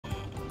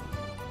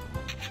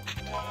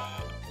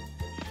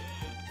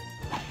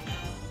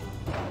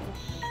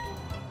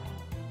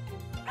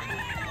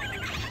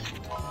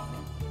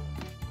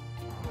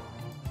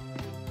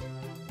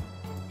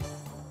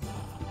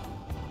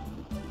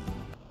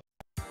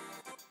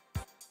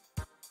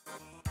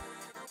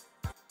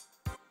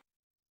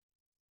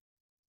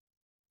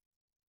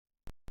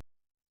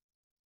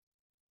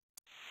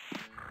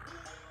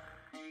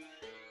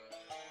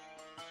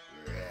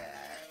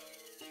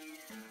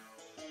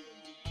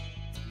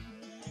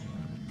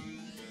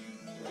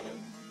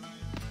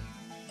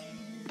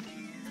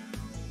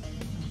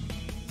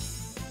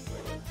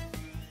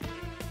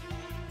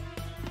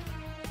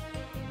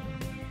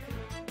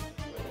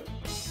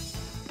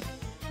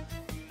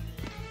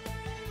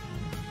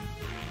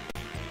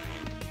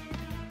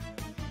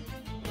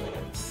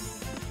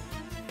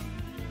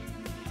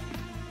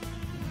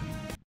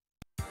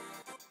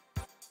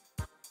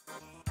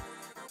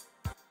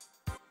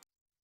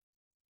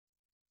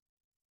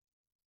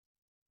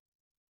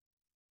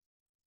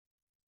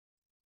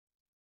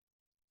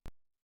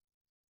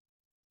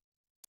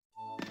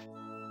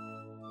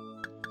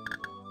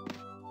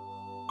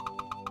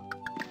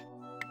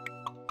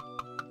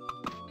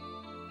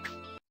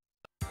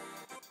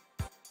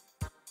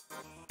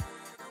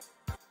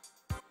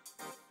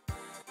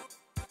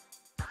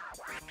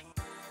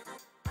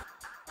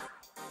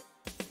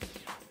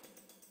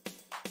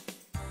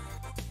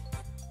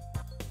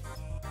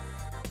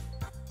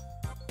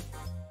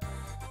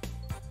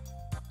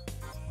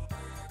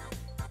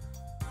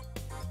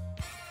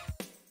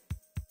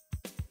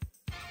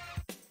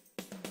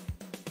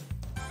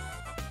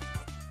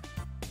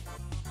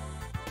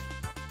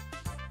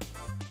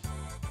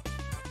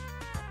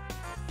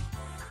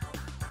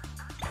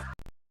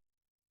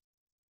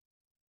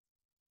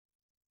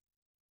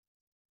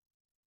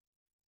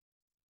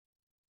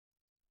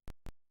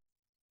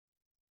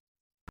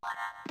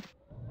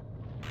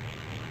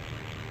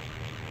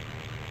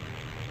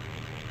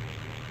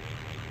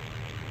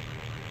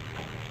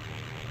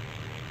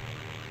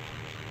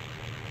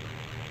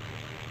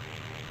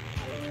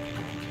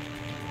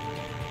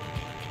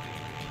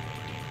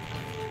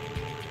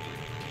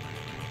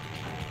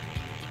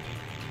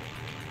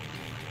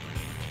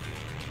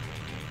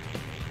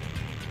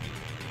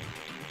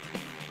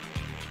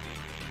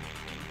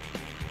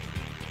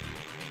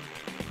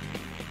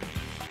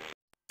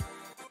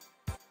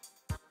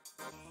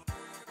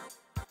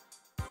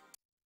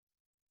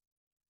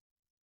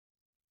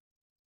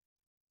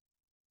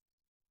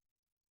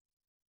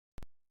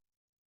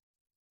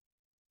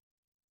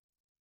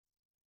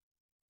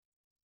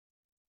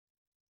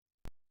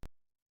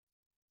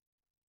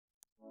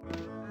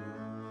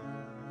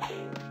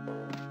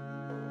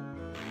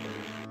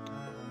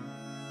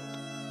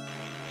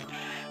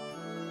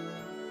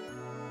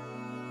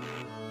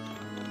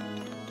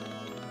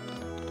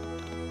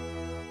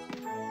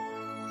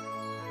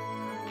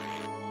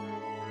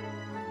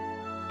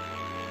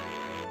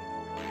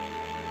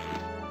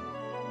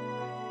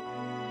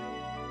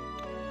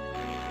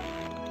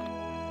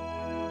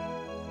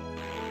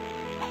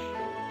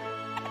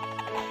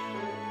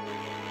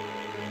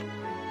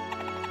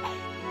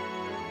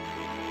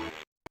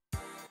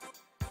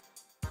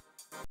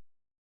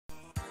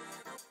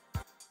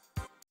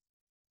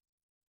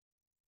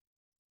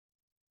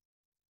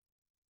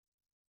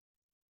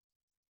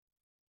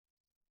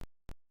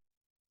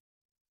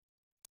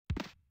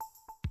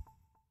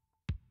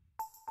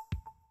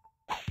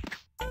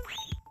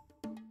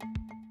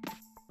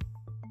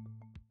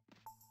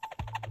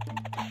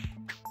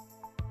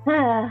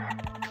Hello,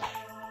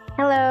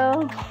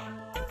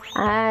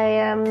 I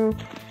am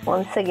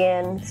once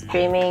again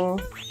streaming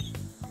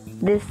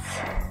this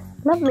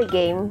lovely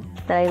game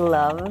that I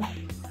love,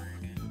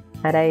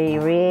 that I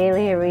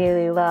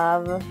really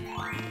love,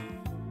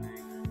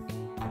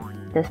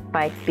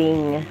 despite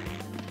being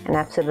an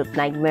absolute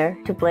nightmare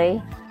to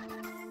play.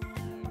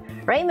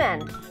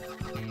 Rayman!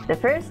 The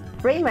first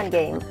Rayman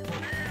game!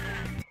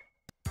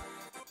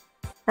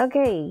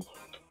 Okay,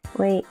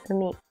 wait, let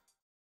me...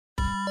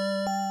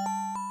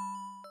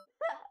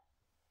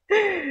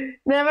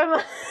 Never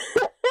mind.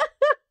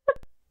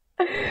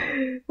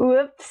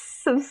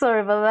 Whoops, I'm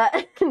sorry about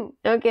that.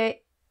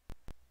 Okay.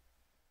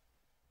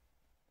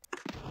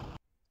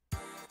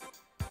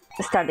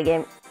 Start the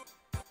game.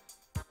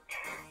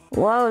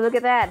 Whoa, look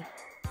at that.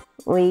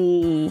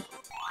 Where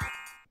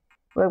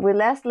we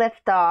last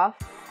left off,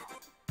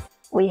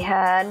 we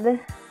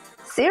had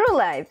 0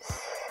 lives.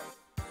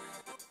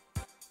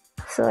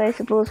 So I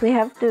suppose we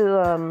have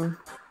to,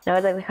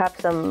 now that we have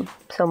some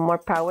more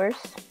powers,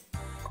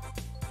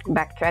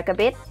 backtrack a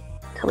bit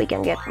so we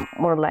can get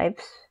more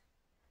lives.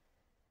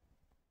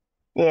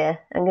 Yeah,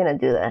 I'm gonna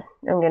do that.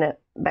 I'm gonna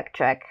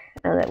backtrack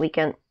so that we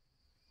can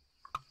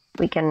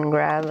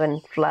grab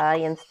and fly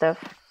and stuff.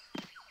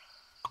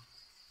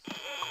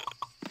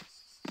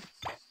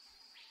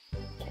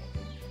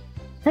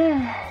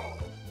 Yeah,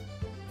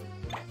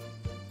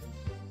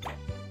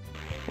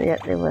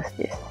 there was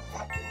this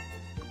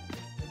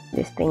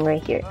thing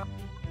right here.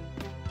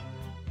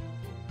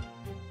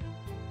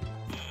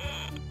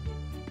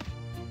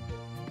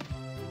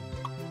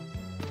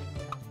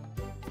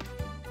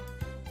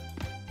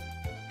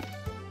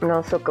 And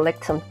also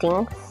collect some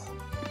things.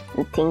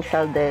 The things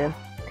are the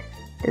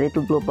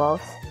little blue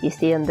balls you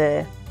see on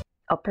the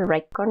upper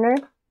right corner.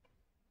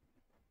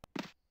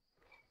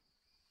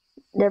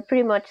 They're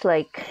pretty much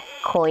like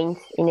coins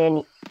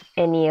in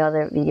any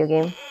other video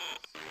game.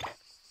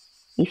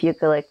 If you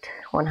collect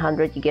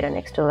 100, you get an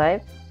extra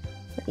life.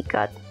 I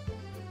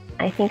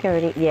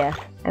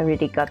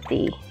already got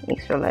the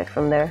extra life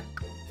from there.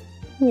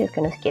 I'm just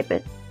gonna skip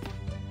it.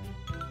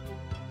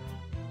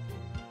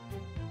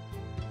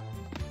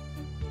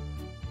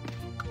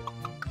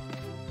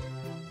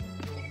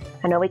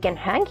 I know we can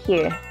hang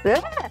here.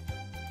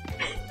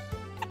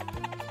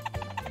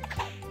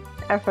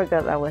 I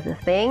forgot that was a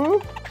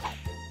thing.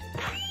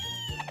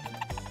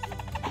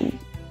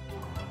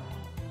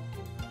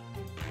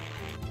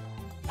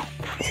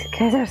 These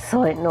guys are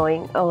so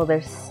annoying. Oh,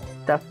 there's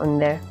stuff on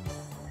there.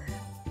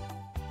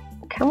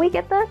 Can we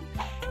get that?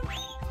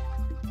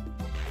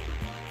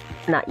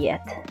 Not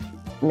yet.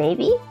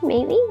 Maybe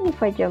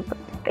if I jump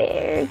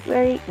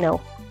very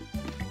no.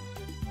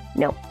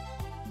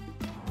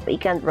 We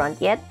can't run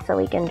yet, so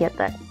we can get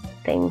that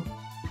thing.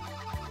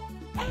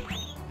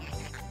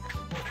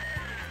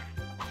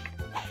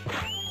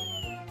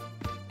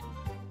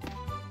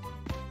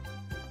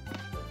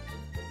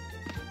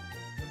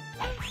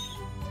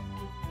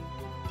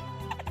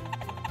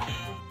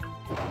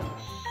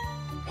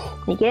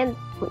 We didn't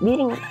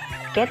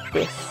get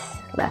this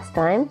last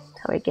time,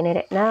 so we're gonna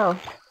get it now.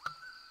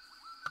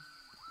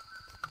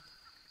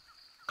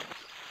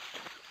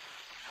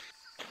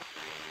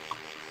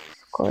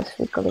 Of course,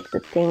 we collect the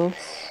things.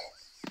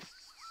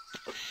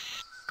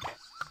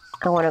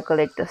 I want to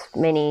collect as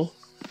many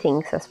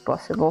things as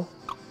possible.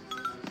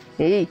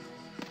 Hey!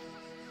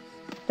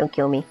 Don't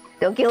kill me!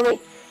 Don't kill me!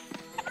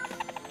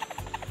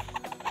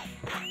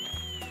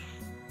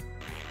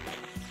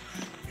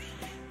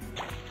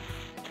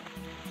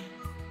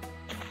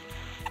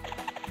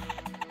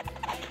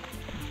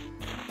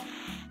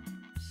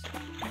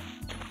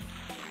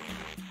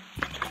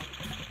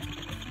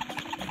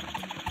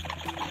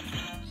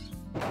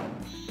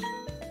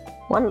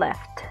 One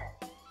left.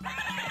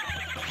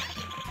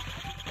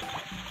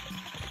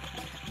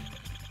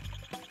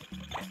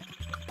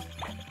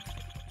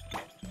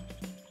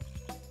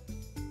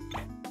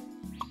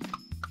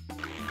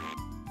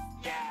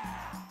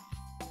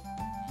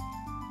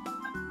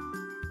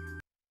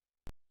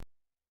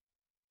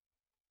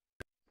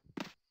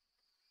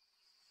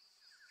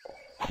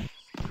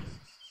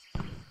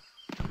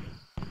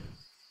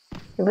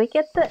 Did we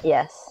get the...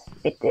 Yes,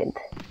 we did.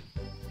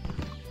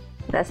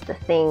 That's the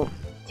thing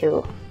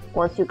too.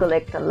 Once you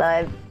collect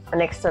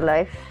an extra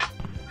life,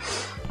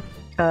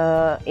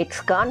 it's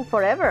gone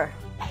forever.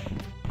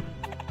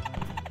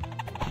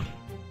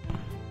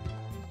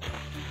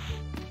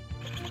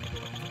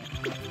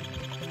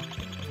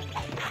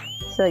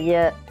 So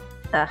yeah,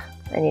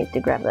 I need to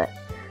grab that.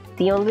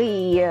 The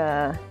only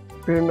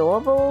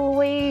renewable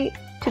way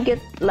to get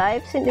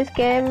lives in this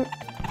game,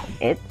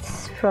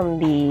 it's from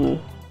the...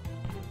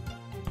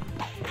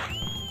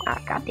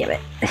 God damn it.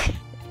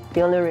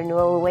 The only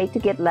renewable way to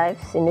get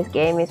lives in this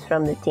game is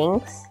from the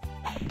things.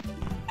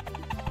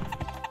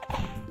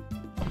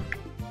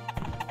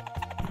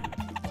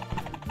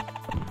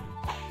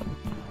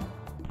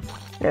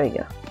 There we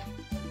go.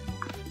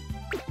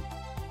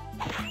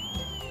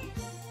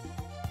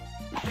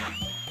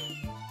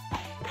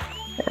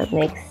 That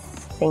makes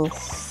things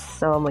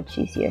so much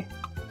easier.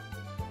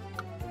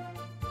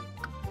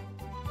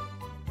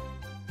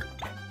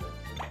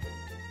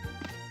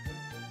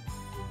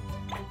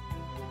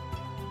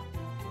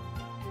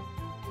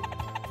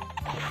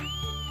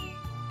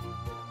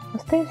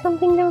 Was there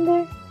something down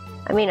there?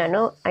 I mean, I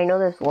know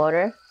there's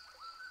water,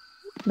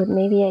 but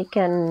maybe I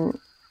can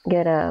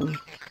get a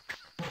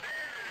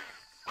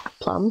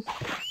plum.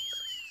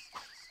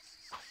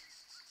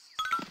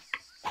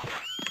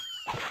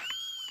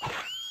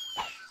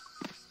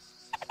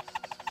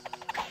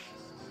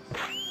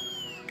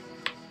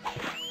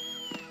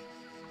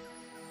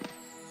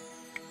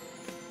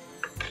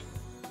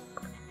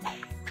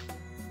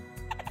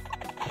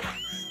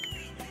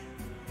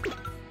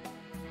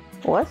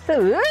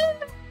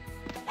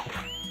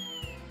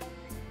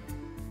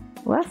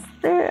 Was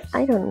there?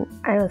 I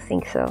don't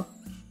think so.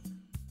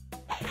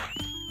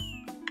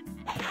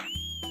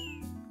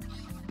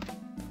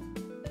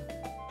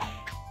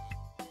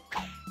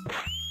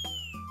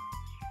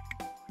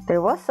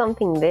 There was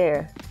something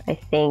there, I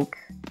think.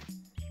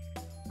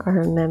 I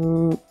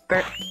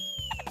remember.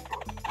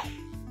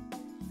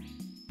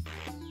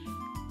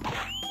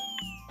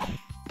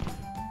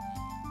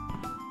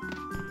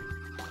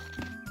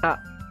 Oh,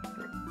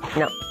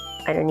 no,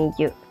 I don't need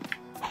you.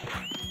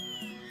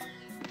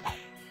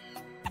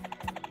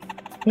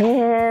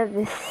 Yeah,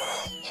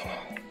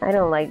 I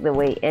don't like the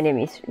way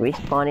enemies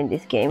respawn in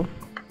this game.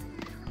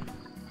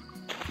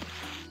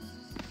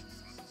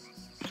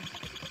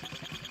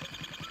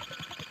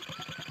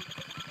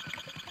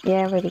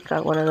 Yeah, I already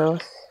got one of those.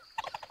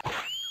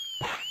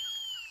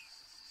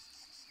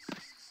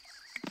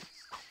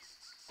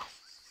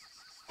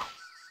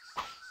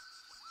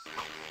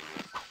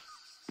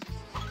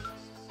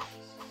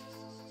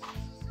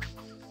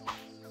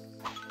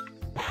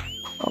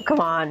 Oh, come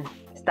on.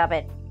 Stop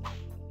it.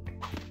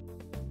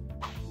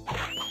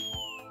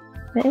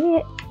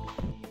 Maybe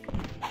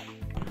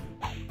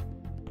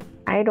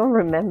I don't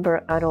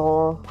remember at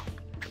all.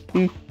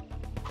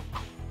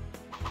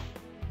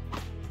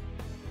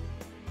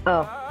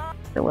 Oh,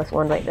 there was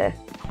one right there.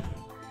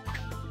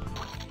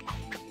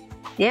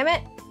 Damn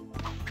it!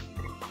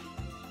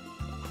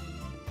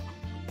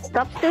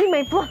 Stop stealing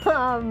my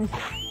plums!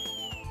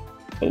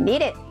 I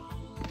need it!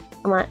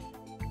 Come on.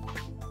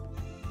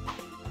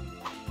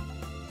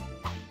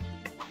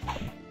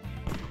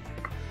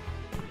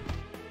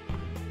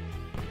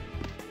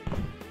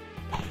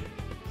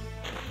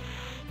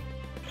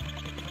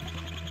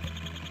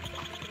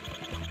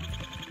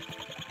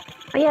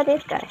 Oh yeah,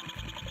 this guy.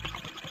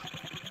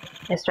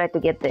 Let's try to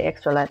get the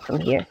extra life from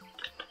here.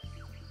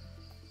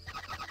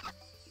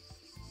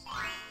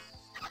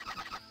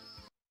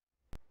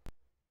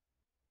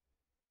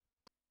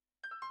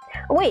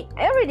 Wait,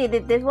 I already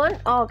did this one.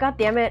 Oh, god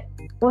damn it.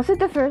 Was it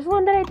the first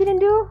one that I didn't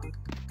do?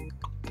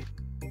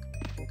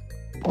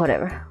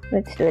 Whatever.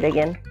 Let's do it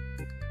again.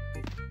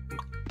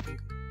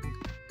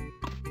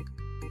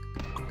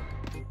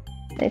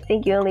 I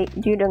think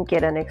you don't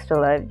get an extra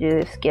life,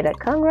 you just get a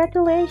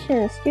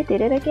congratulations, you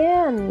did it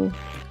again.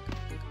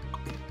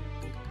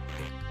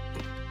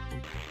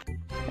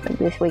 At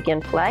least we can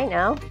fly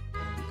now.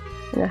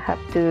 I have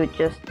to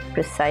just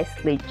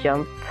precisely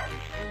jump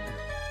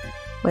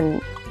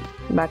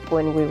back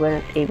when we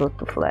weren't able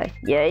to fly.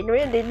 Yeah, I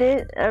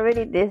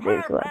already did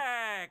this one.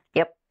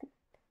 Yep.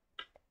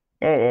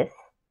 There it is.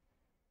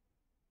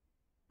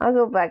 I'll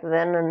go back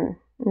then and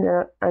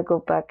I'll go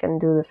back and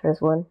do the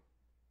first one.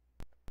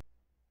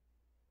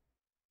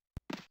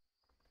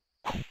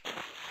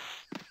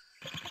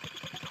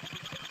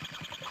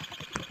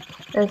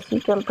 As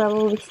you can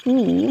probably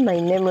see,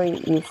 my memory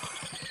is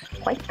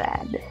quite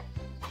bad.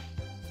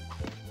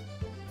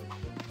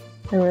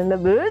 I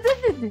remember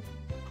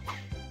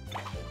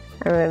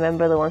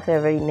the ones I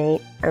already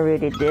made. I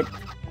really did.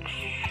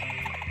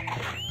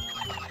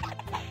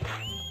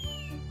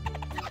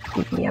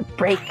 Give me a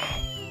break.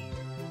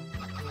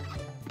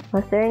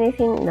 Was there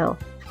anything? No.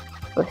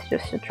 It was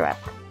just a trap.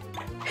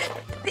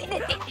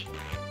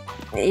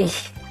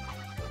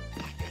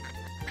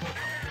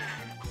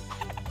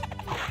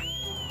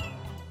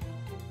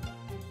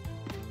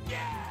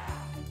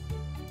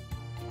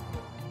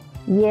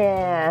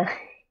 Yeah,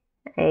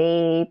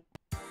 I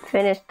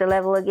finished the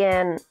level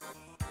again.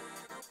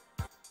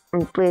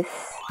 And please,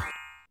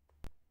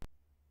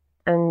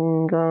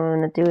 I'm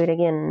gonna do it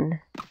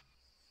again.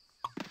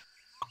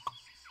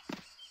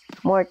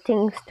 More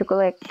things to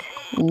collect.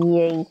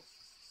 Yay.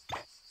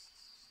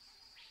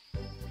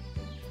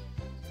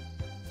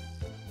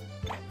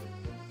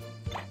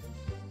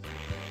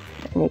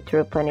 I need to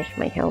replenish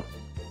my health.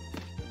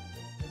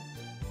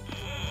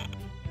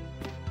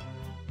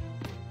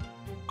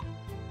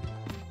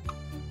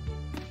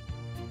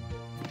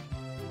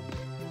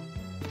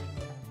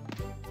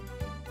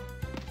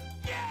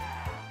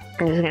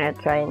 I'm just gonna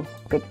try and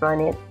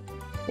speedrun it,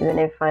 even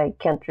if I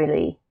can't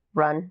really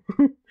run.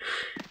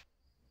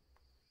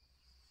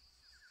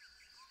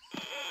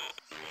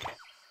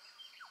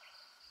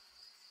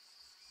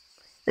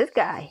 This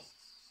guy.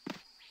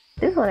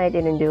 This one I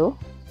didn't do.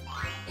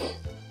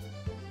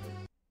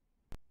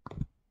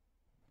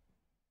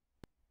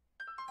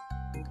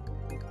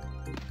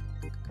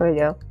 There we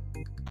go.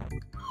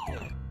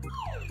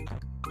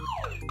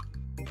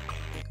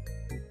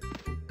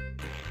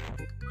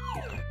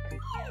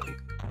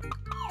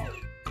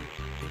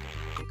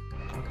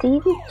 See,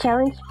 this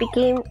challenge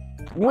became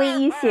way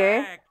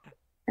easier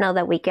now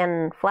that we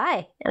can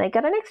fly. And I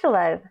got an extra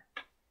life.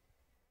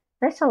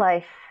 Extra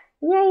life.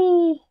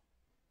 Yay!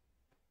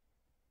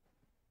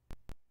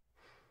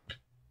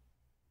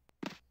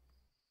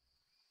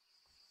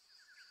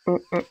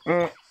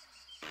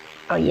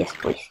 Oh yes,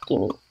 please,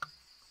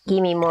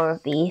 give me more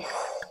of these.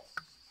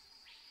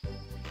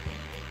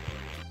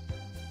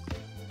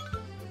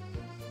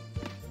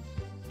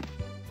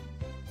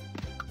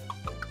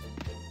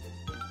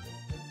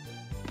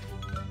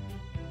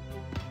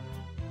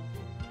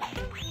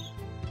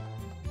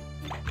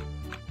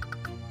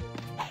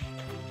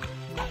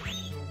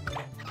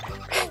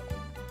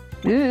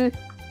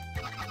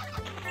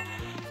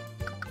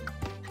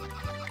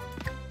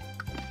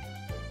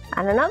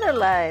 And another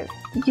life.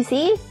 Did you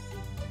see?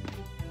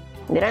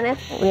 Didn't it?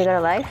 We got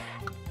a life.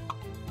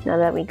 Now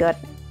that we got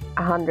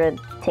 100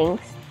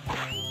 things.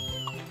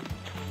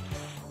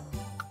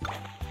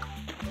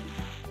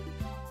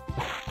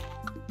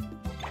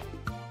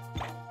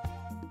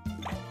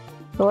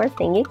 So I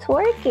think it's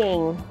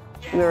working.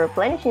 We're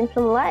replenishing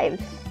some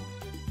lives.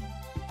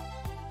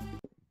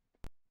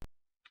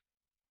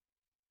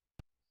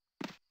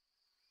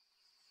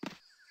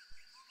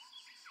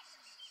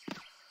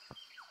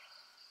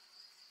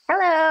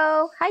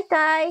 Hello! Hi,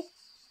 Ty!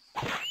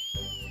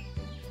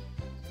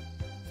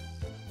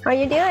 How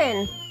you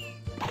doing?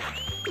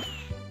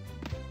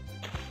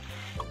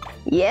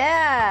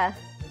 Yeah!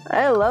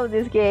 I love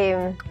this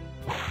game.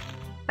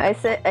 I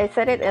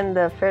said it in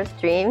the first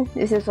stream.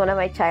 This is one of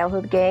my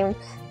childhood games.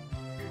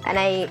 And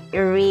I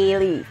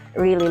really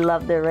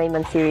love the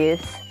Rayman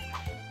series.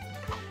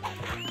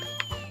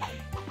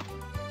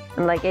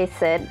 And like I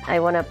said,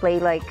 I want to play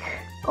like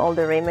all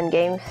the Rayman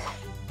games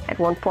at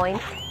one point.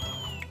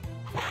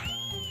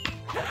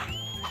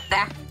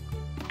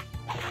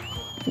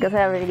 Because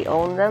I already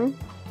own them.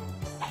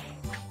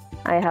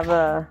 I have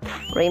a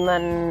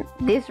Rayman,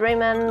 this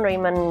Rayman,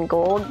 Rayman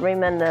Gold,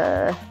 Rayman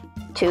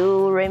 2,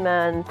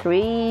 Rayman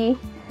 3,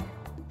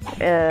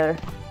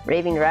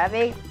 Raving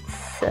Rabbits,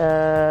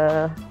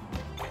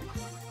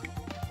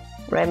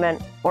 Rayman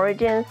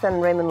Origins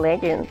and Rayman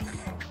Legends.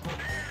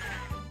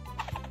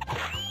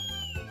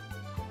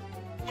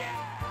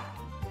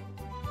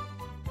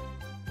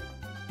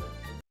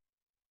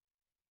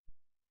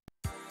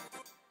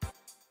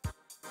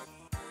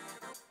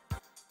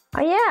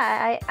 Oh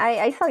yeah,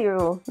 I saw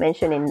you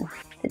mentioning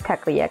the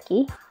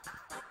takoyaki.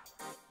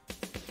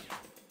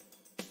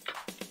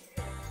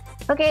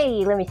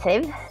 Okay, let me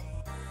save.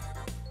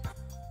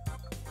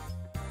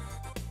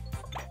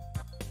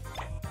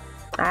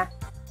 Ah.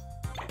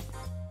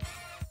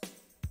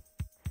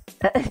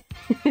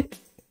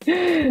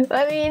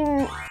 I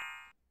mean,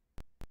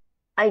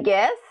 I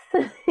guess.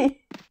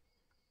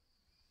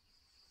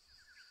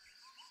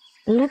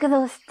 Look at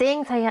those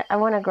things, I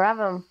want to grab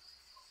them.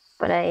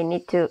 But I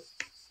need to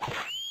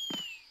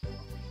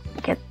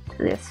get to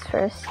this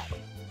first.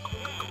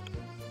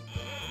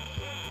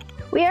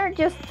 We are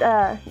just,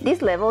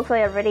 these levels,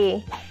 I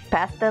already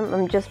passed them.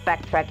 I'm just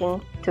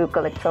backtracking to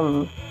collect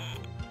some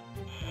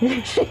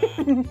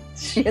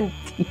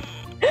shanty.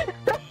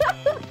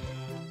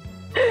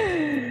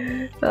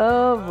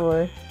 Oh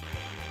boy.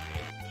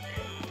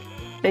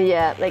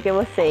 Yeah, like I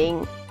was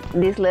saying,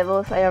 these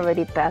levels, I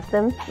already passed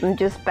them. I'm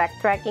just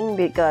backtracking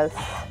because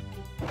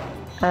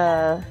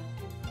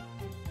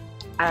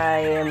I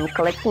am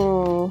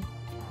collecting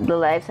the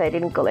lives I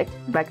didn't collect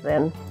back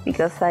then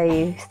because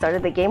I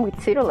started the game with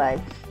 0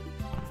 lives.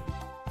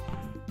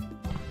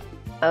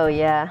 Oh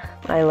yeah,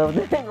 I love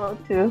the demo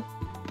too.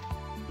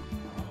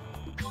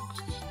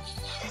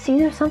 See,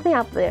 there's something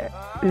up there.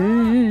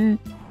 I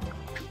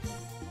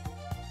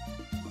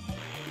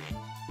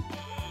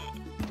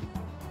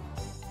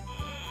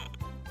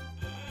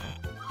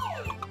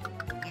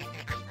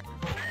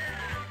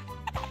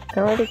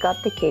already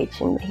got the cage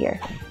in here.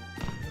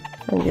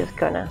 I'm just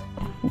gonna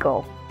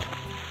go.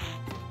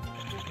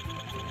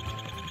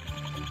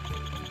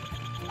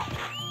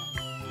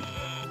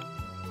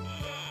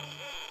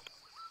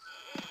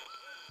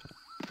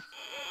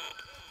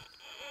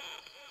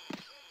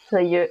 So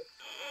you're...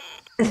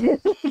 I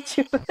guess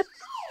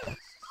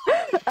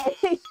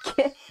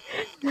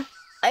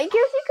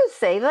you could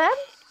say that.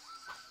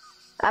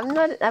 I'm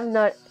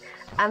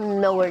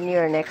nowhere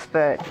near an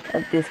expert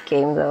at this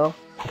game though.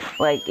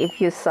 Like,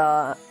 if you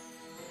saw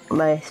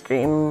my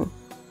stream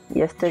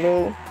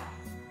yesterday,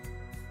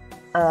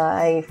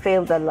 I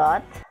failed a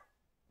lot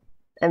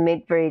and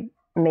made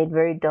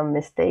very dumb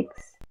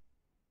mistakes.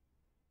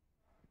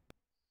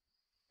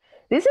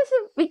 This is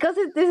because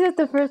this is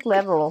the first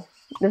level,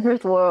 the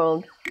first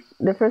world.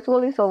 The first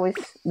world is always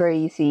very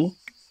easy.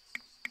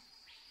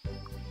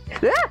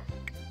 Ah!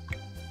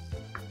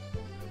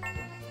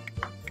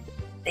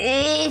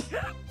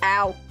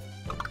 Ow!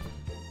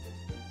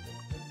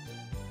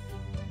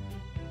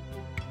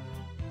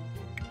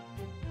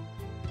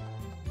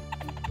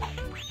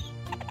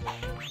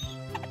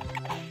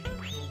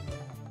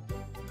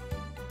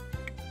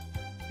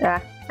 Ah,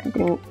 I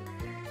didn't.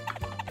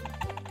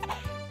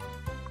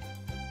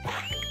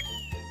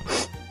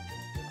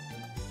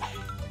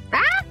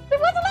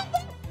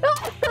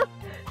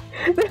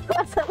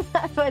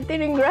 I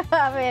didn't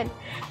grab it.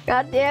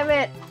 God damn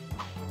it.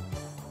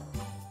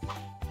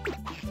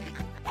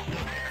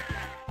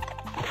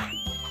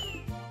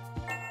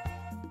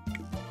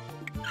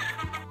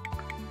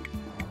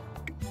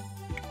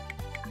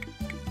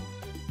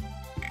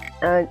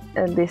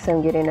 At least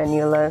I'm getting a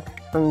new life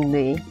from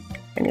the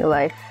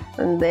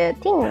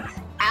things.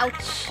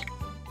 Ouch!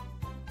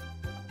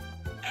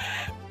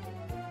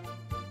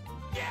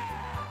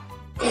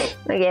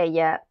 Okay,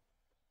 yeah.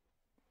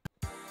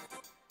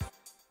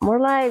 More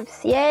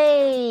lives!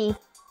 Yay!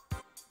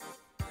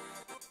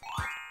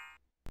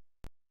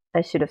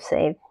 I should have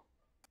saved.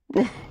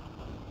 Give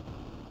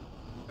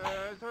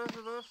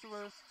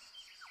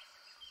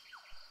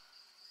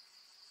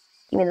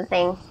me the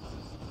thing.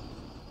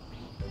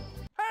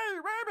 Hey,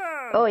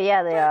 Rayman! Oh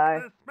yeah, they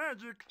are.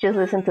 Just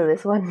listen to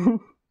this one.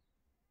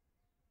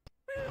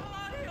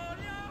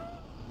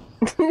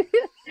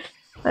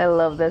 I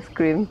love that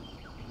scream.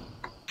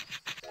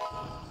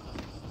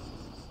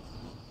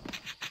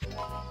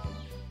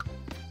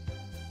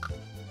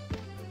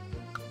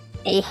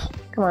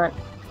 Come on.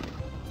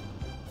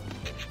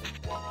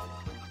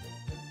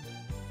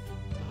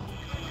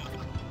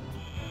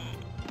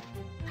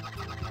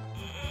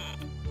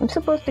 I'm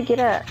supposed to get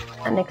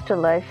an extra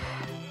life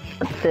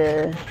at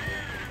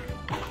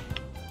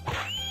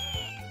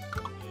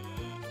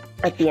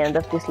the end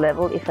of this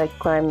level if I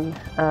climb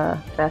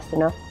fast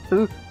enough.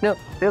 Ooh, no,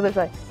 the other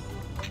side.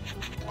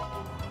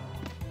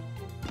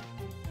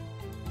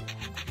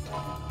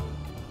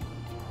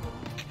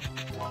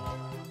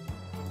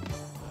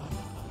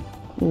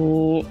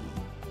 Yeah.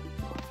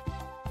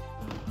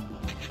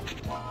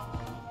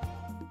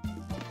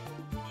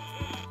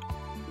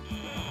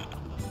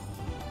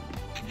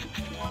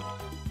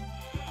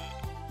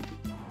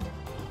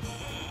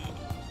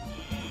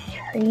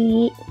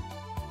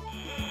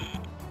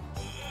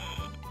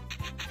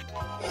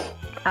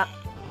 Ah,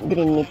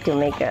 didn't need to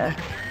make a...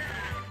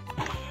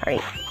 Hurry.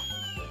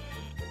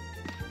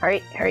 Hurry,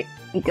 hurry,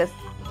 because...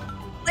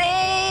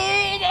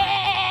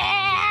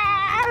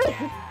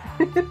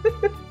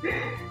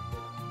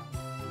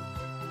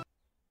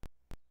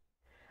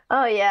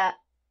 Oh yeah,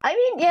 I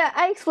mean, yeah,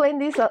 I explained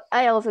this,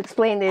 I also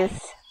explained this.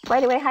 By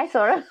the way, hi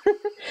Sora.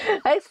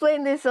 I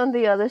explained this on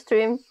the other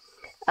stream.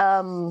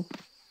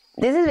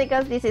 This is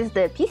because this is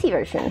the PC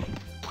version.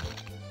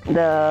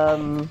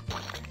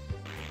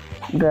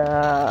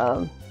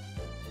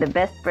 The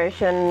best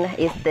version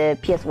is the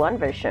PS1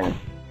 version,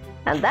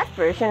 and that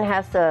version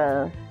has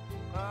a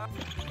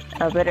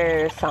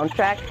better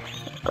soundtrack.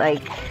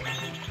 Like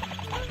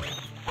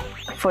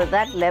for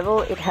that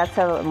level, it has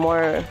a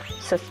more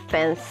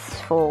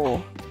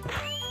suspenseful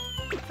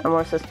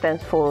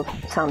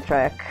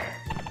soundtrack.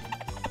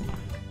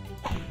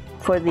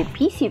 For the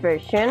PC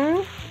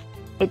version,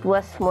 it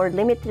was more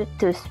limited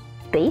to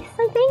space,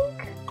 I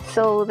think.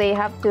 So they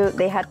had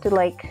to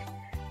like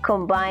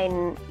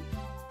combine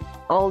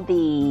all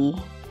the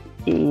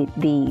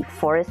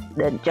forest,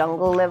 the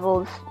jungle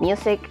levels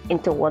music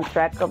into one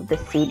track of the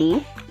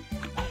CD.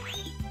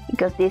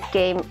 Because this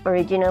game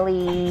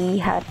originally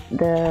had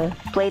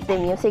played the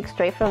music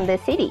straight from the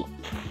CD.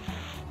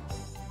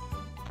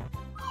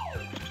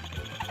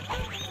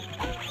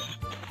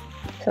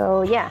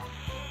 So yeah.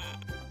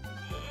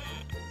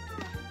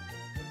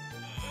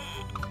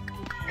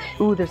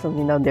 Ooh, there's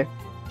something down there.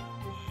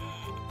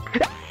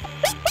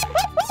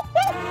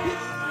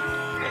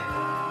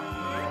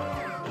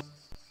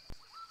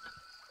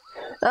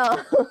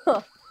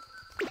 Oh,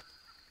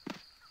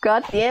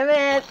 God damn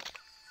it!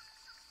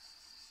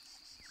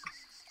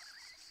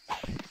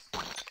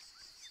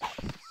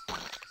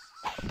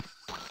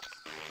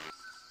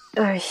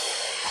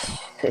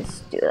 Let's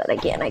do that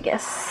again, I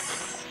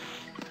guess.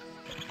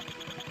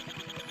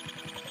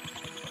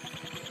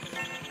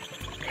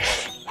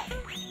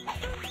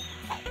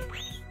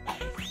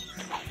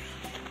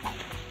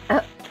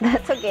 Oh,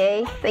 that's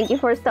okay. Thank you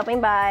for stopping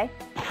by.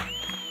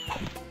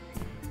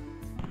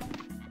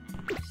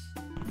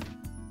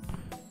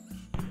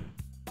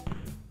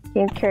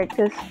 Game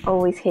characters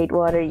always hate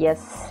water,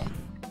 yes.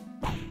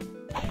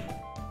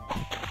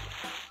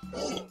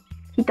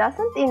 He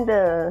doesn't in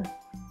the...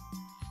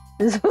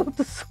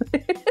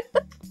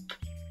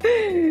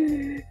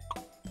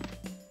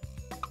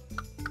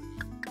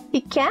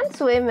 He can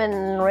swim in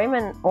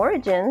Rayman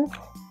Origins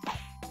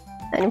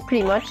and in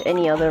pretty much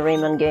any other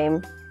Rayman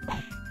game.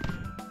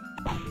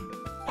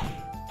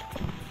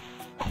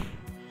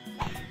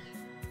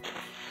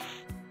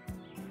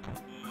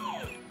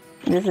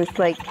 This is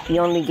like the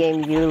only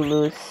game you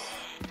lose.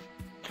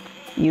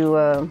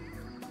 You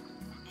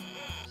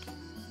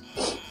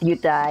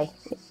die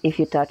if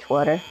you touch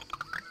water.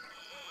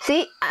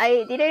 See,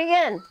 I did it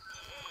again.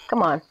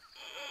 Come on.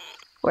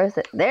 Where's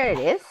it? There it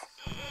is.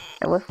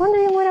 I was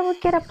wondering where I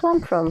would get a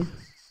plum from.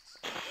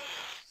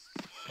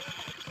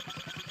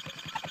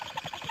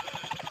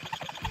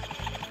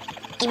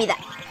 Give me that.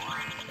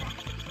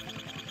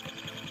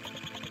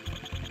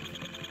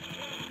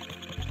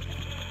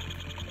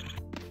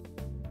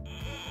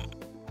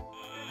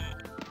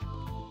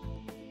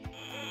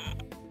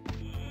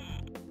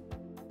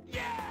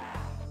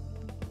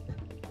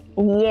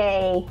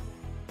 Yay!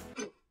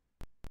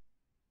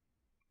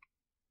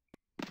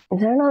 Is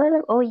there another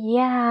level? Oh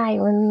yeah, I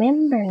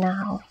remember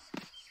now.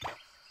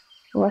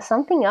 There was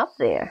something up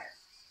there.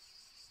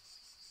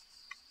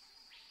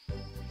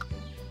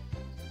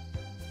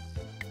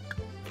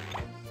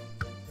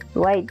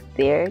 Do I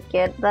dare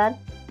get that?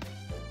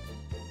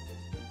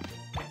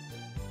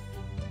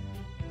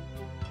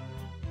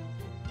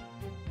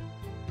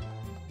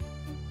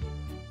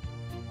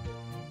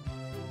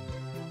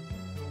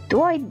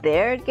 Do I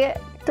dare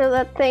get to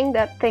that thing?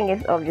 That thing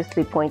is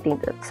obviously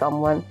pointing at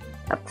someone,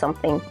 at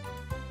something.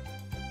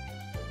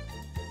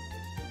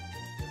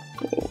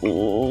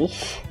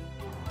 Eesh.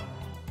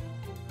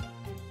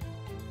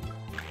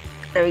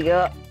 There we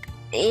go.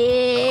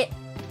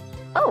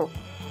 Oh!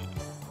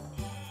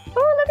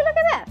 Oh, look at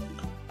that!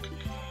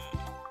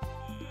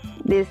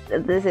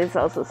 This is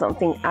also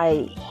something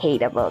I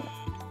hate about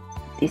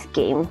this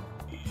game.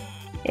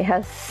 It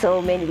has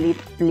so many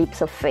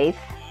leaps of faith.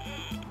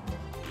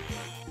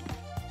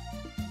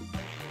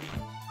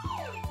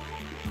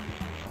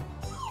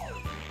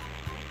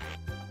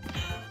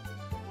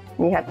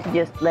 You have to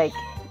just like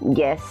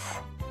guess.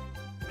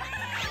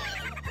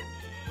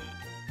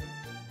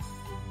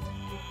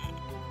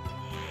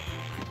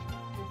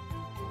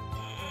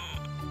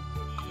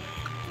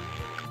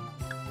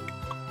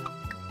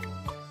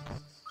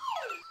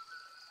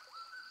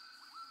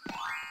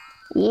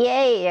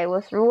 Yay, I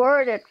was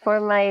rewarded for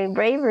my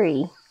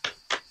bravery.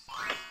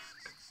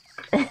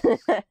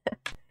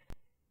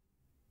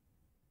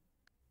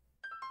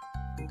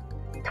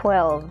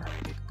 12.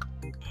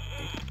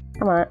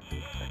 Come on.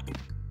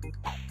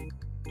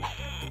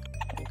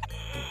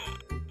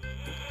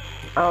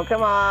 Oh,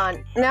 come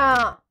on.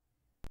 No.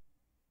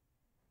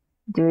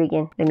 Do it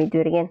again. Let me do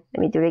it again.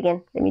 Let me do it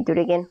again. Let me do it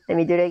again. Let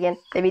me do it again.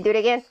 Let me do it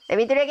again. Let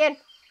me do it again.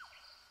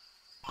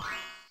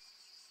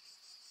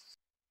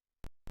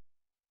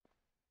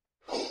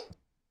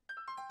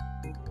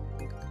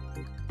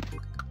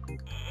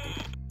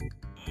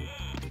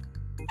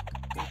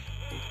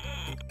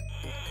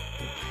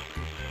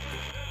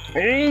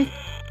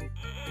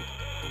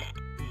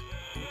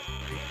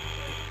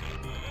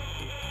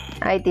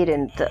 I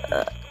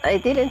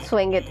didn't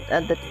swing it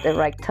at the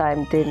right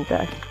time, didn't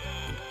I?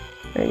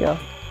 There you go.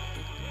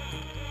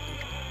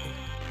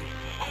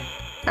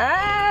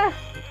 Ah!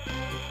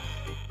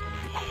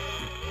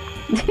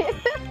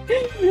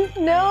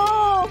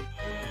 No!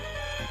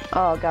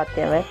 Oh, god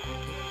damn it.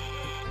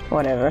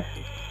 Whatever.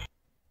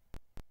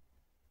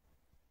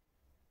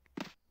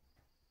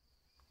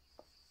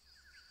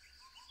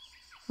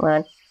 Come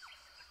on.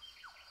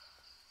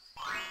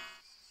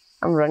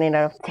 I'm running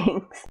out of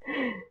things.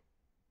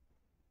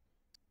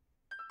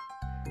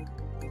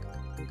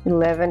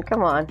 11,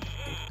 come on.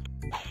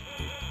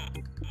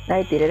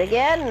 I did it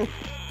again.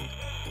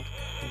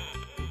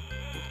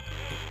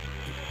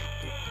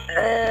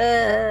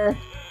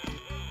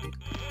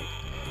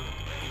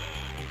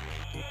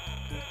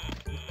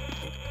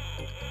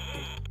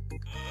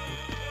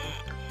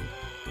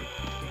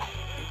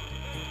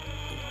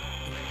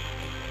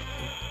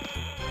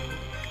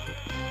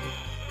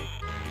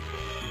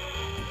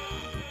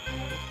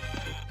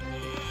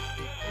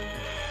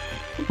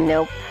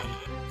 Nope.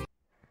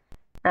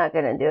 Not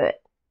gonna do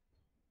it.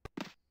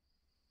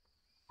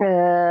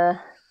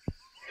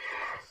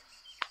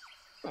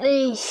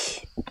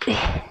 Eesh.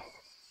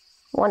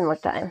 One more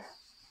time.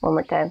 One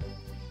more time.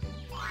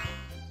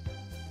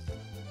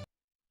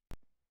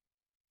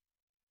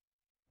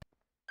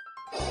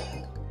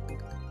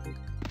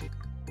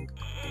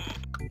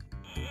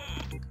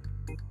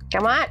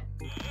 Come on.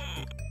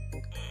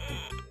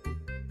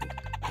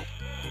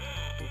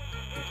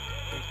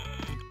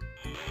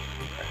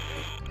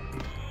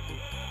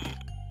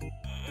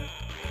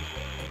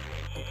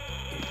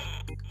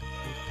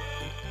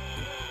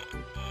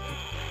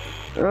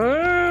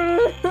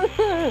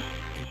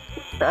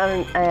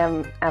 I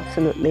am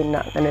absolutely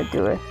not gonna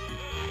do it.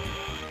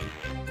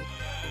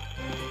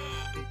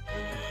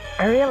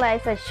 I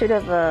realized I should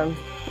have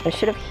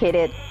hit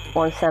it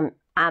once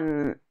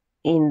I'm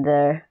in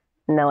there.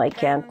 No, I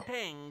can't.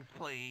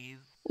 Please.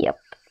 Yep,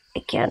 I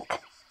can't.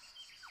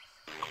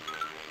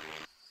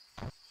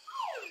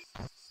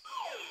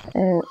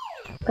 And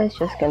let's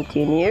just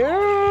continue.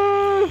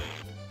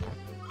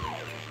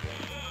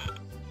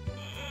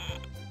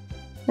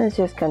 Let's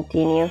just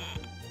continue.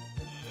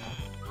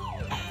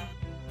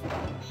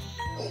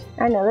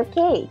 Another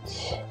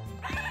cage.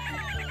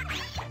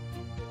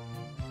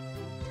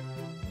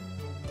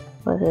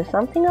 Was there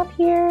something up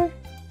here?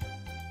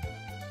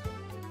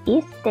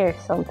 Is there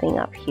something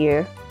up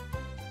here?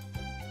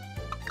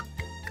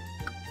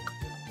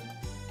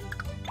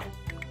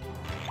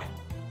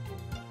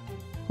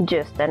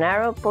 Just an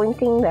arrow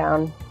pointing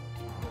down.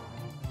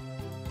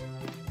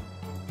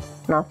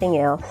 Nothing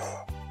else.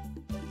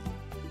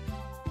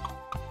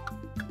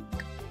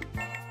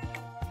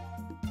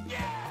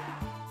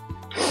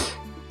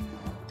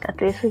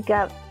 At least we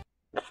got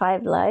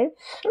 5 lives.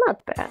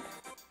 Not bad.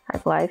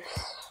 5 lives.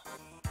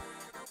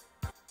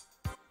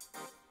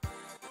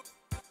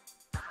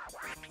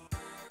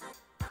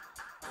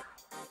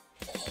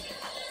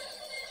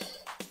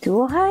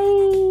 Do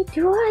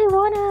I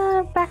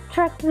wanna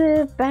backtrack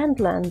the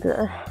Bandland?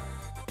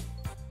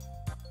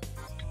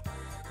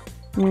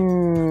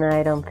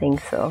 I don't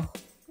think so.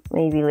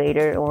 Maybe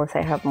later once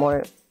I have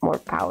more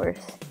powers.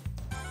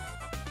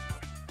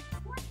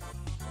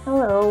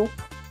 Hello.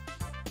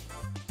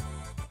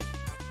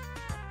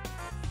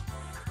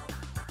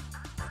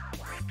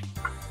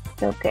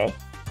 Okay.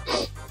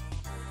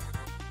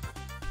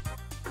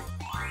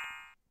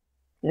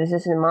 This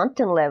is the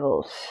mountain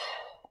levels.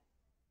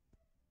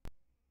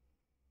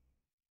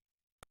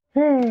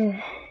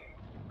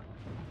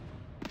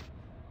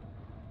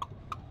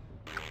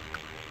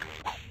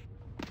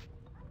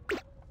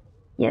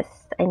 Yes,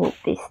 I need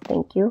this,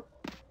 thank you.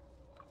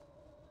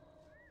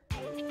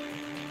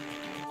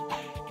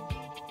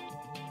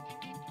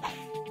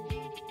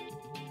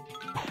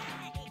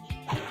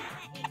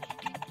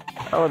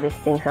 Oh, these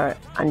things are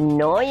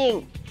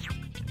annoying!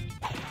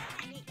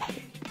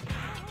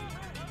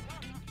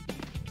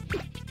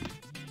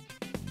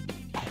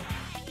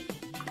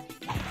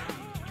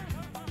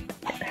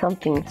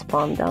 Something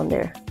spawned down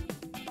there.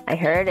 I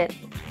heard it.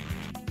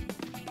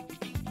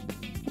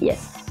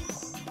 Yes.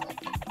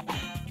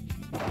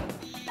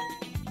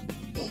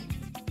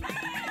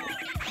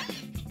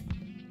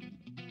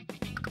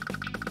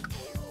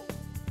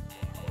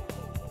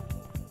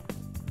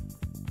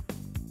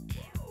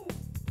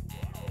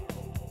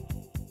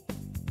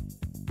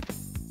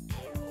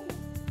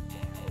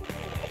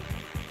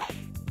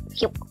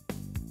 Yep.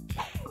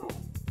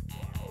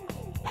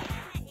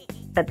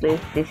 At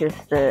least this is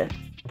the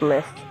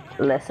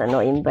less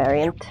annoying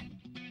variant.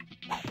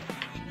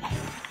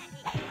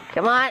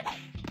 Come on!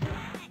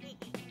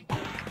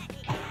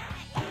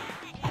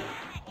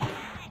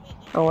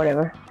 Or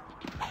whatever.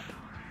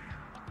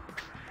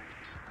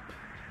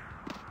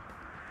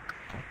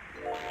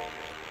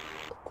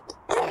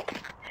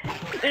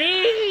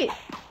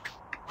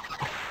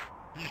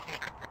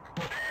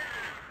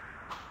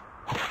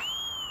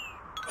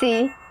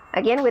 See,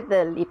 again with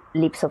the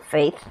leaps of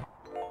faith.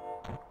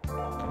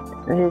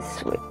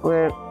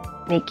 We're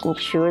making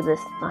sure there's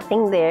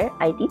nothing there.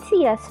 I did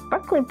see a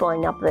sparkly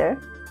point up there.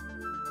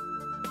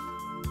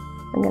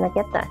 I'm gonna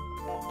get that.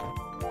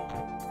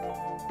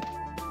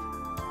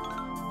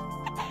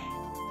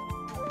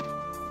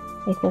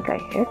 I think I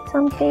heard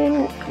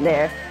something.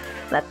 There,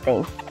 that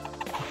thing.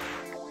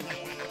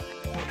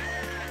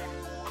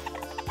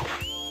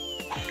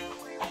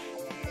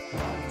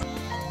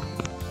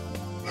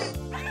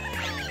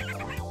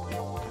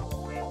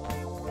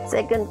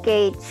 Second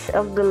cage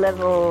of the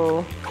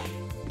level.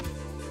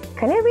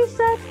 Can I reach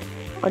that?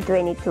 Or do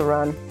I need to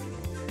run?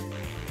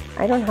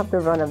 I don't have the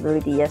run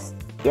ability yet.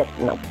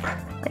 Nope,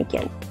 I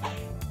can't.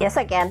 Yes,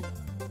 I can.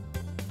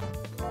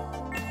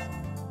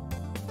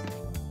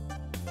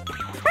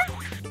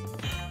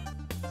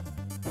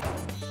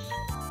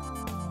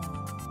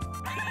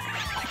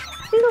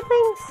 Little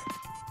things.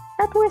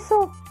 That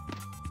whistle.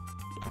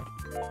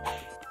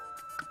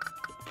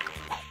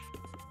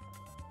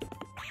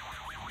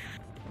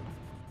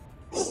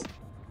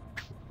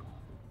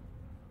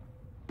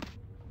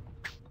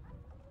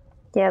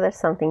 Yeah, there's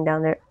something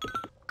down there.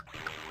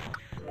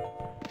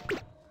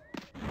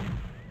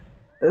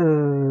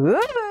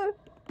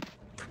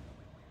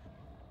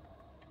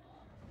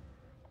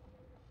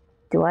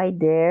 Do I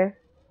dare?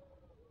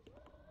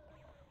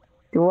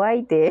 Do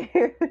I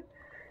dare?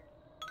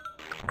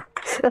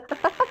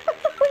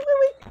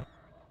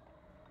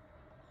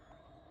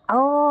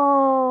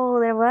 Oh,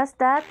 there was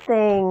that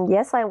thing.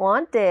 Yes, I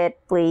want it,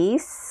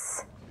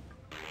 please.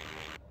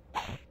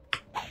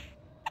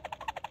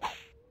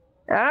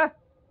 Ah!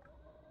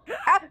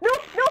 Ah! No!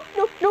 No!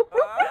 No! No!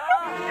 No! No!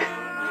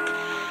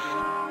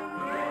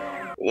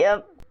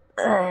 Yep.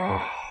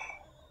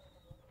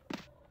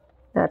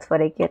 That's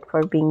what I get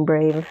for being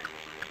brave.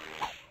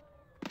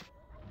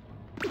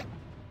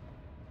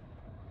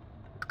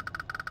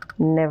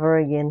 Never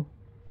again.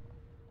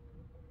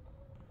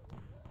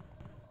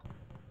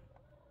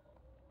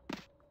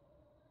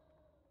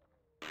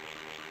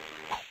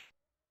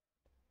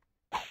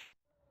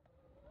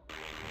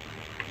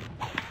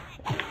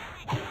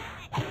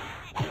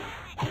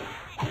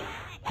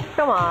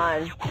 Come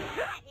on.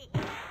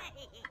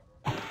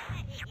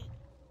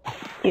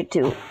 You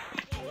too.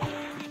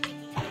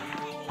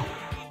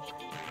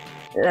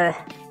 Ugh.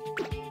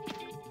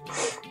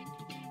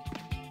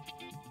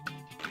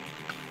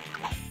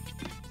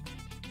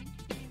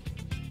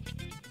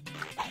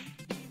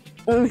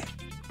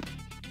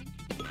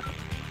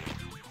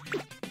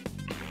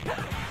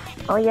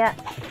 Oh yeah,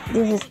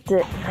 this is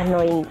the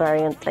annoying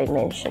variant I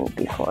mentioned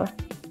before.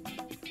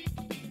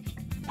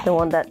 The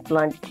one that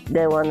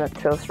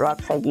throws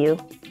rocks at you.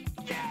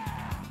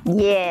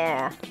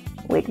 Yeah,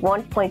 with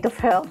 1 point of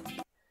health.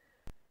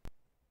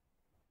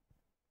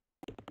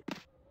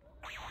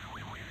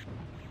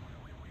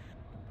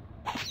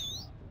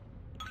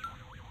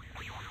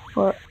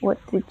 What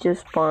did you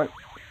spawn?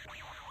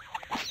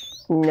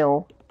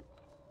 No.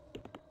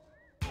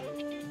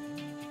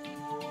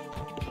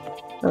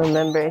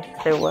 Remember,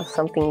 if there was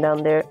something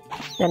down there,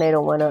 then I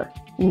don't wanna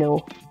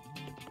know.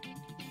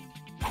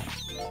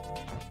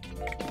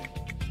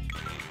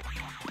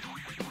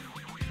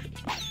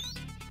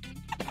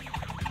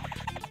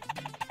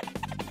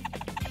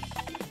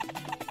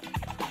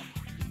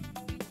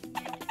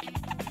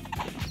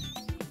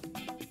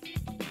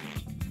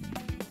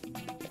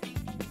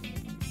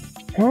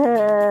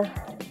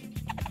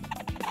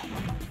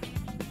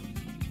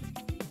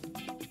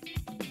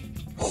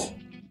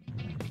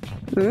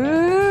 Auto-scroller!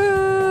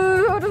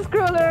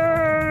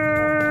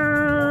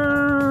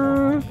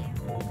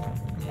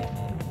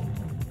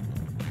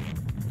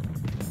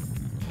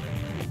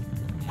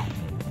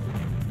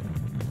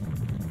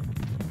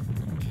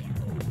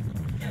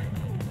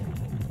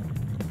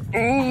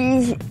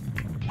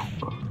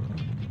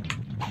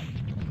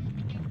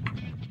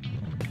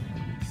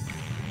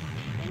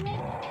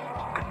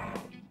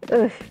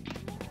 Ugh.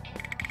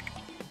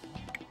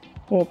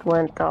 It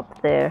went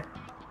up there.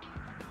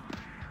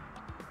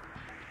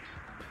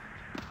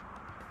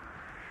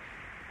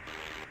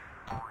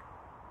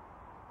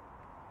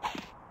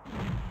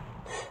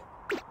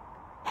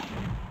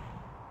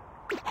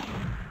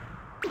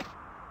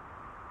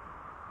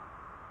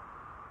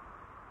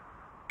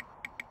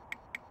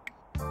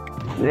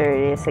 There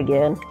it is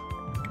again.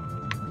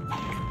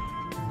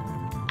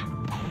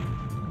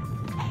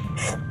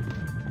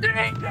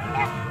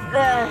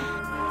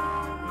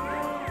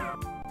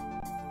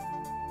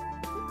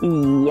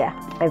 Yeah,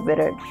 I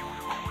better.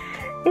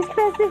 It's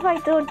best if I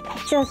don't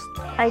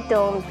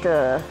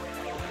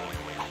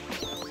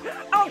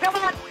Oh, come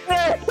on!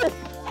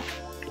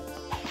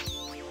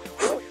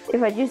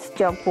 If I just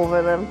jump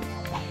over them.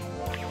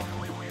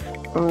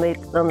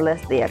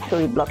 Unless they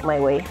actually block my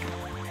way.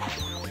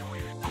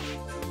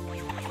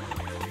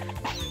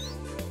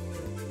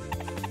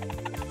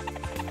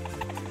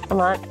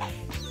 Come on.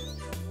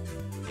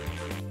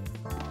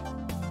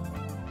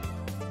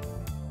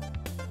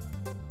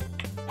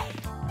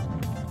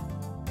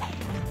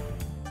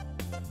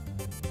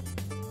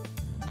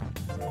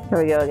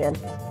 Here we go again.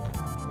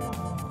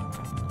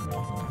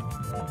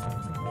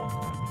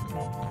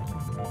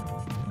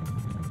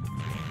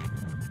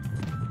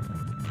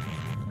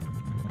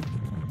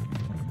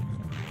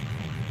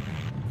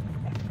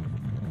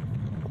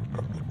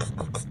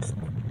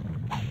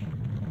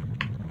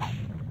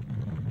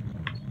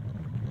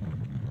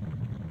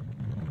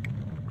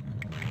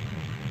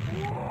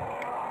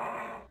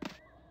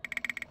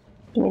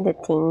 Give me the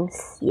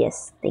things.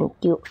 Yes, thank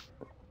you.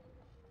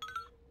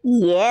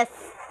 Yes,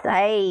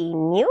 I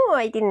knew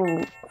I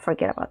didn't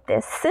forget about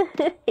this.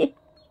 Give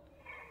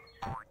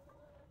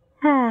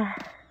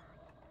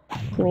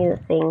me the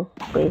thing,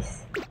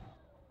 please.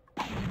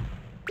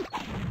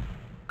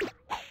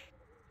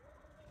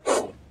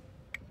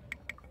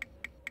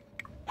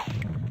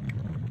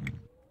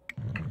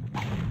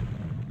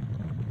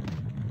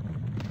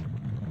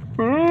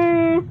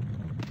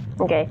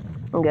 Okay,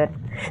 I'm good.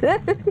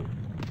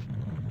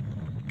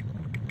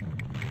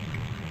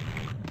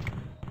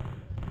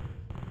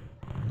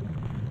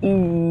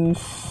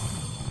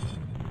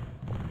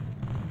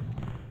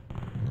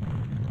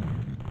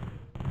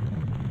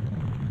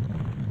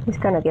 He's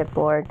gonna get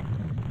bored.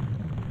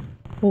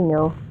 You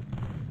know.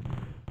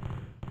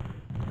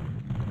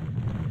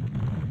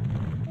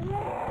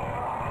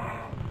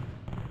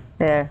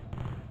 There.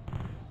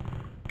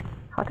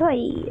 How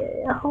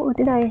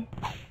did I?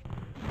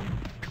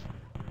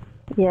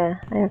 Yeah,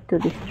 I have to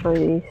destroy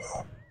these.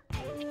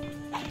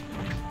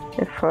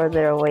 The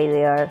further away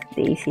they are,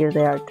 the easier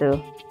they are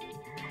to.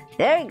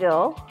 There you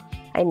go.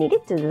 I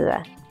needed to do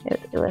that.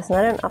 It was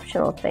not an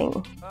optional thing.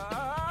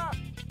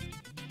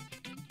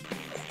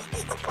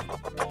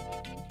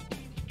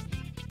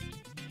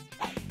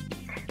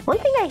 One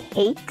thing I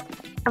hate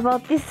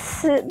about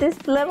this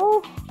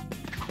level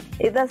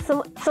is that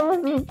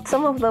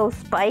some of those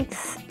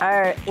spikes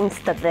are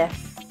insta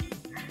death,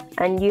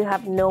 and you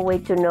have no way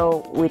to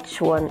know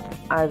which one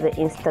are the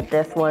insta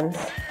death ones.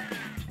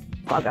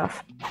 Fuck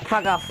off!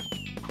 Fuck off!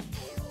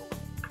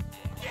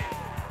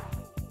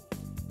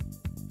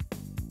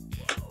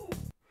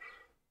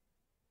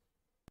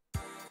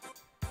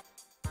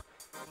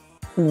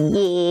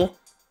 Yeah.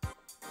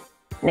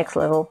 Next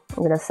level.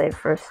 I'm gonna save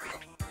first.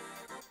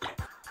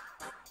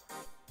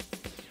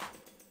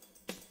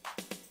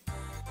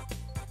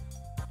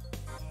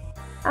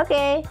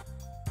 Okay.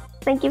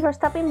 Thank you for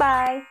stopping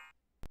by.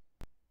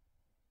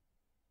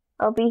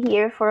 I'll be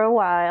here for a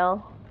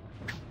while,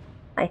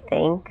 I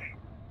think.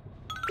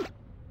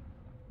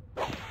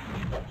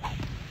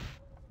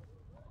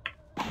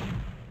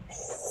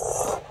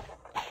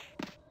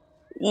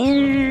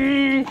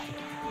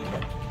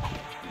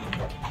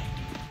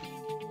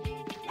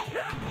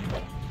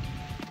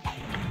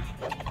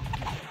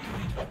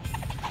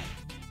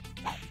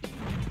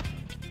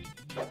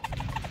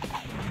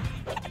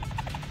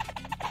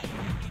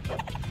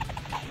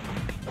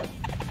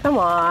 Come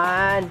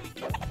on.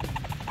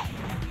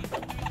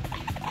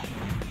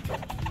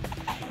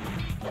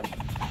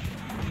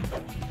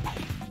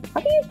 How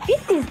do you beat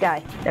this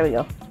guy? There we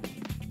go.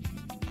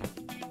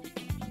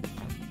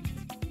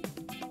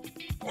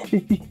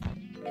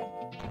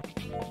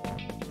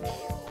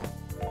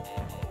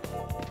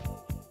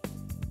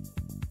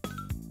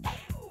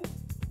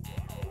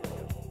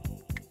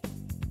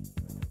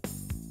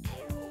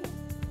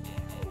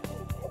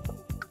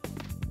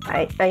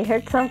 I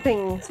heard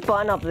something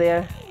spawn up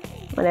there,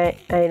 but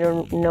I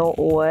don't know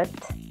what.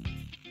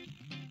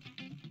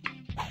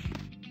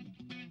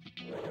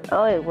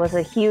 Oh, it was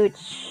a huge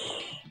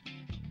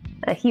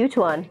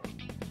one,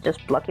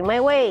 just blocking my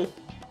way.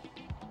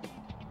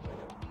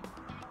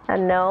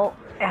 And now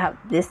I have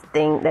this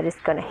thing that is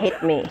gonna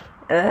hit me.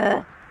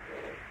 Ugh.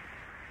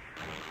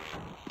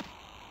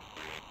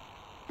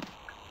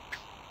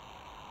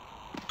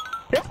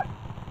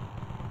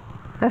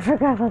 I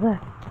forgot about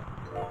that.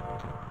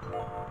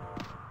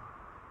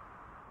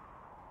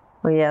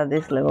 Oh yeah,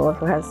 this level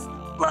also has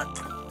lots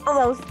of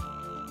those.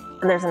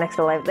 And there's an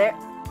extra life there.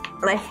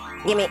 Life,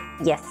 gimme.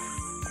 Yes.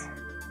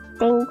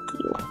 Thank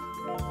you.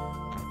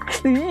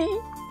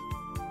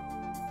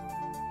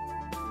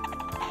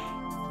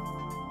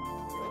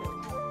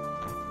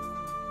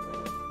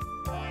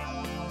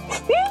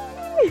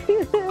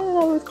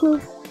 That was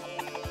close.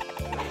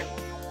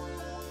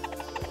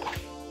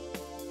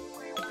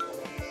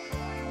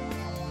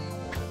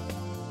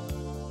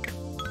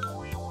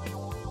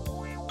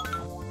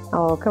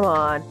 Oh, come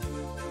on.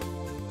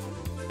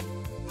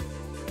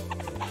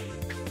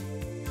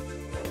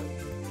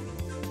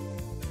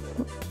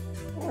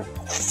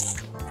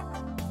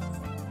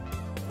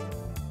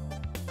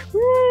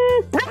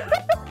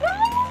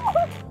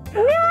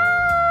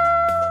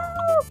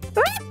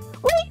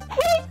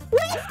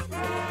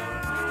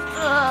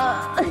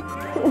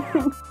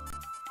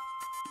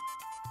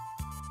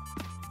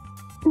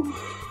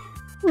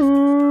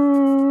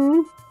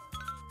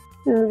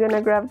 I'm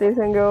gonna grab this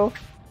and go.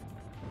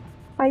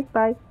 Bye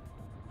bye.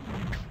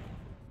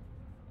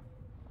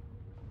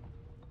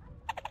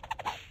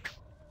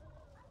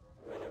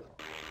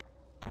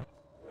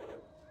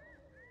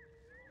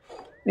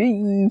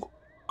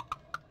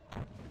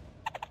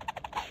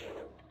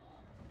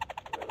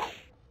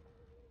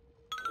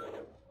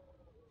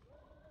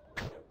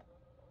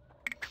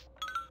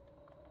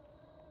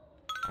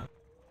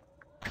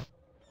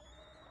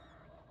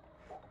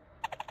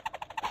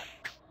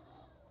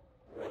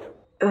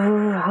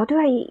 How do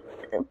I...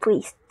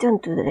 Please,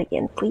 don't do that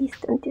again. Please,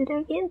 don't do that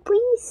again.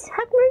 Please,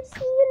 have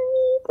mercy on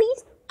me.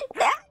 Please, do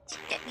that.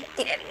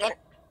 Do that again.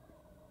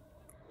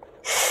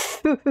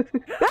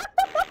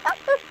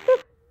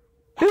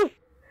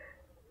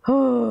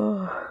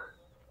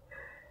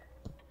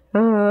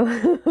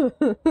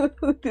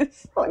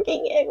 This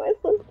fucking egg was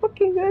so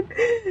fucking good.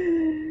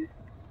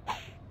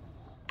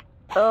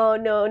 Oh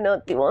no,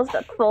 not the ones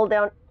that fall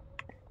down.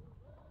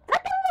 Is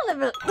that the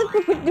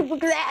end of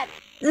the level?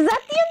 Is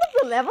that the end of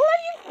the level?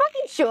 Are you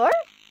fucking sure?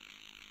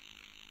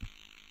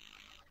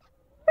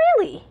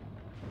 Really?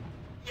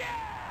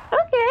 Yeah.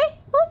 Okay,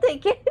 I'll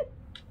take it.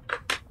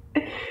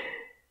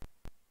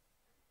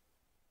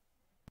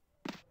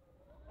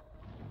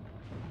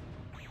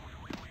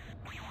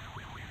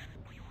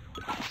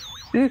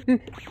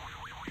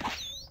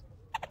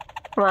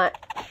 Come on.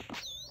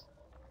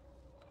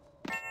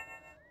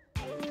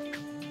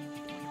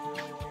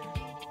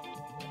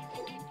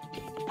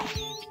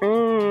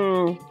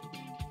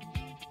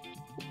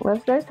 Was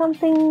there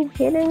something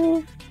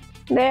hidden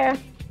there?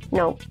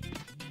 No.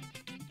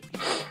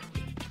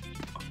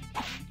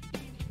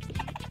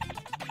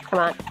 Come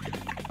on.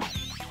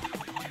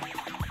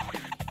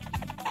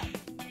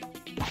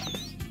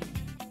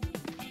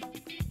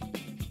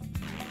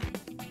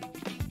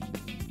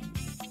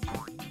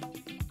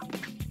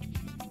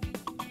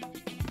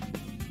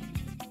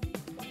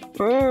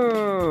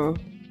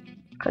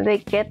 Can they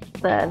get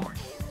that?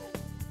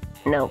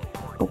 No,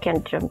 we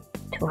can't jump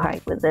too high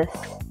with this.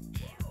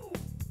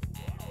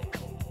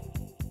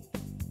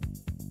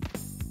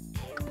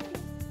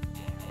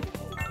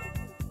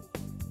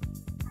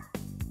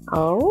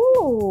 Oh.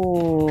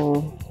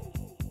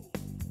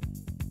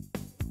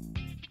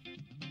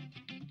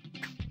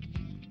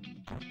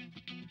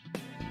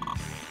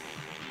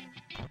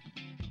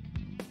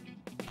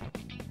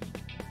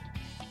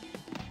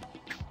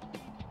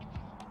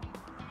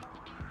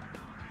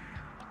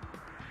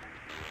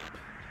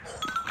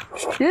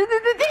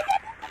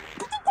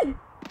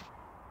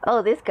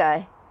 Oh, this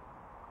guy.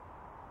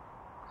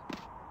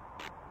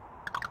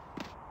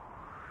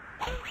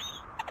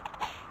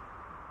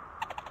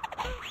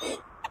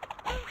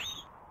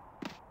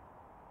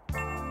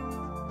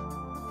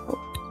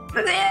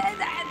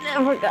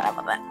 I forgot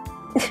about that.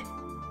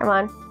 Come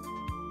on.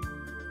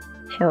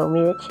 Show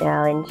me the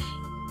challenge.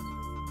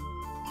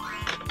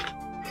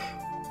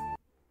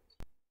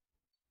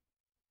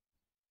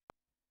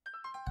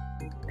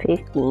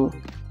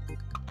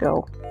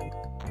 Go.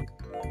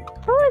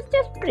 Oh, it's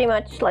just pretty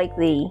much like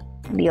the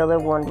other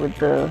one with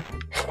the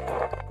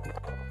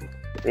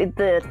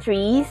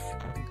trees,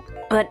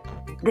 but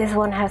this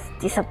one has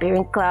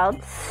disappearing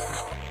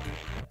clouds.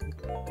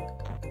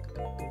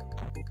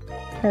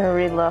 I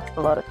really lost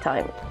a lot of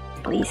time.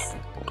 Please,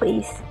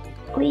 please,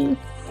 please.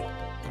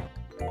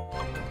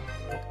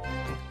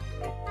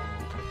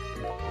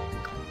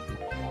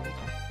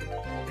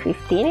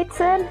 $15 it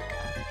said?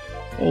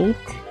 8,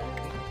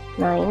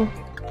 9,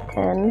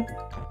 10.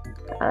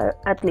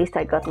 At least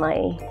I got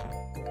my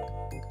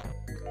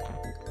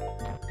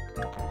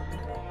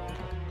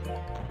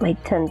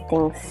 10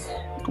 things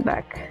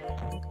back.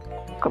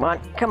 Come on,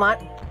 come on,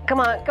 come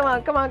on, come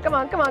on, come on, come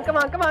on, come on, come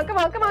on, come on, come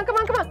on, come on, come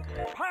on, come on.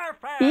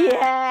 Perfect.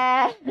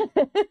 Yeah.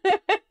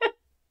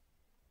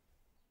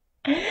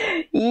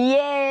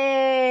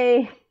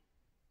 Yay!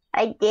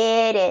 I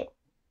did it.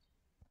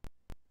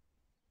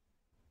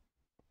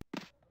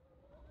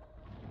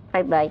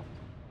 Bye-bye.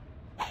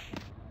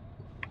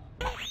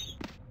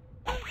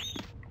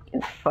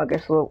 These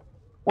fuckers were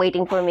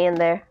waiting for me in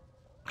there.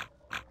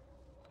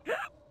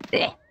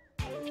 Eh.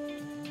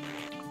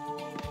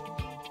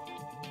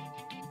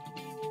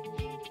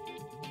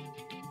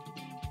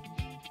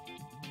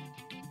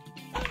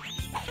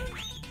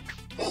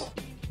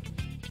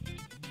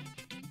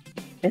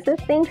 Is this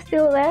thing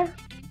still there?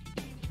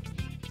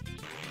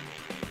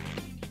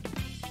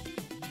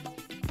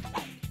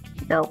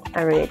 No,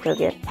 I already took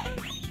it.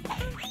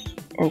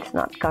 And it's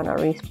not gonna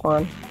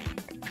respawn.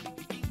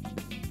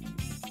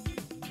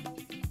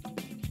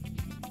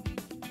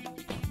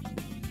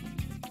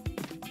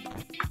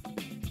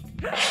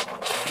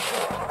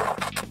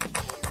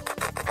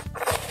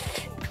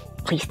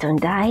 Please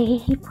don't die.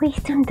 Please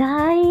don't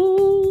die.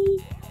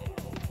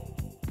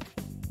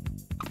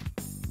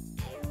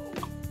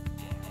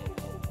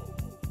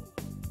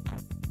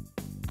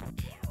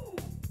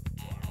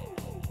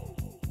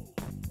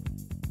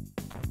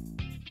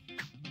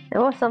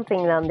 There was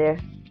something down there.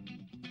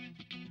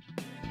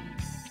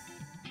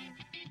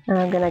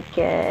 I'm gonna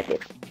get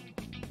it.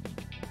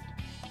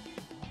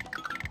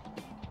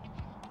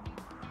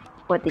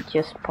 What did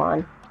you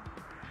spawn?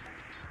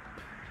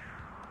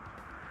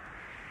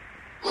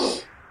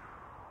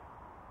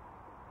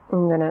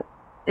 I'm gonna...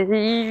 Is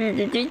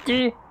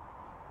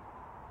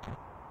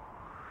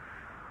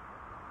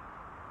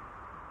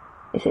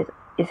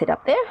it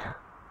up there?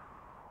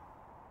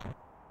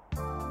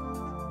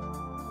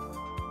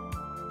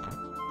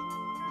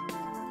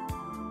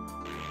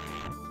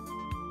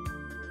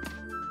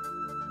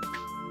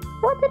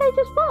 What did I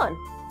just spawn?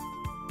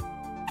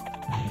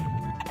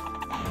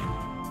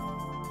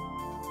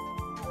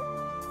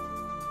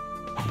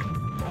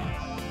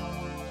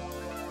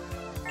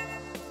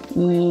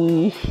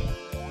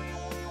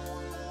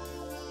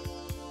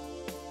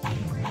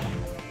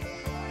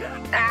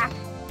 Ah.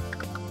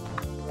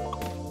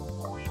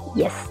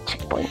 Yes,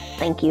 checkpoint.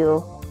 Thank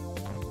you.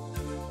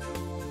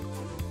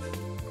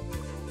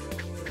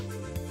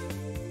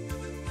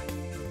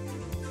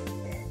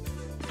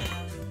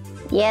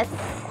 Yes.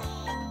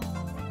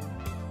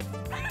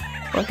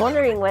 I was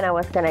wondering when I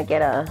was gonna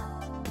get a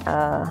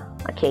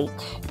cage.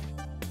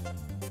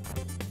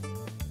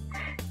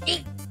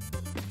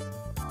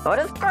 What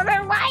is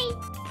going white?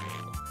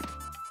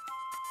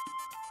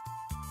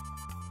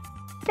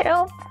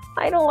 Help!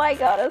 I don't like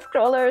auto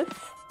scrollers.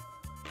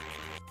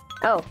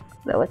 Oh,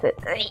 that was it.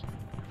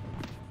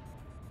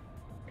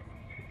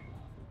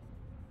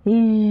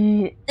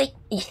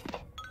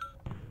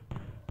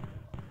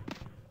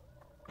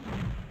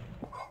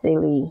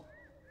 Silly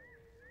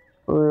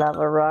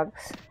lava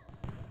rocks.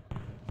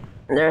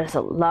 There's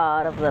a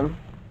lot of them.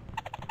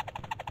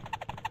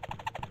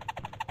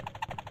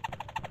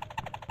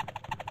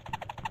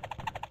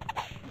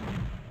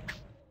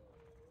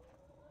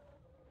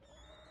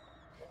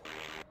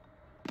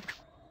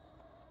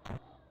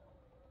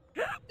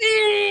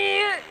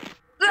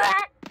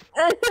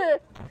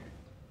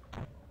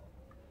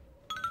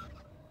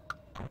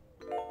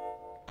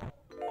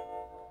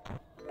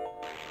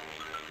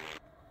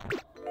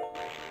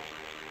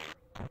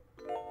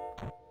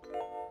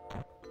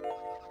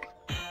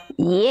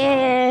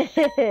 Yeah.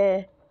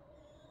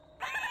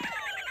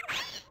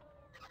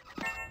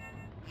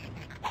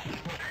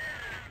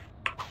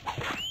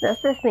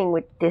 That's the thing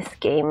with this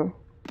game.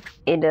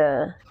 It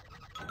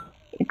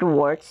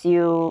rewards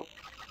you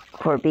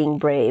for being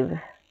brave.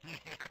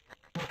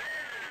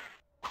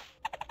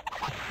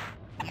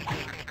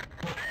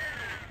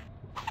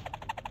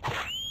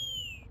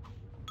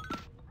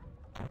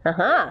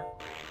 Uh-huh.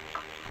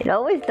 It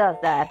always does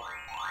that.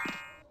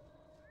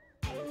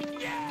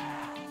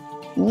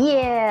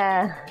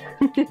 Yeah.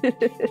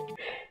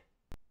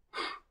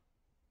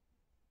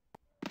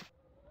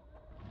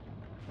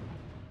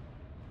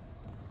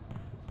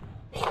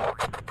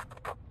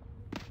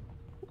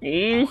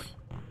 Eesh.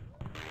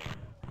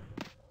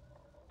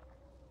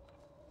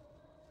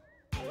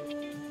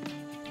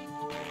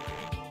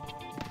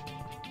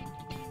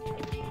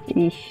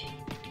 Eesh.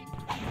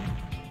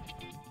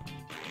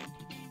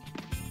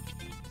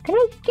 Can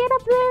I get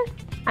up there?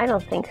 I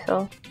don't think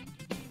so.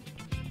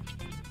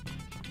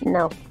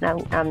 No,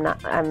 I'm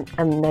not.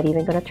 I'm not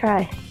even gonna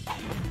try.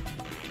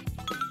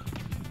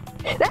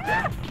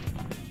 Ah!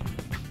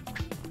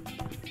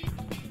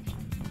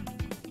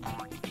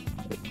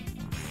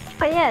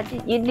 Oh yeah,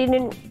 you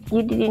didn't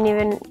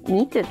even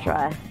need to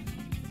try.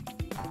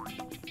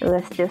 It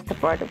was just a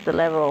part of the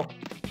level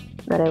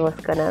that I was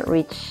gonna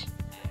reach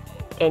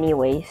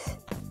anyways.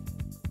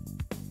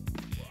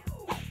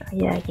 Oh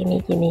yeah,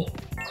 gimme.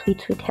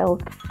 Sweet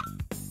health.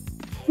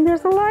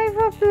 There's a life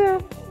up there.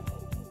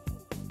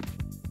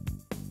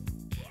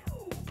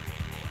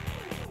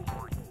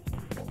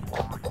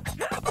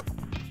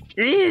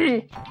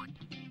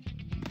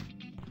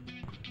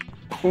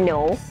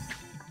 No.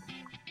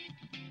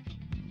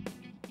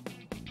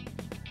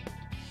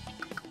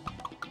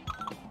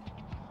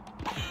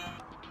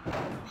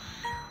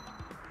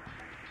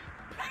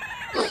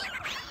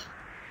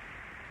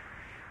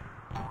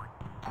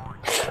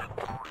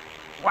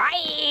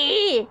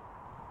 Why?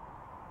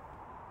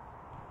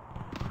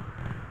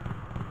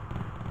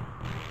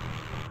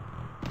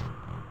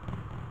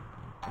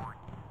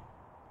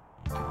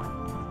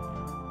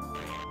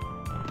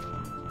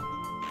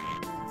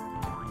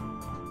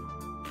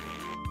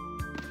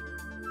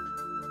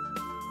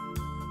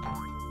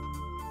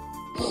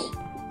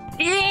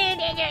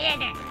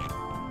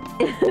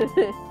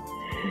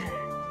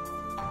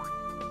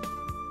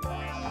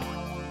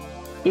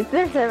 If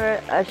there's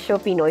ever a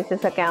Shopi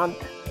noises account,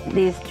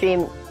 this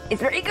stream is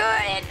very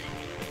good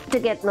to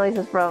get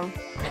noises from.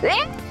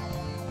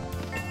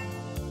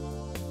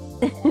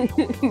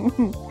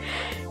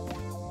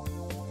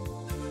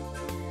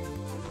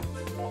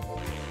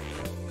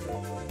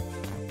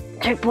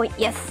 Checkpoint,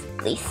 yes,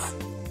 please.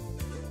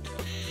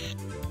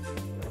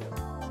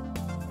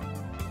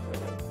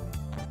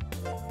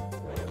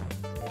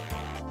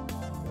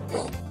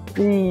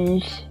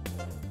 Please.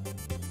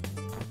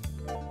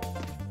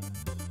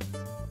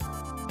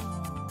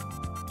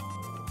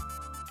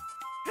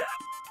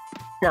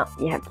 No,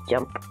 you have to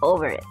jump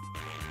over it.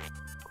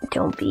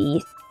 Don't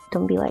be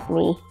like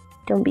me.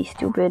 Don't be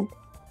stupid.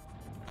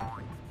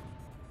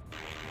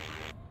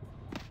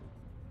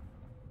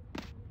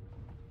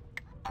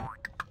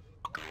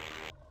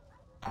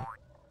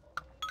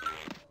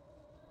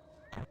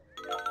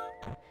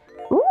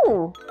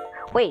 Ooh,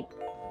 wait.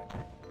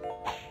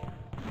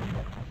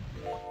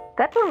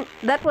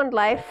 That one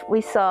life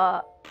we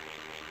saw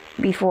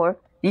before.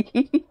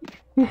 That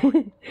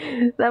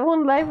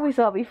one life we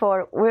saw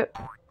before. Where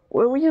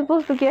were we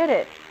supposed to get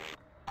it?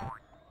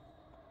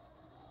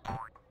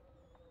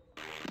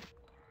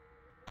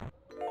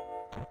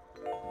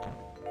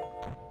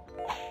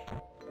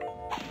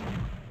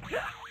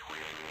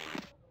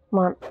 Come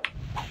on.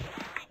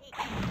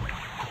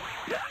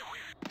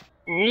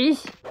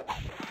 Eesh.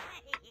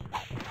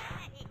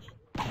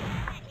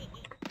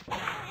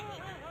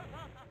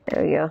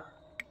 There we go.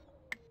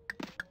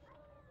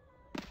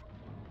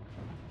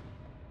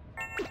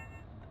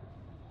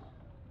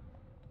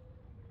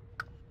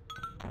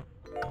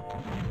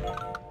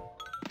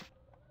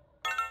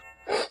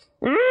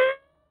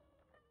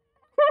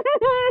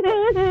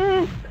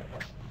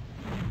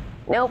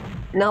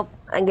 Nope.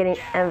 I'm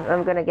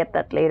gonna get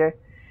that later.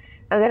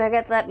 I'm gonna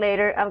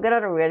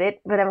read it,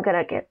 but I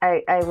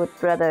would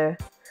rather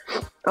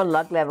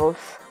unlock levels.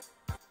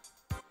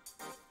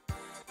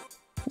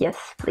 Yes,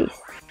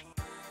 please.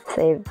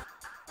 Save.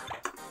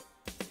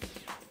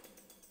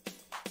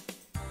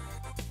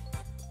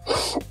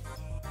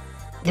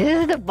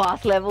 This is the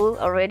boss level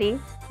already.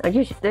 Let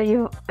me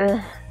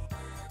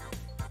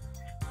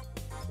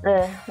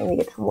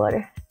get some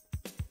water.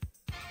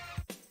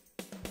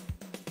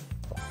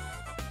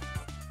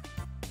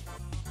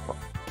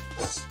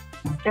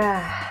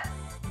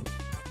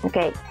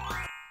 Okay.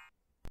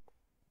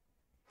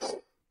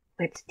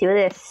 Let's do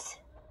this.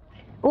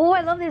 Oh,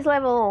 I love this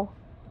level.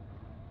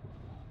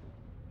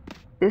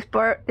 This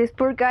poor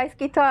guy's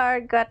guitar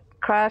got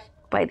crushed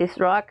by this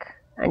rock,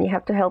 and you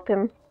have to help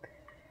him.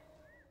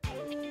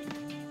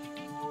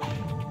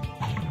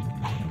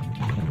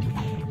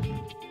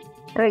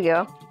 There we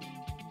go.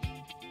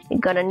 He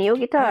got a new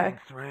guitar.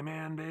 Thanks,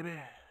 Rayman, baby.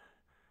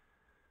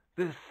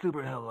 This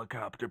super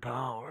helicopter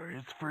power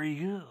is for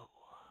you.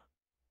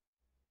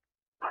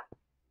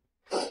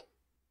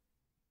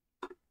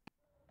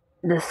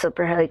 The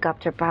super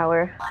helicopter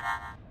power,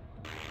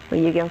 where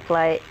you can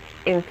fly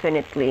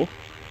infinitely.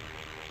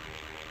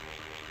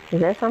 Is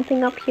there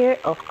something up here?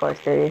 Of course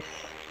there is.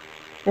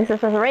 This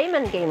is a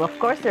Rayman game. Of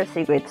course there's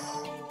secrets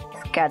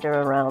scattered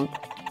around.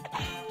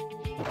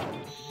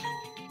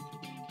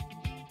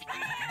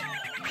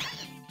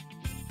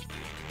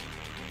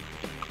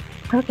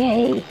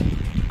 Okay.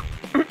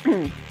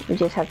 You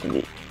just have to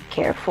be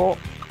careful.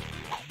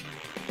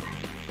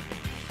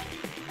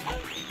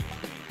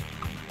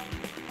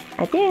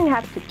 I didn't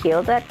have to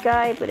kill that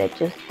guy, but I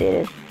just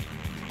did it.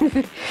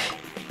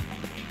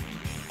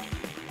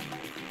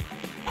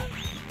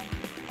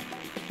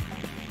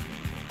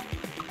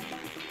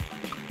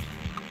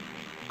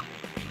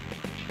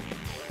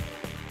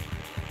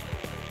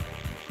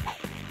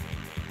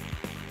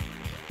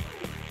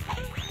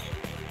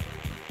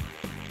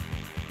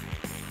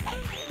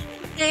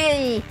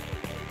 Hey!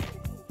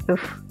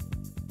 Oof.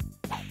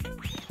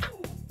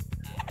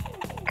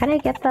 Can I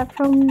get that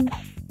from...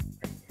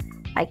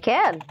 I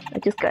can. I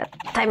just gotta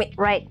time it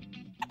right.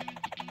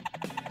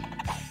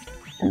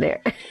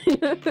 There.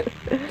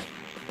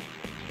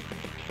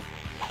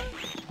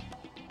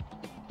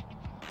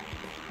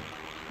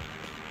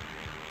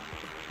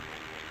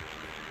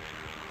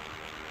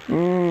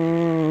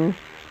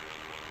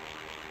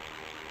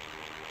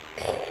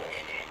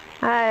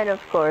 And of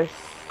course,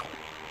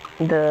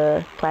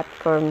 the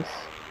platforms,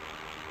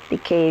 the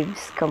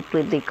caves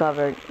completely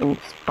covered in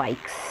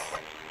spikes.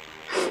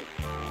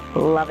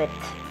 Love it.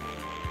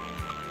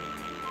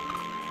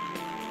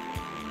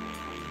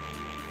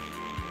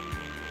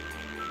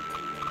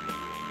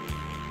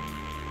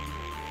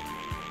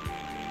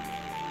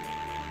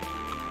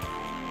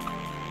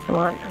 Come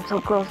on, I'm so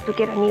close to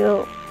get a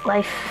new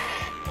life.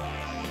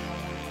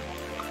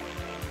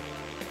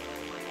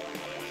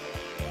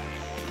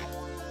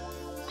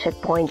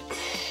 Checkpoint.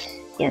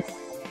 Yes,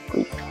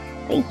 please.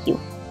 Thank you.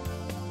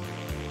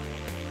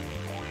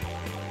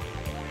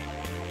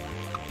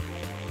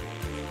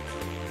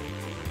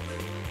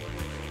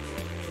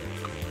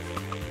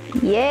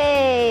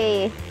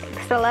 Yay!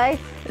 Extra life.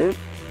 Oops.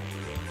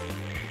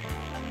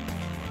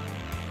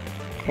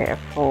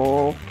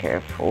 Careful,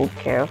 careful,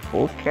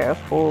 careful,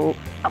 careful.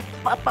 Up,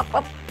 up, up,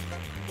 up.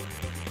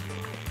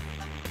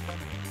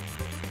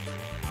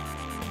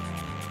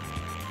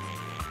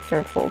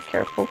 Careful,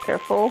 careful,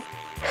 careful.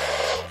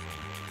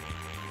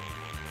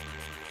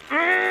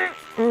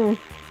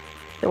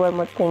 There were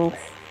more things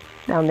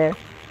down there.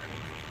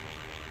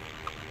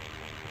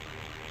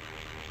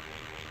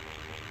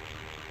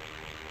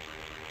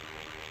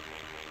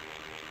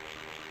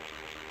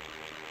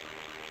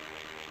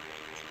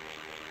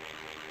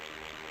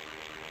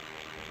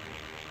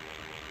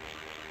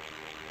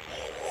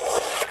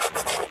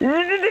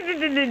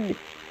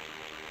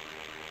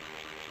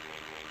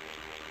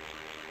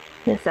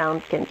 The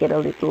sound can get a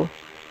little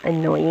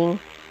annoying.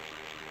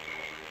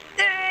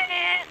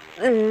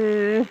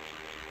 There's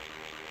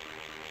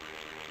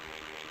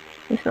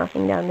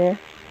nothing down there.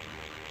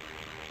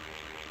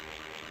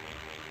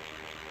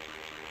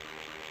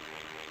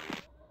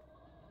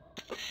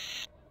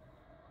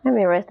 Let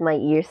me rest my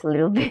ears a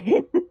little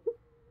bit.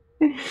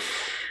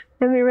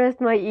 Let me rest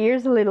my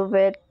ears a little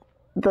bit.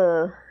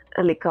 The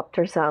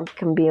helicopter sound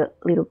can be a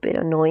little bit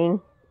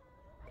annoying.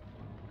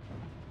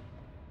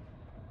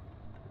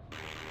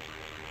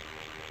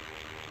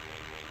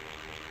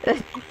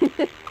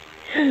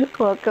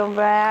 Welcome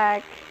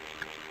back.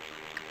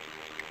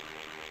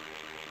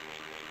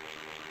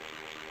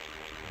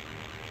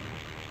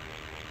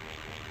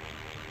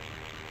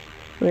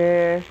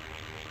 We're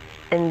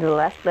in the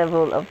last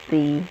level of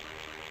the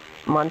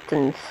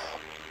mountains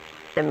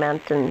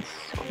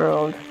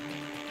world.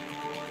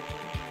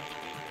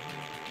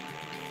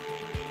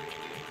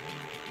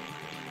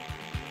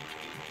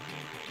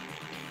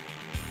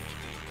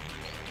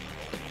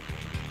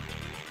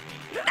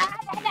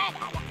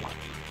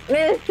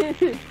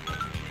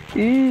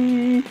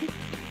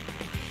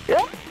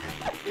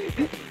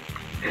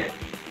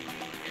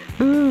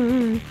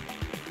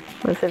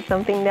 Was there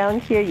something down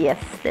here?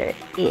 Yes, there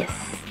is.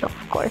 Of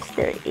course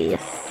there is.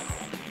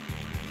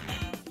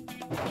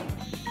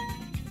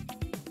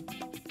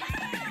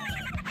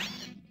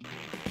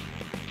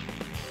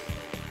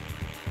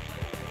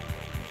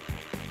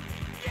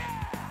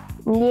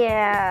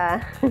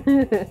 Yeah.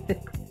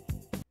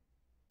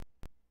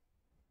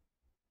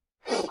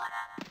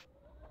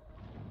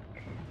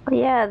 Oh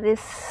yeah,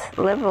 this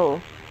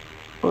level,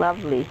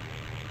 lovely.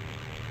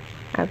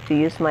 I have to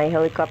use my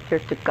helicopter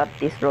to cut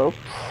these ropes,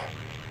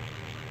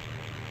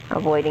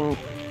 avoiding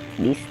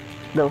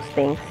those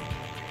things.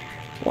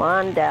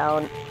 One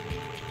down.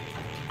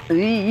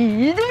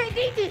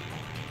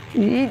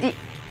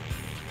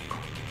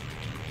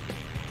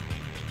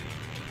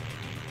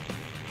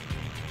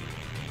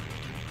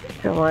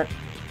 Come on,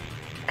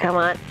 come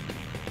on,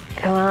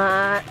 come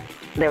on.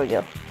 There we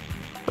go.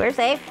 We're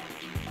safe.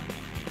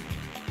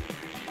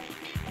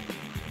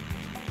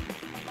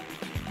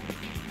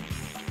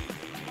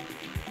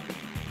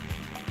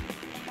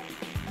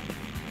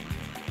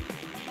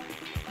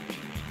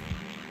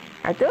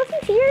 Are those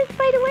his ears,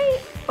 by the way?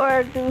 Or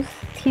are those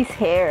his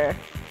hair?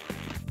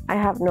 I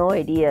have no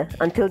idea.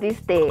 Until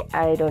this day,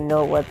 I don't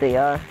know what they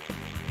are.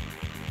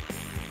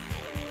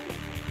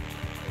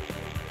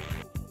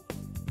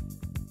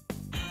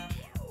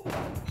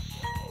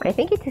 I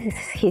think it is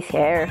his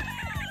hair.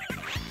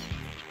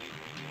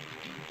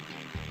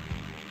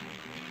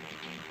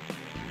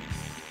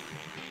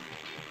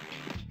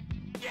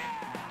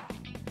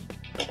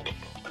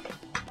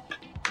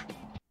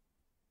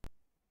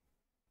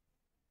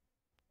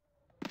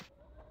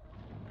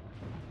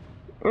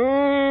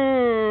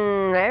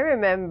 I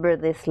remember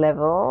this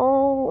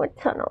level.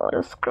 It's an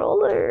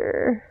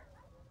auto-scroller.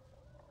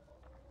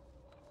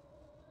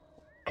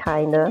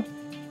 Kinda.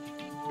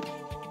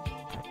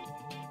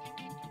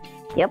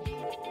 Yep,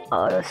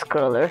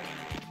 auto-scroller.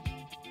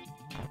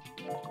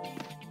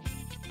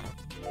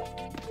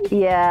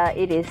 Yeah,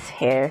 it is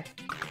hair.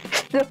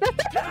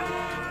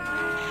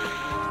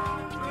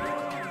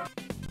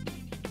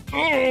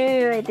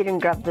 I didn't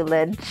grab the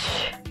ledge.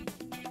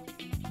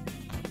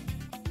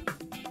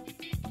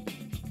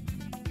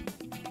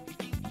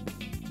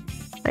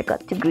 I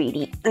got too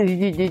greedy.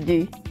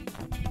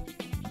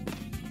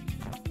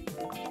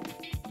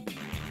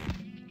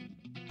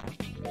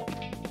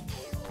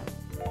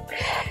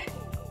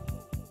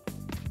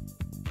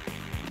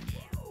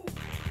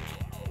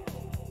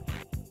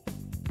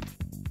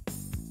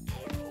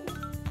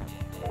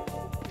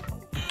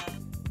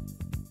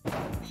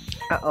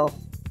 Uh-oh.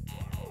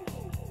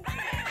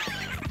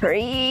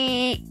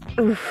 Hurry!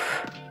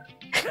 Oof.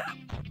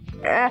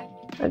 Ah,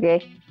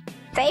 okay.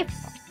 Safe!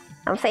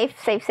 I'm safe,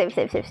 safe, safe,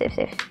 safe, safe, safe,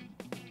 safe.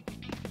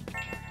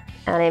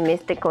 And I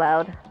missed the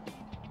cloud.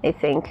 I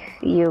think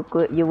you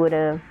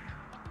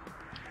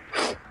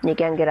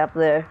can get up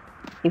there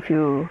if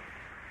you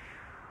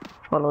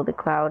follow the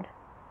cloud.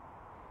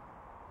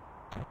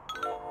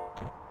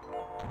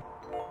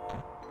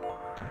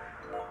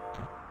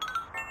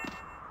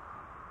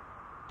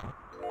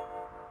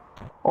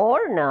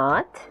 Or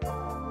not.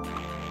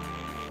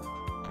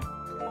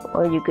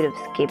 Or you could have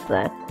skipped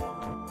that.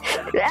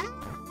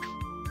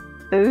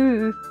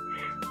 Ooh.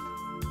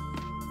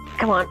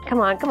 Come on, come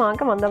on, come on,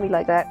 come on. Don't be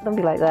like that. Don't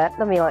be like that.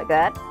 Don't be like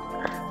that.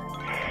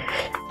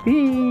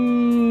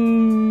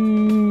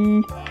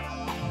 Whee!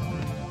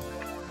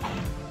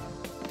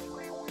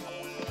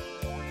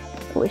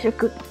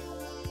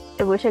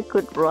 I wish I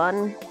could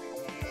run.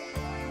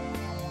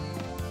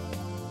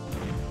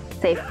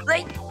 Safe.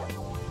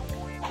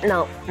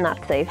 No,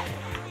 not safe.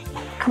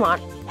 Come on,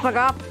 fuck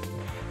off.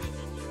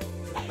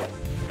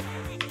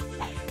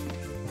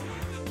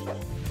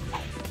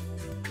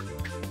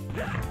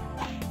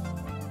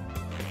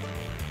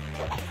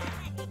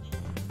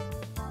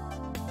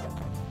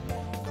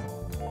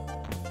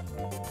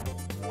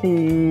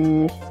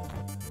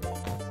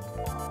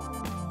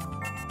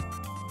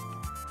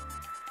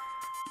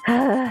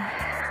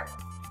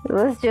 It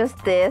was just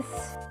this.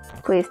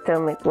 Please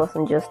tell me it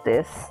wasn't just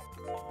this.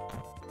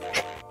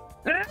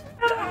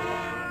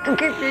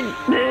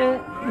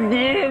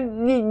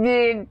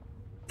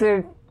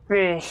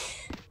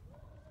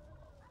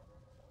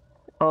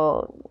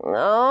 Oh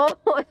no,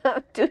 I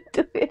have to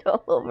do it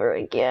all over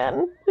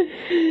again.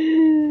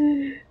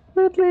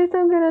 At least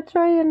I'm gonna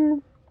try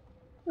and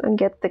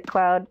get the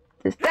cloud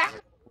to stop.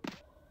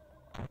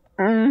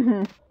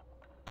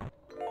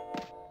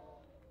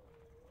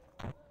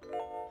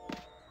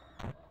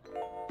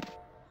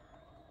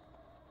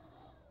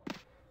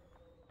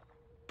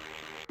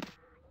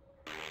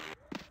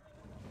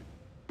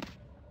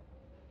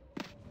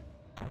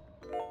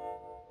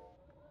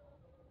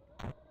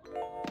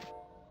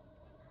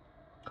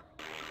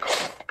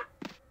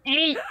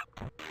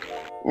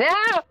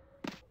 No!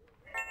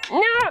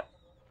 No!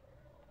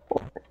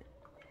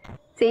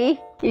 See,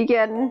 you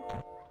can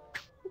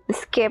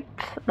skip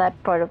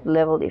that part of the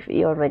level if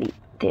you already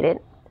did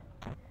it.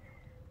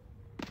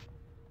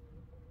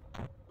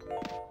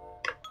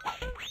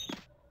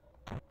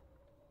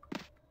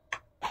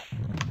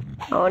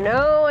 Oh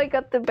no, I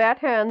got the bad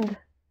hand.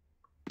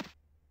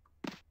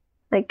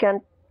 I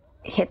can't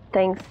hit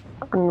things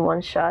on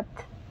one shot.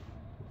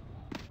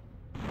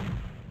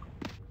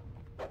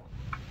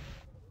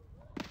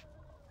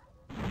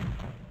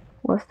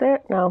 Was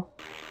there? No.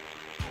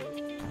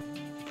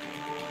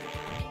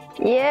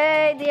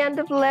 Yay, the end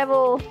of the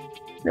level!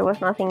 There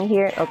was nothing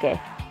here. Okay.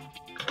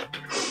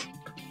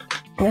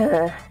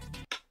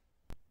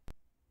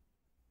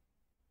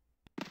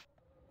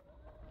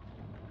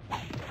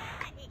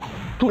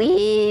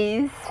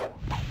 Please!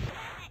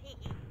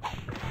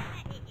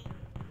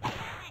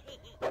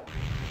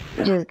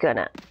 Just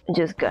gonna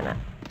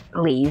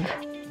leave.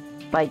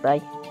 Bye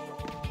bye.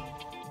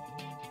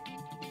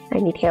 I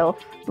need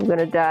health. I'm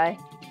gonna die.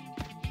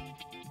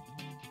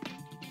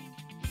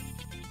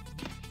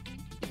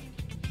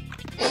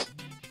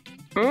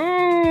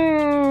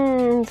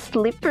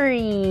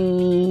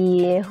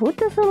 Slippery. Who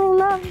doesn't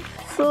love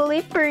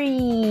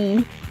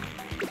slippery?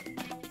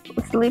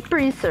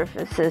 Slippery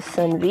surfaces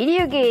and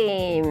video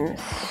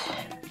games.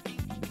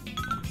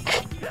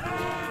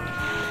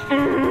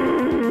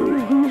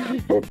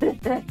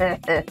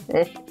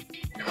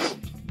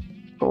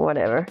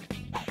 Whatever.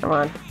 Come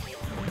on.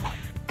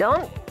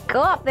 Don't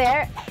go up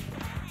there.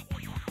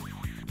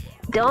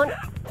 Don't.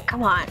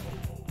 Come on.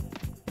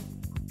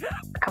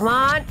 Come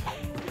on.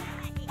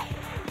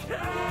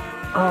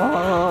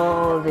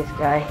 Oh, this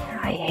guy.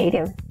 I hate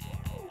him.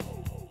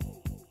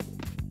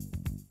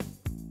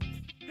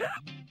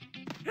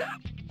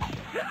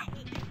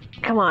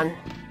 Come on.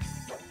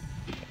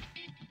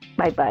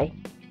 Bye-bye.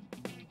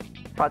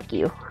 Fuck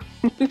you.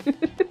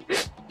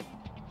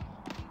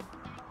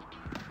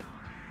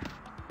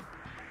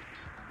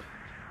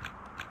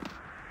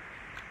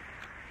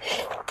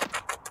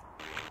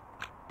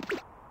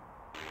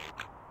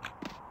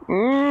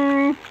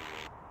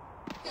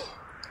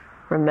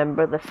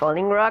 Remember the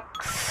falling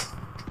rocks?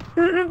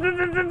 Whew.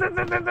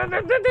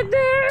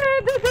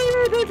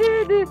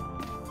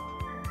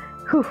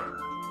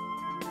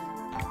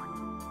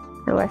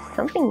 There was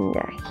something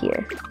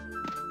here.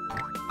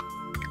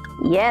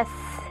 Yes,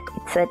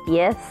 it said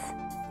yes.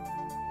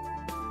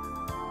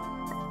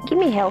 Give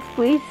me health,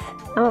 please.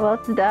 I'm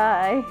about to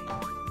die.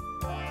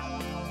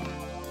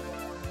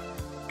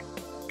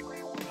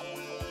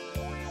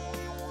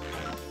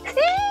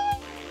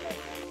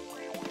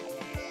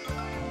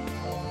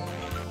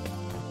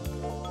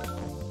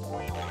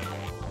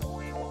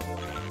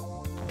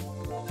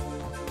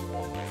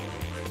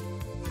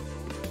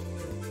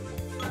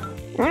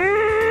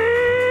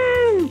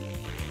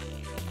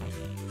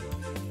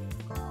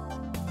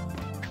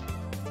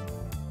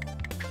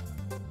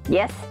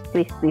 Yes,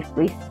 please, please,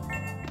 please.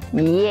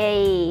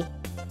 Yay!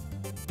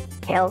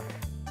 Health.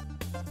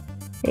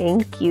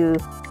 Thank you.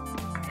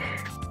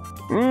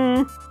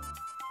 Wait!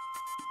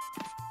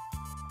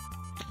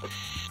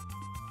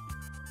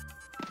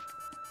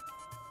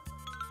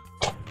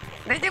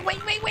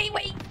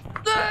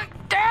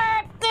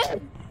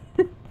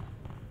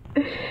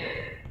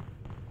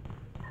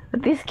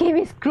 This game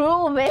is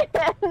cruel, man.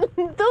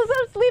 Those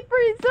are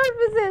slippery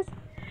surfaces.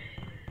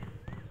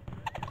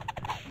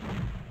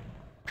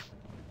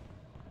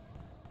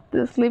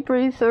 The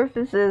slippery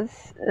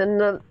surfaces and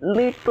the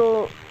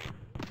little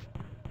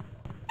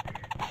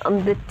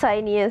on the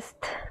tiniest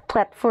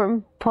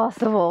platform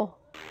possible.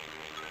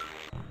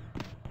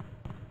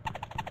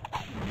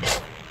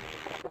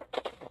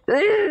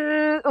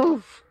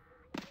 Oof.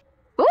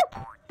 Oof.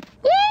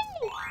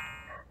 Yay!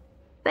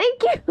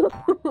 Thank you!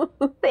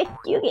 Thank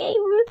you,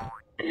 game!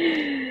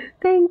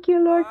 Thank you,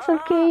 Lords of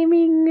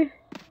Gaming!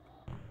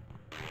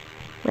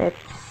 Let's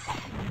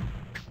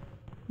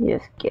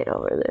just get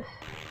over this.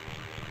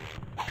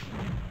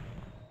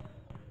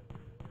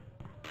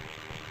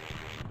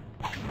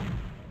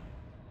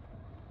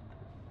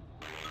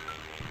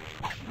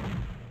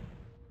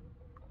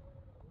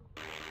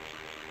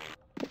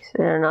 Is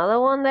there another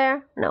one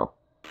there? No.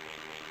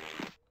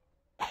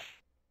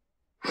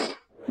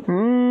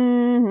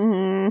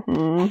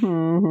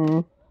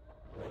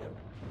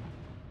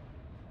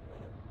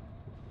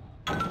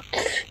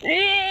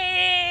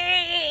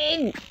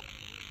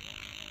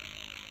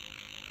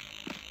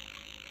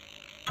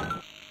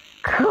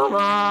 Come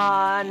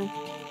on!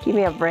 Give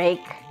me a break.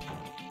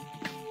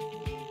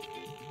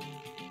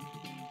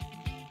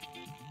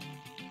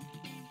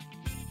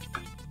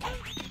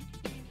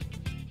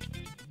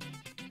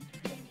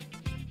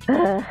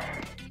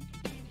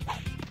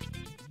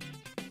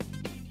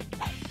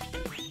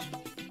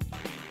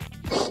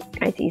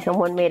 I see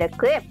someone made a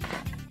clip.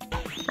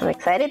 I'm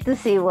excited to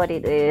see what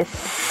it is.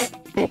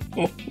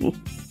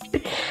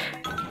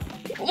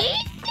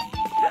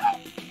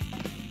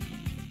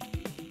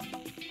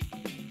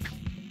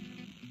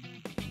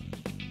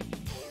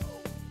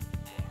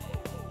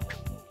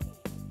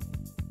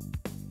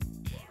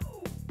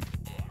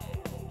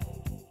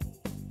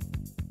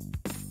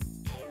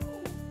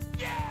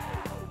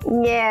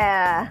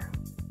 Yeah.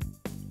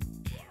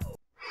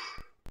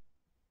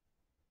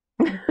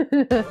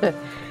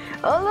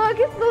 Oh look,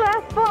 it's the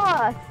last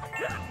boss!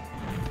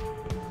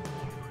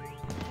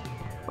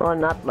 Well,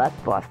 not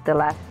last boss, the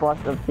last boss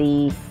of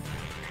the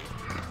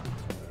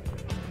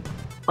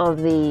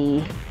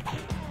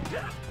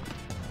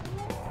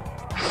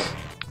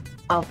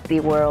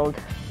world.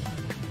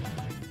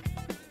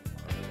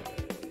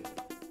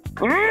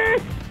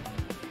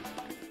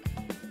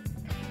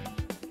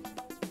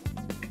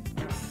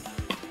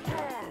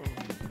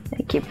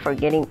 I keep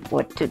forgetting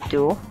what to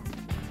do.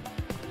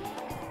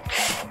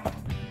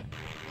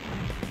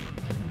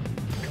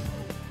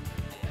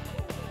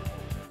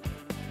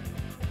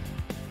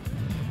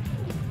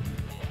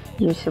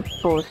 You're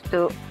supposed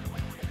to...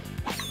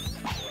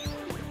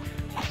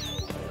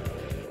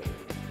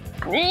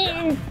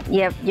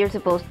 Yep, you're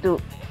supposed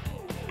to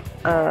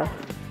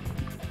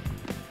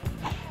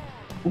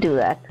do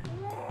that.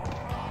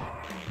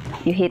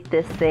 You hit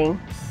this thing.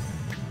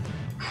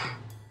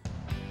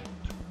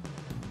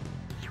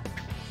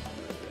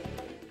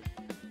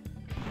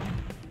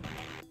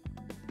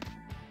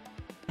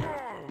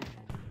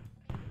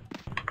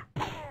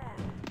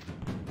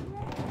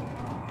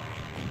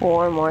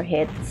 Four more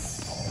hits.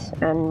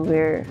 And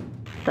we're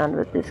done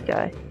with this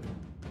guy.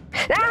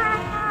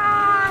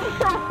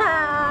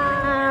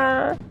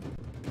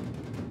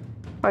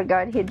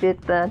 Forgot he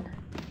did that.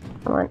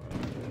 Come on.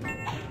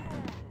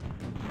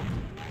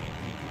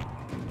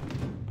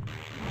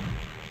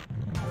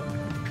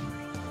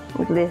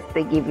 At least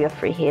they give you a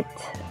free hit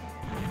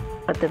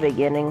at the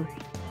beginning.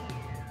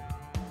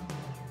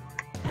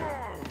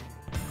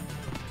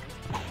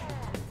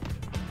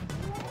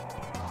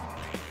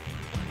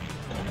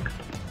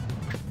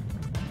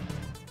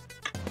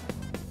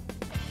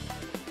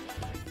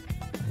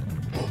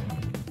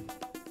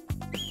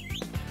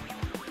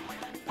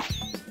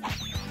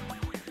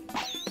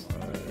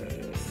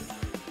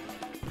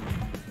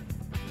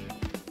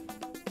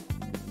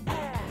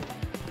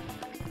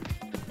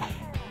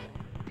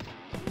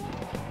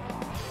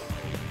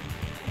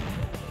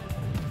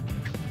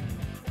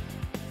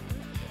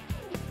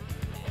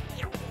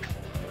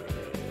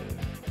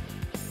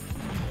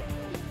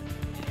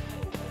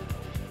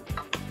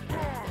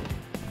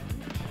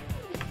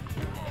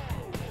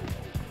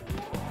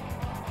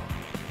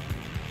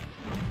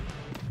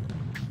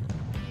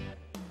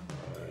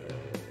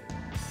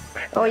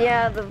 Oh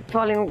yeah, the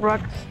falling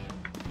rocks.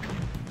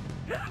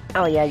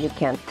 Oh yeah, you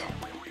can't.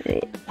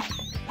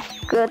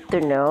 Good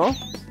to know.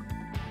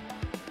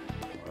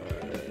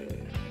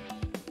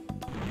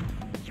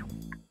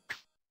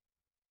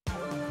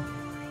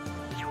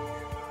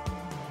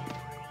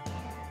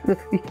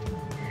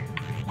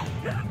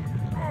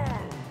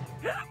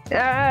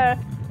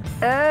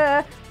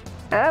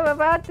 I'm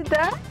about to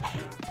die.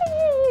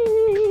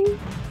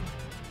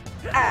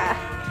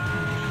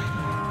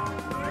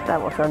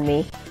 That was on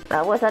me.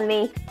 That was on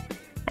me.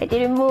 I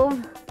didn't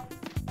move.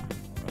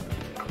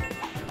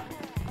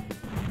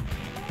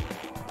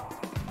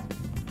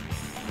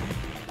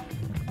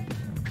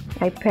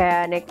 I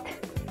panicked.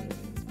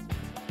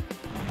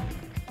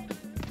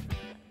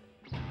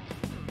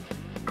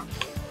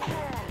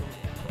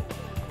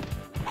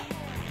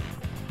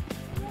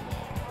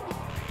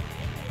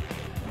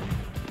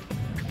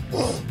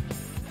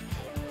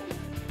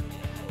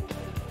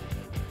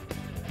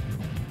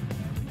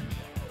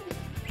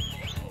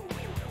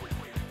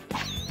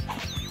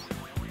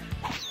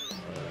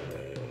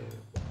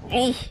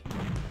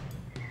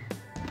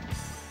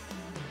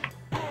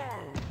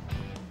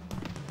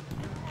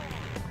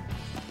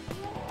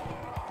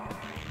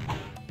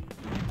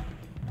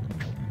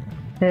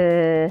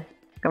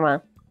 Come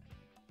on.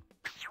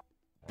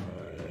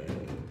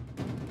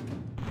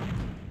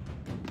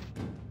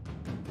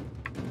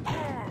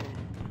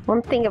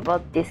 One thing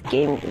about this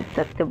game is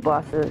that the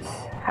bosses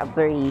have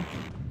very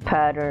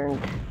patterned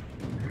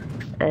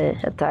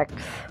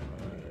attacks.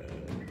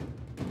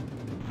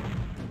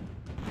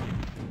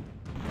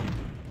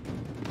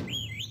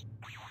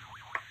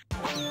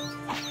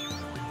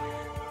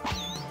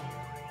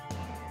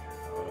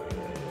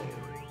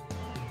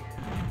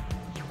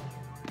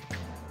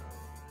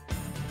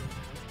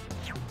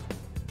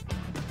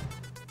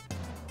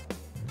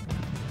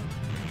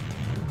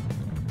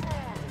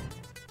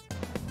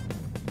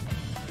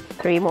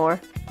 Three more.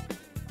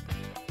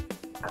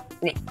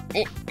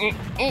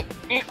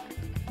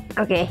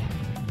 Okay.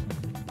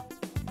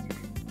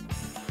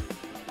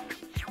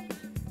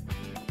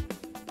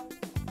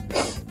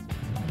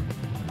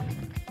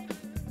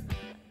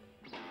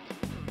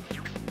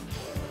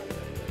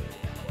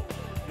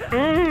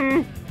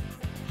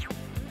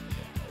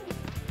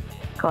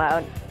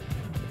 Cloud.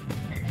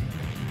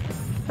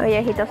 Oh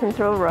yeah, he doesn't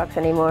throw rocks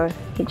anymore.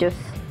 He just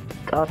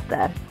does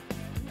that.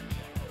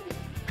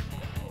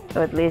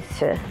 Or at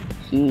least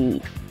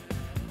he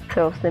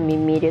throws them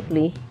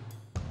immediately.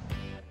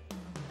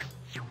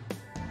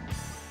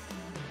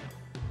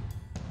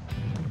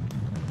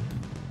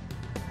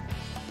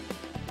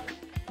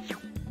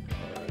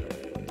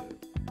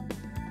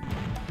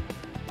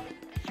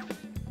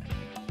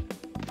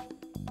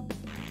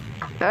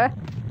 Huh?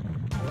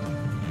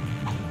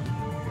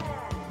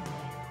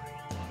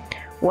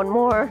 One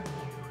more.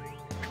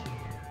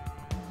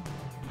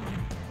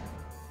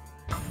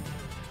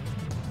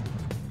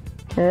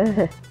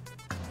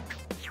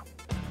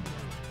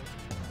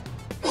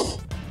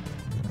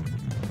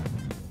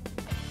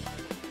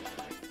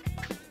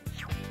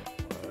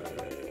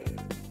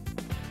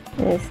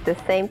 It's the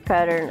same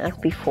pattern as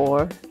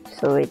before,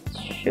 so it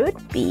should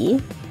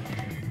be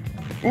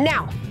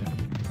now.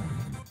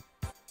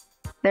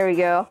 There we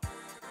go.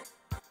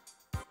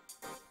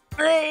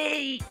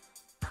 Hey!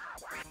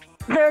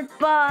 Third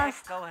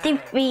boss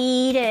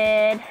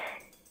defeated.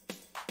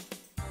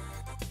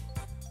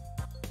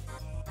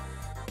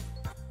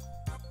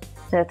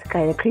 That's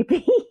kind of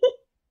creepy.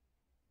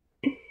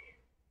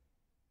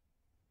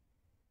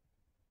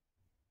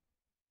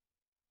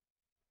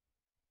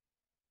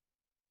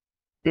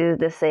 This is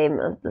the same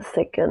as the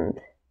second.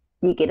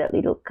 You get a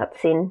little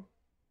cutscene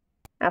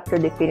after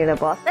defeating a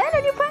boss and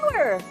a new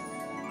power.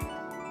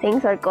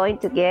 Things are going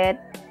to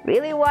get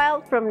really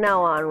wild from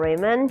now on,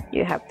 Rayman.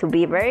 You have to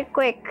be very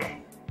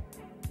quick.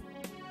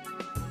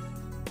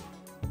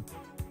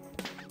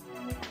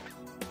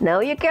 Now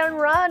you can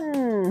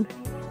run.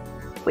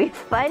 We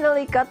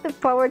finally got the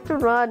power to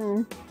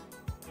run.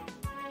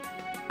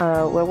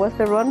 Where was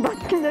the run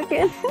button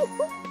again?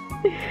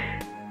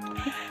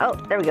 Oh,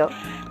 there we go.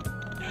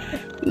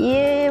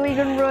 Yeah, we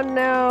can run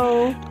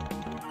now.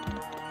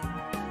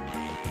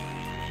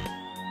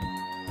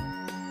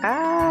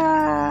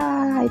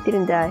 Ah, I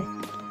didn't die.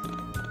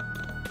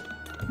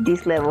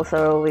 These levels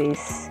are always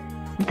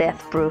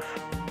death-proof.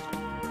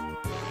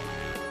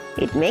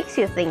 It makes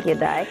you think you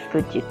died,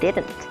 but you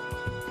didn't.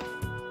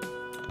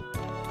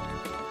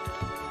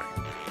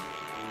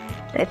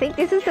 I think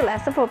this is the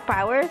last of our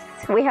powers.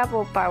 We have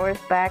our powers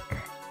back.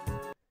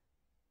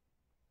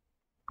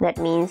 That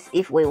means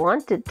if we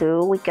wanted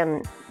to, we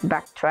can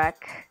backtrack.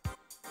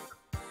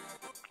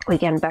 We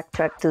can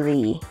backtrack to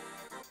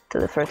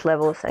the first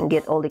levels and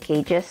get all the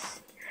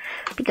cages,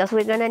 because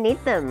we're gonna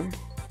need them.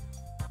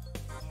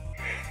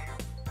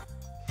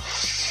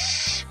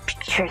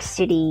 Picture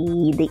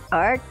City, the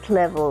art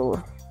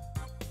level.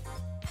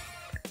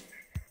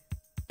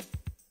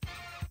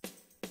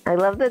 I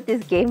love that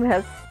this game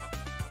has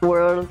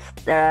worlds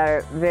that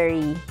are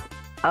very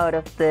out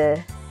of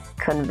the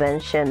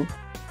convention.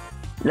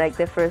 Like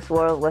the first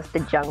world was the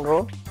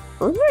jungle.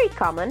 It was very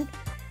common.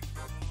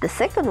 The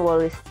second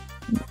world is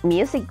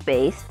music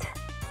based.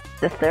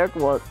 The third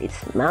world is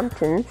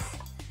mountains.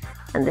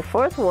 And the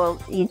fourth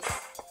world is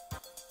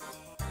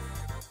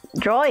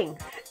drawing.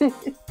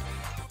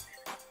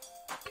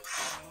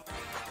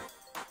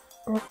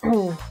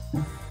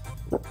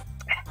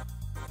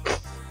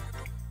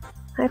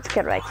 Let's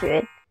get right to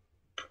it.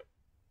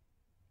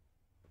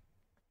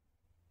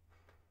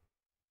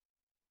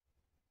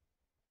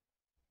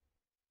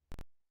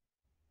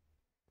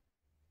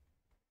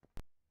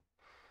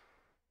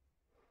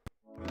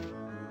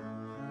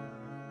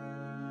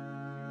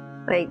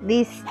 Like,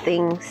 these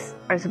things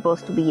are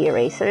supposed to be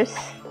erasers.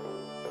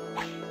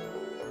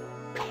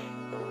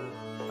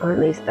 Or at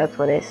least that's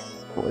what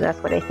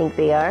I think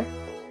they are.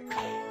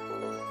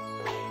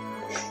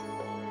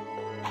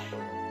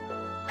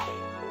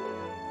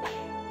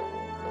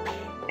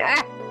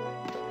 Ah!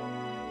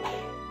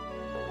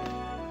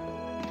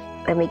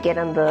 Let me get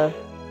on the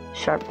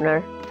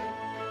sharpener.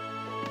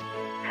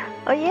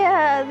 Oh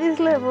yeah, this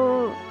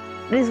world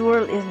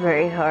is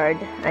very hard.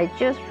 I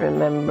just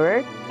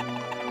remembered.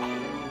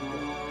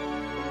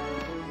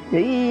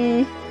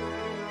 Hey.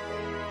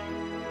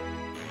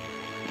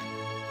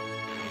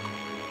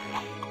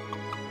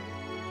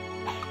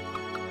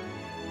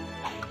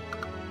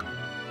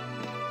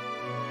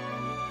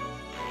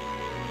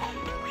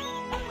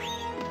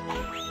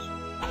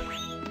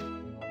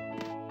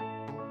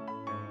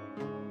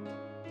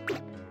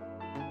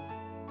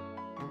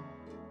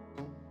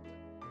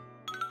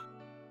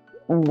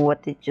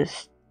 What did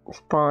just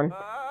spawn?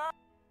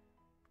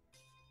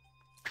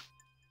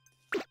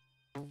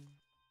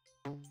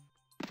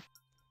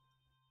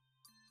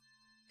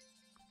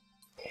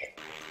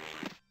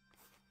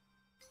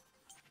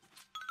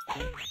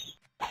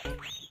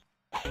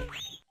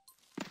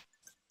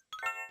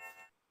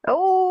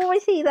 Oh, I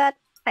see that.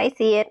 I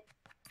see it.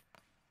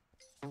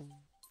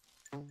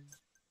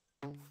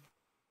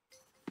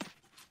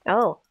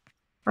 Oh,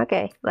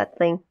 okay, that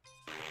thing.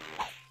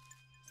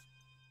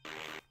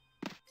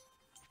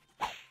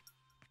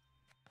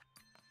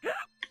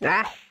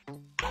 Ah!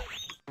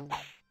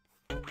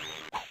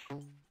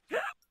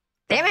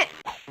 Damn it!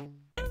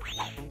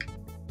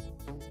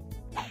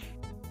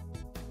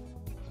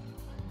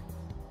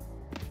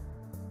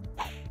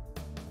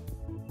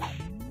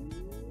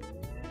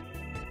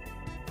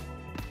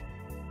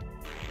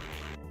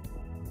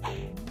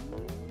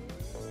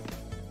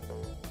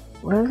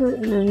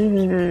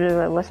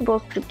 I was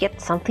supposed to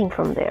get something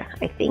from there,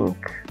 I think.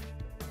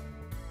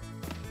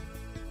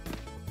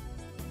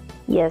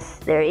 Yes,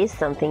 there is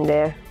something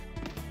there.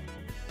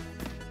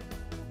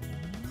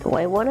 Do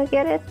I want to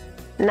get it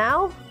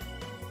now?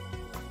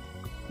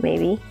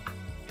 Maybe.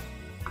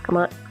 Come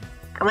on.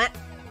 Come on.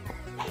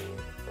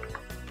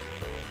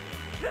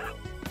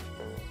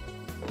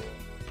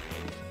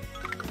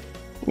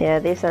 Yeah,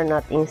 these are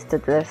not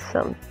instant death,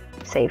 so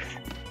safe.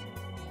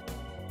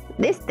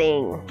 This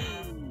thing.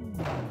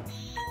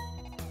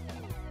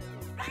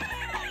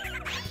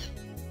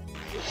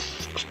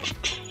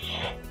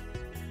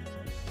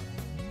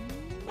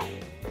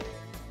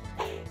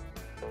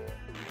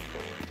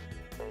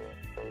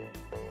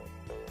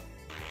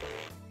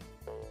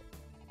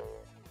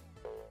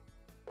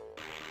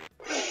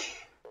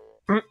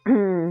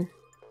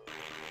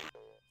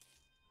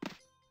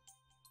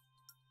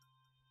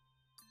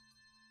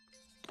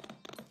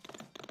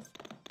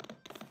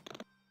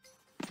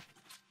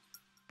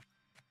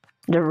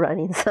 The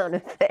running sound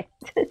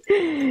effect.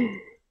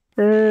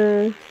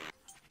 No,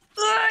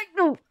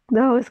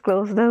 that was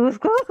close. That was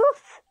close.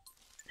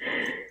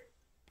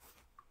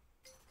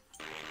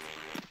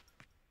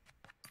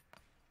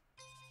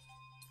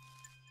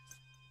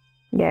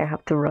 Yeah, I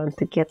have to run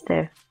to get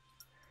there.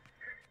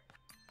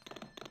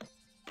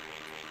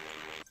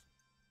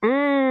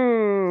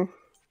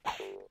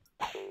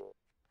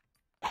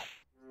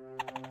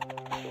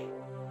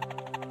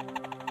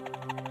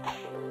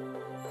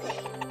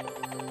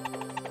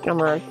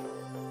 Come on.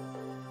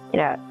 Get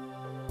out.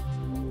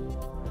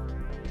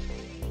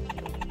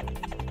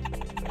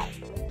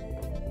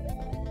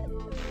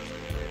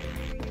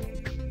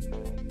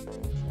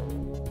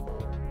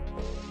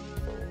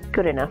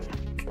 Good enough.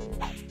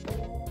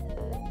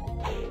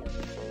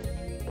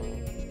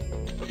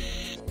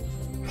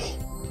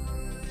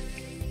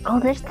 Oh,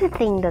 there's the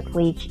thing that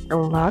we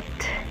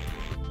unlocked.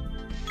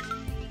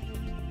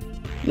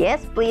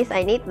 Yes, please,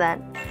 I need that.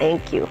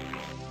 Thank you.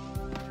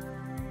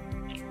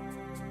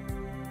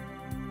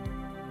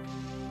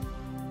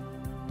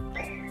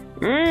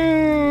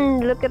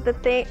 Look at the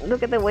thing.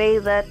 Look at the way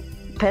that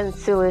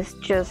pencil is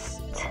just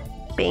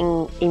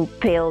being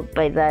impaled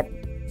by that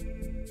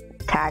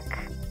tack.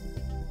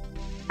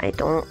 I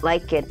don't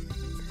like it.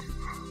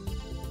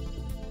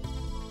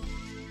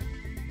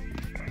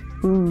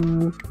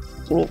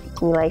 Give me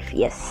life,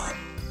 yes.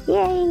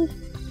 Yay!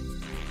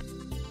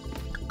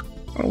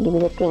 And give me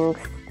the things.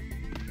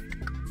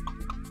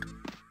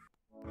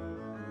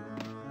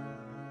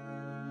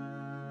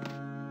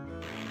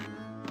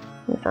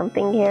 Is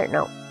something here?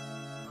 No.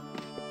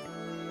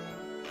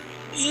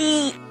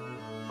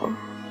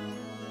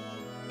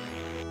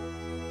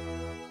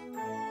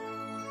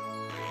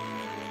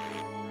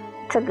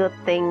 It's a good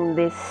thing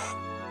the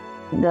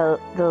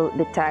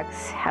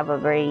tags have a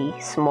very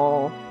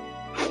small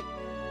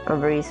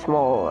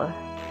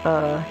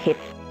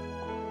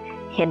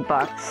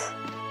hitbox.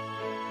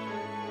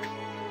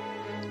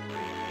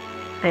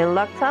 I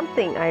unlocked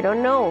something. I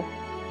don't know.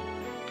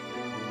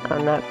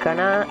 I'm not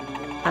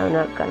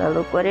gonna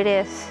look what it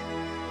is.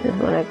 Just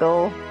wanna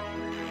go.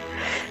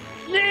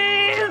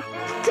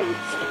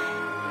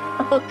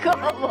 Oh,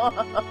 come on!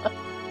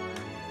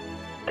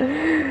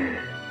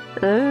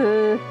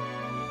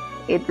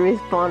 It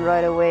respawned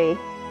right away.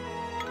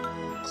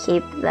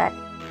 Keep that.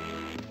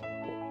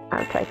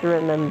 I'll try to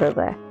remember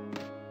that.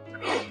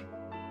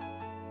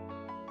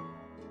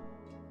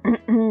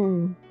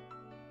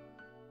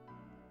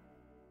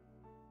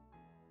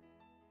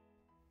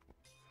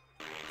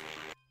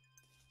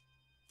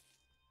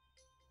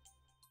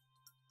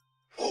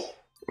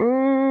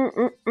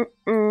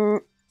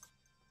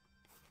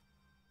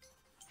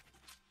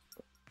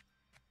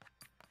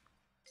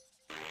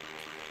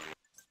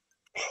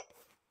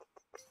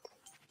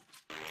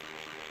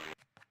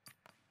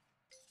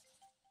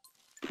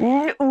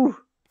 Ooh.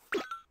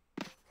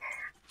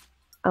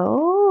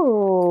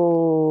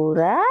 Oh,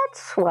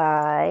 that's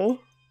why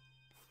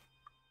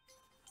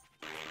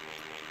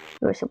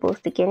we're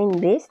supposed to get in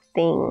this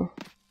thing.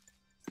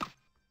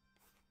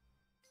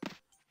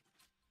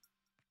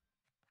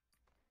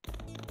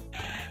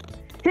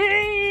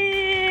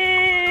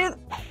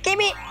 Give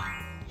me.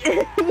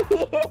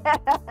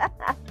 Yeah.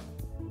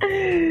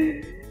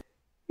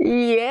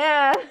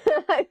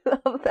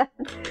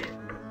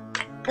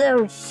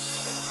 Oh,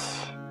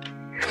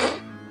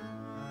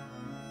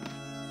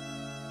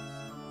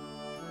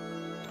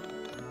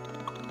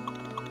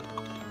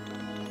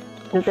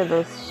 look at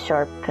those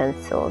sharp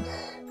pencils.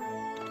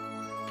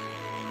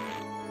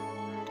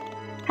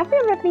 Have you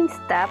ever been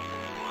stabbed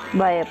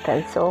by a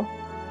pencil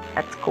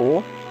at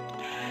school?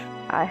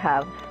 I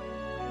have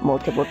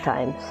multiple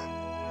times.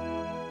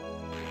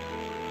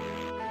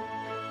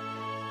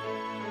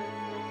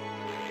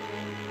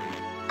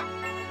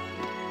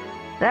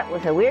 That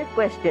was a weird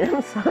question,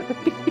 I'm sorry.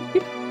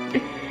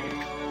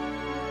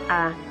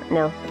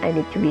 No, I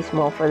need to be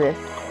small for this.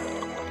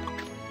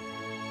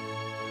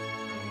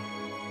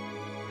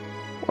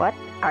 What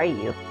are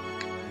you?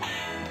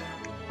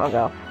 Fuck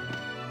off.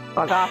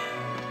 Fuck off.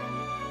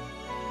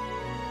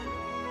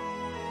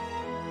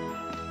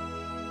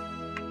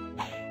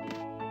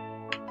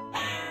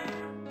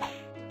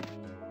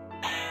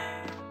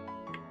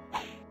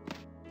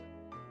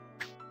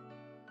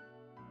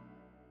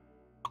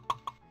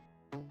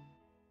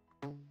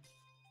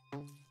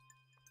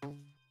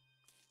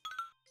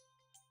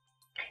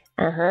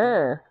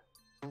 Uh-huh.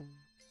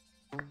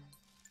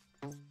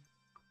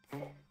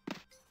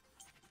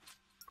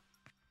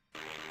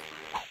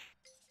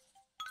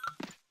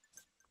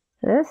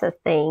 There's a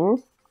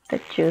thing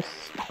that you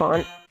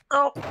spawn.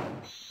 Oh!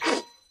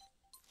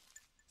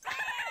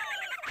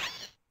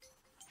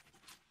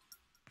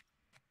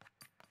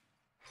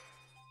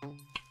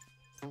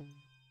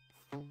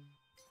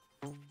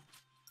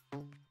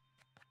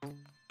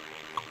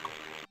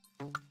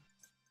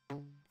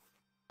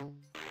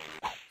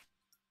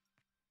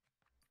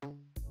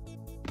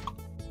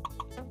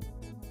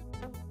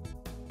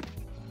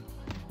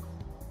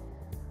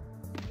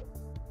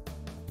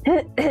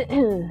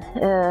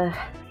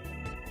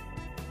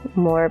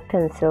 More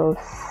pencils.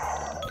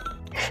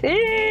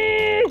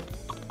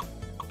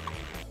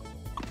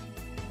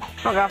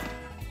 Fuck off.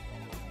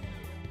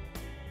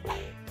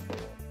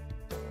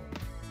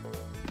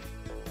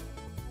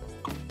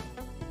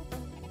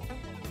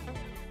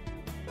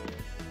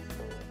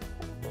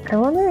 I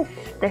wonder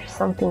if there's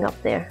something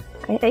up there.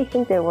 I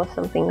think there was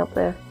something up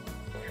there.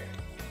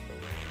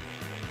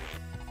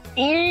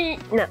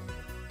 No.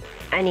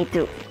 I need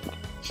to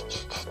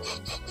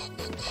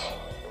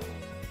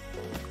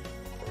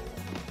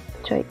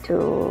try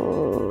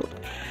to...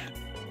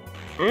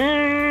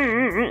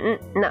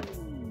 No.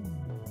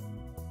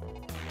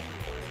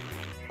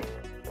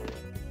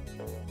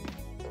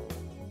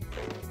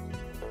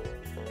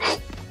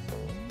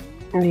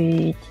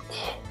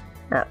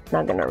 No,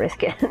 not gonna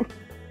risk it.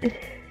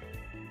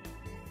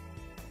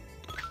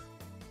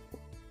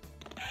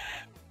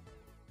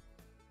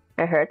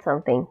 I heard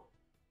something.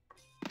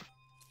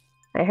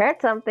 I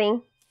heard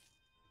something.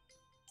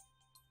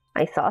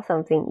 I saw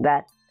something.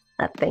 That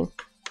thing.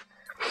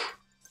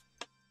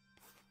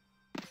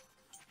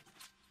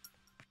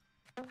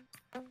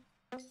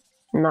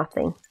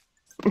 Nothing.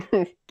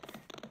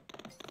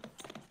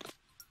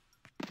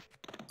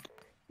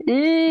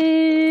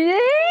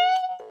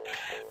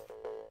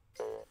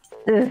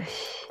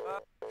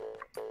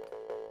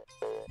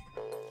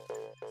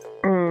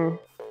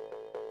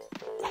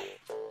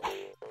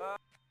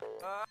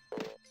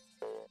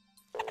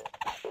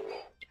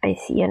 I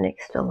see an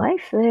extra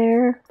life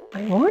there.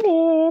 I want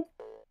it.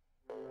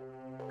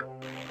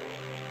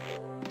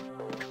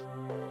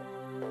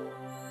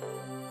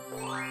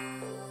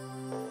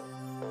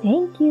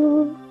 Thank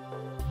you.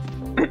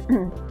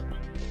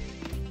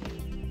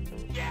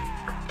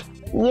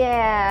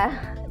 Yeah.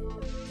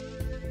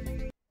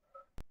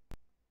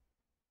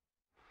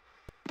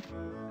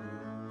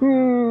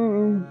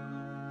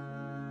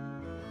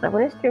 I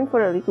want to stream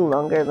for a little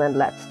longer than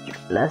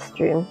last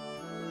stream.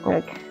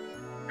 Like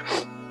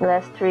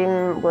last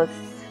stream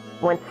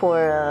went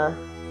for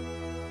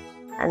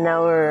an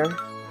hour.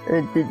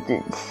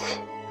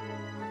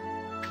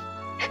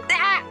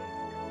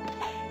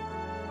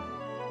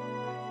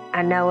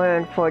 An hour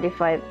and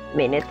 45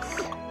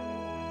 minutes.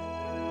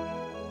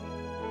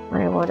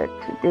 I wanted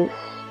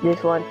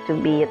this one to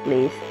be at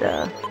least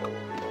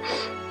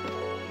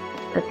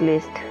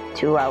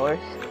 2 hours.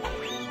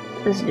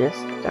 It's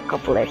just a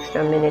couple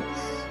extra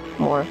minutes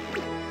more.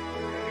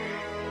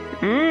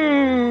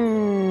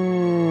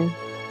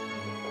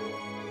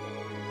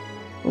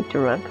 Need to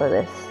run for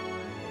this.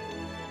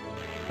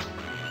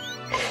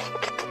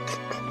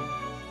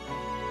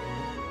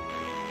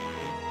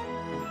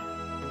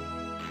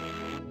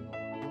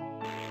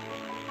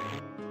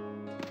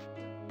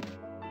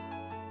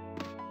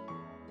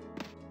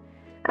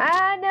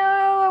 No,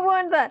 I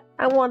want that.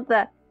 I want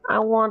that. I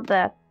want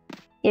that.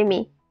 Give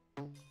me.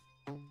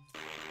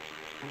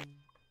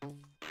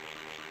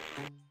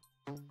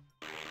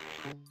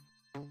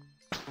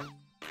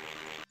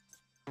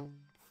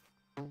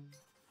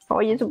 How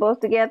are you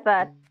supposed to get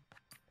that?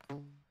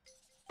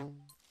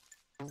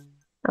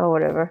 Oh,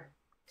 whatever.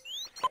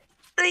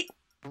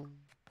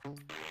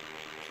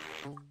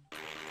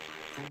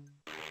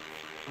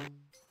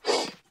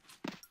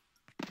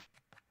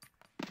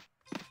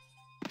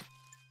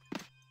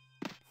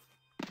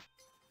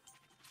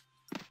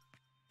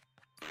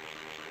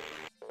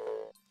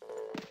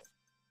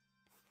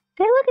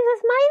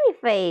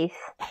 face.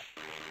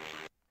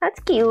 That's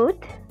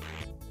cute.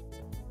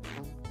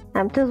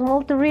 I'm too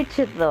small to reach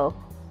it though.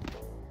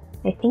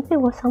 I think there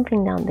was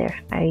something down there.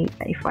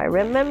 If I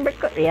remember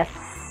yes.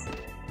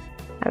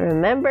 I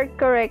remembered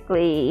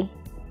correctly.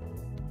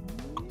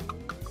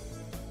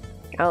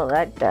 Oh,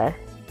 that guy.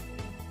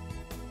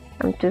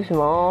 I'm too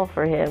small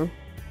for him.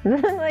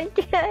 My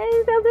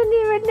guy doesn't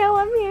even know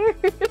I'm here.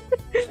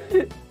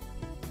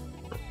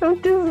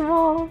 I'm too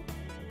small.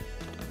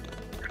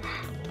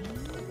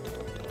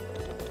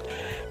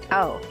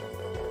 Oh.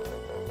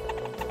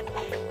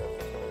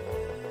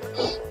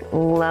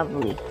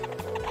 Lovely.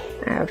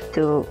 I have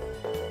to...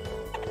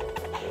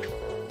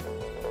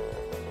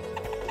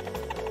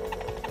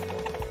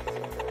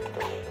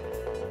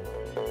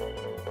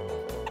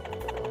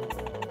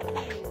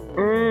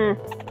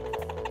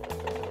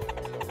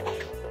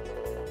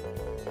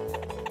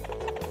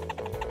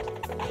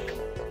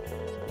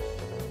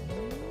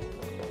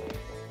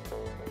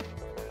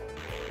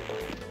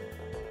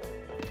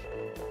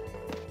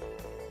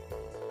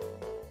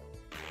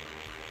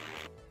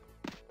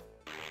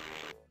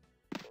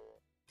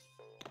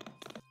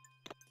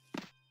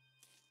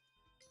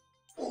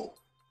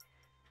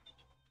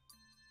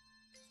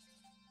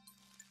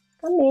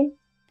 Come in.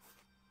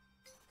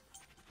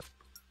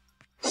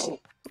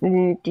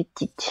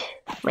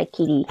 My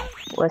kitty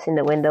was in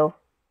the window.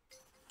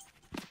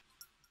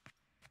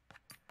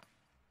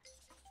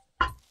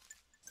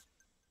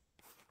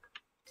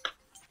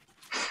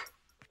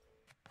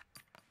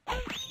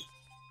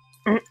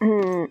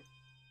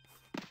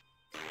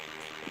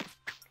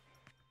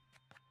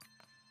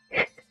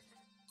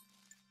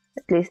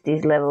 At least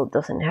this level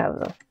doesn't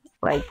have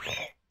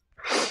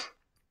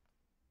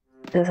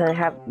doesn't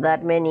have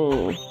that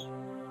many.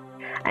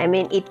 I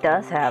mean, it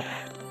does have,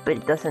 but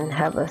it doesn't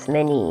have as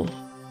many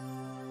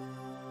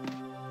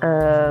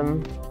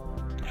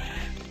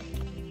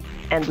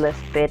endless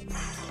bits.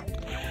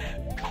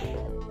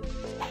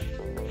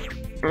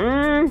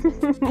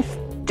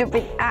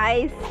 Stupid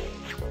eyes.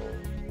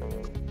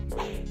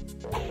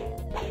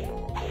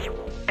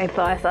 I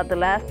thought I saw the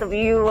last of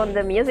you on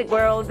the music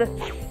world.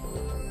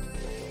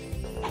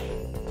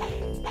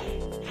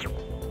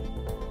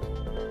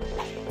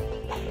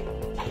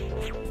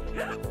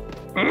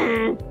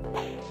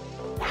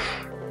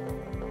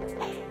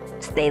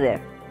 Stay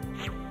there.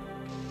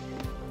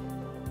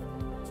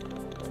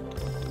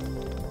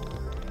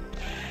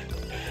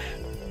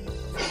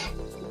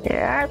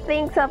 There are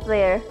things up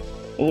there.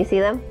 Can you see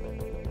them?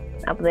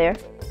 Up there.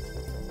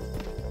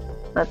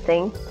 That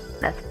thing.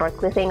 That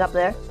sparkly thing up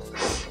there.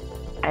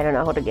 I don't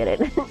know how to get it.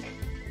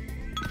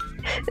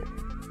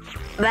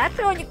 That's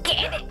how you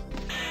get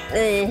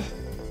it.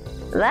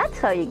 That's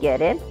how you get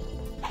it.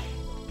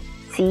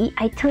 See,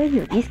 I told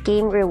you, this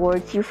game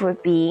rewards you for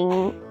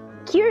being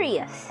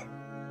curious.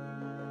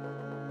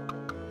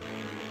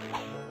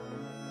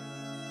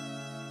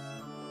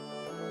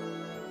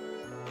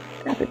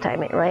 I have to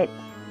time it right.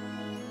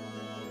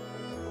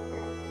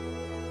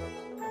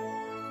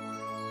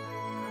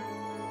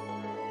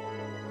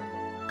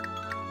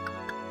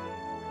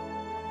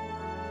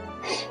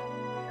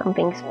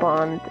 Something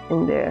spawned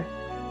in there.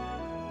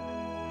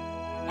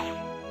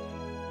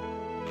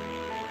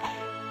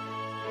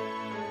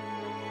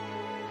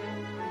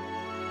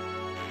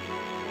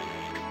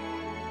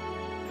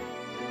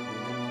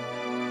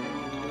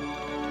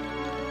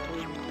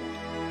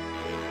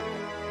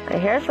 I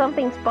hear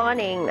something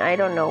spawning. I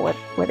don't know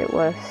what it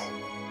was.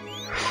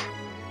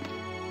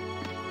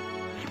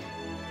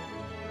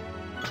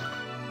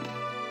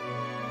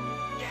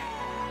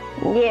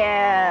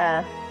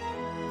 Yeah.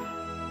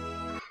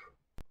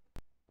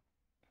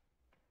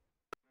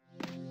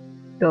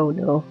 Oh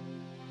no.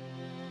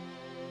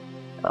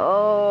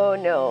 Oh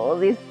no,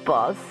 this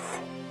boss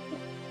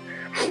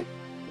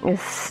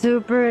is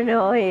super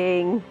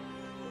annoying.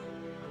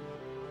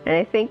 And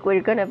I think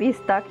we're gonna be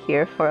stuck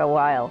here for a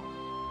while.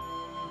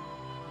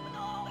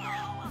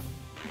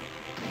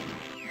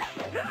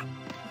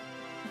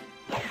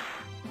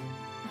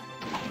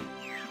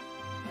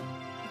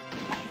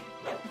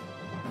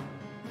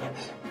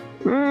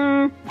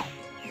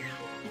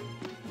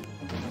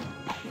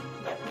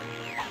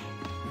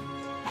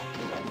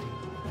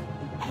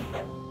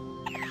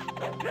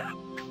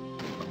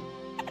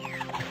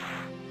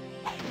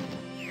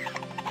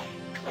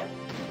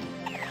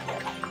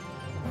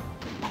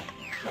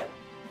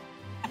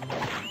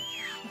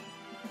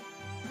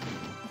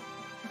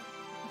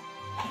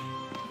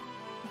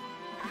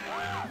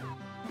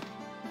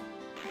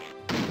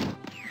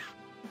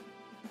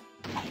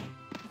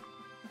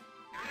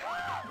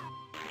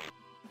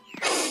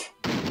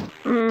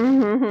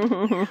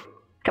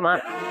 Come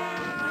on.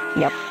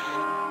 Yep.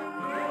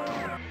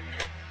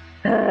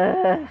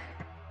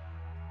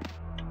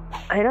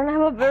 I don't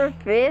have a better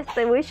fist.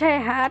 I wish I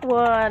had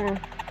one.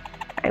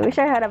 I wish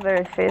I had a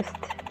better fist.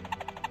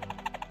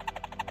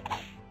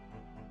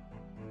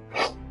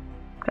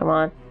 Come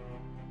on.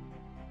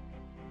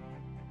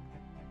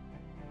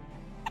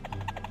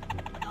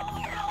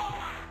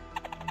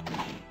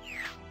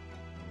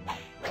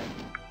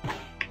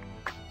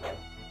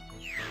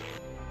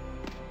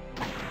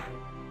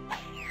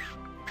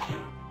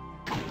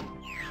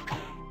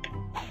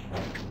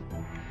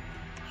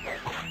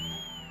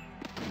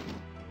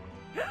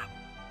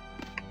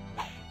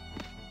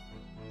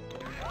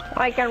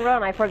 I can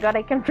run. I forgot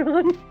I can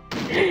run.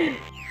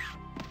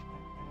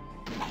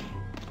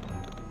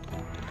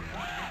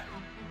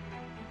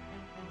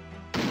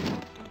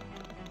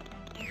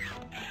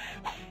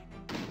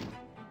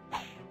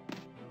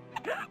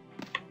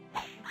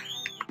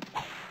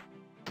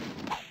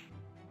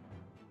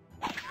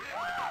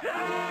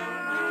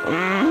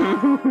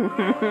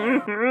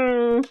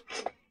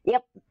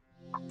 Yep.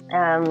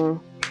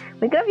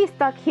 We're gonna be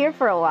stuck here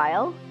for a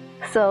while,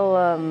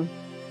 so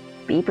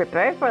be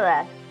prepared for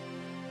that.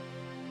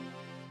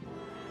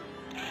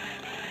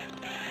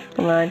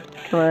 Come on,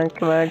 come on,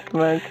 come on,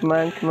 come on, come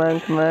on, come on,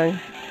 come on.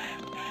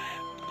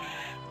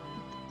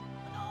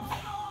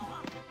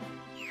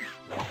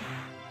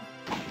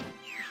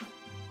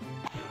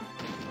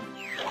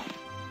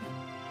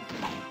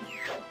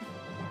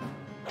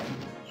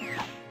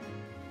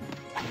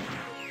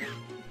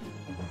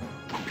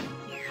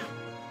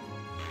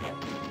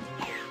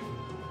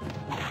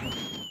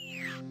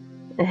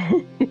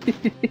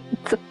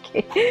 It's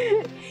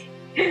okay.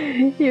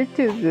 You're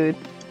too good.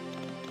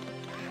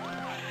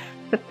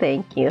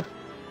 Thank you.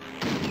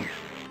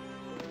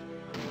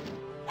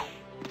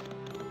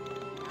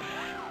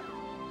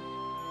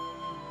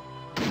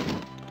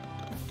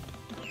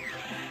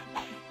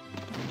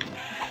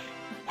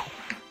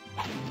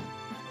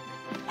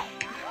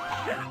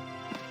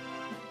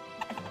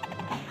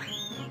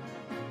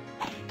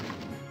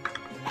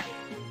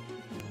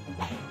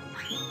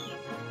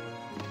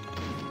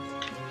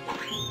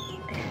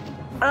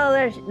 Oh,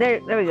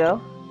 there we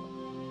go.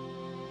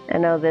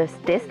 And now there's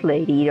this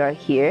lady right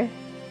here,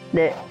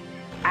 the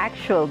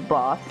actual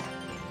boss.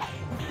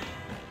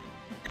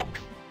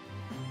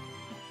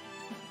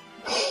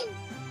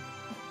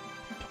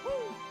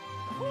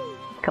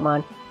 Come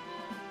on.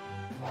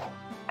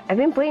 I've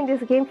been playing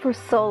this game for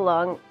so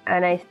long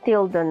and I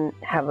still don't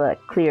have a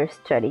clear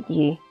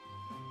strategy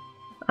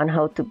on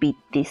how to beat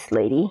this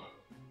lady.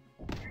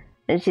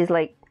 And she's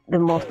like the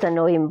most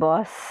annoying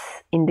boss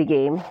in the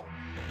game.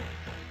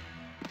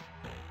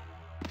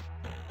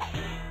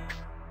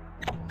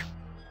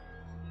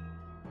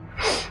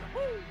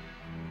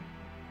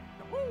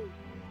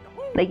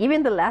 Like,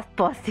 even the last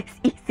boss is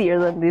easier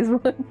than this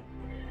one.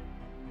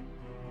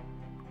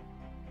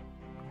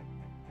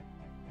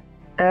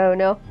 Oh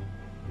no.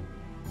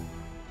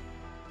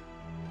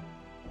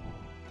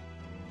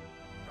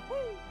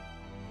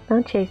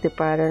 Don't change the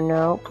pattern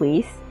now,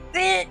 please.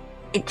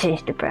 It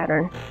changed the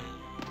pattern.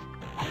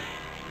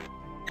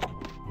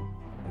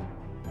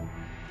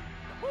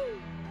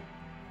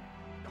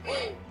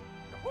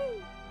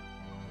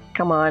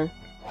 Come on.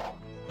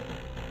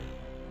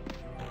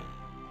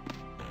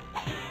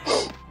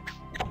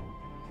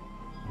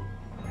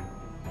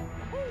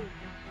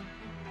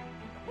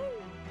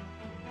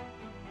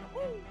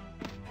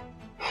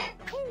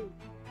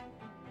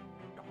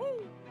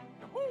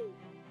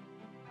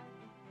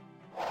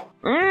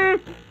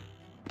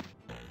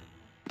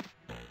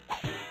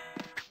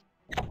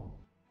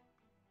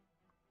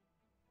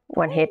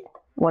 One hit.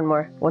 One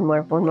more. One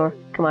more. One more.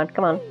 Come on.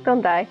 Come on.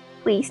 Don't die.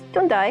 Please,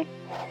 don't die.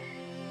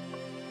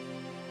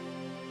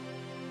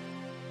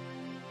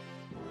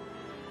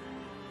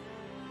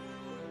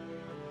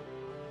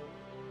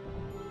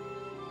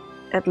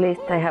 At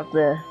least I have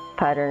the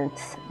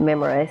patterns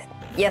memorized.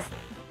 Yes!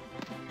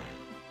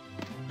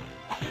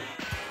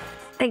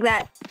 Take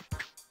that!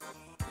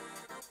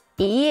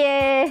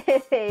 Yay!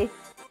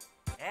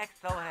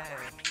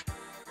 Excellent.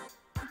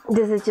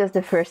 This is just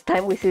the first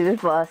time we see this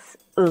boss.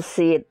 We'll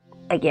see it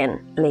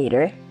again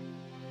later.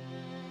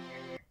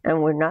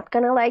 And we're not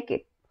gonna like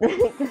it.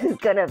 This is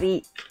gonna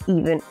be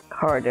even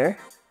harder.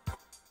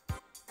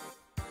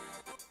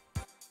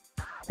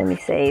 Let me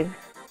save.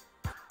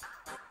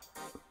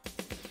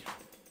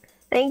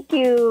 Thank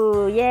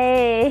you!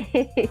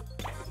 Yay!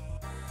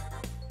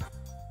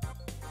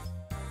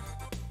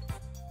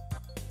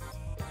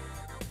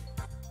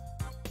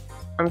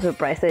 I'm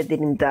surprised I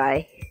didn't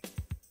die.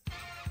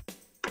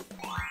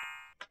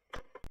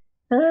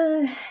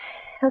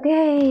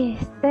 Okay,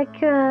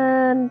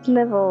 second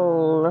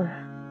level.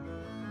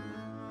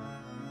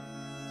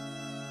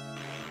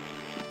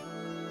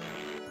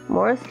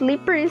 More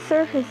slippery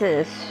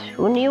surfaces.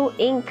 Who knew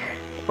ink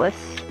was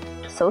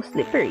so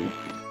slippery?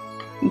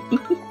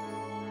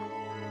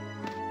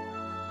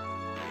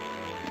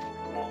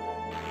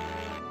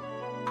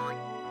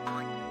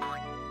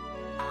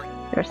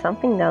 There's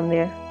something down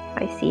there.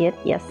 I see it,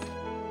 yes.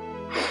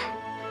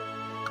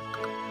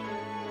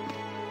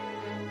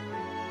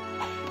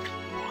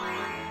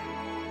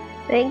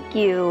 Thank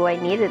you, I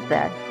needed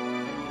that.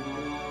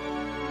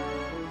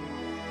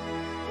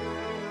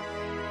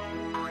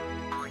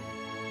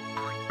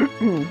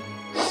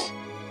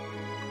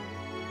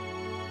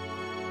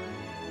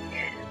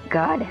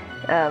 God,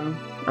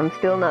 I'm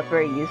still not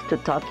very used to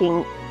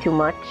talking too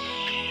much.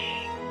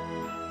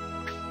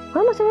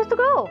 Where am I supposed to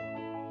go?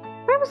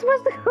 Where am I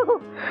supposed to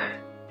go?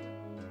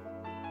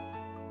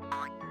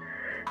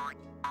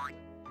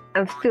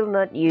 I'm still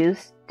not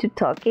used to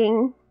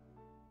talking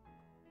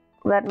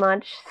that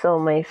much, so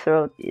my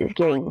throat is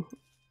getting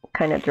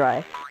kind of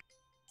dry.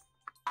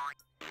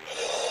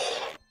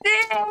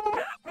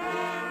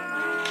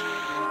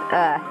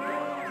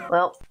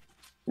 Well,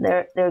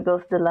 there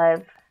goes the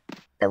life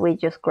that we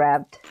just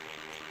grabbed.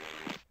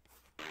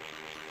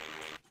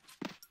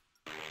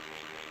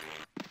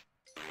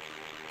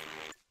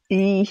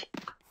 Eesh.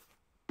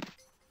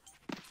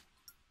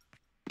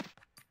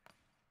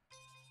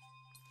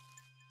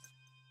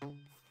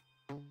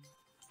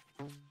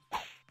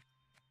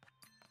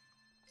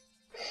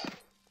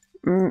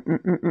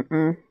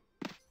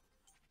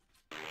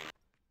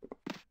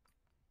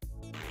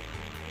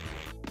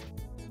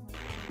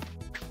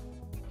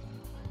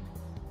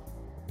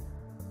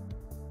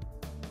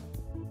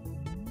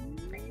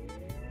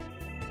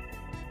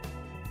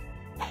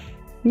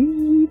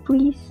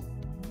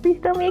 Please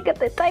tell me I got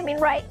the timing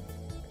right.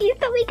 Please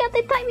tell me I got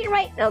the timing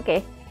right.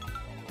 Okay.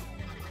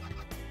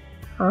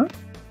 Huh?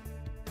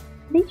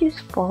 Did you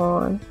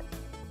spawn?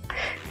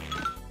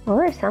 Oh,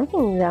 there's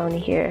something down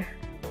here.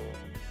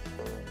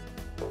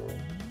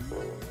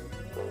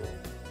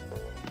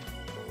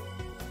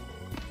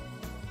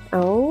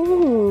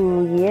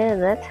 Oh, yeah,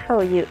 that's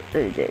how you...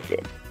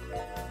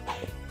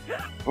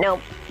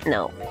 Nope,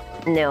 no,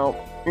 no,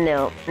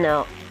 no,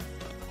 no.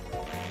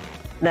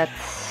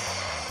 That's...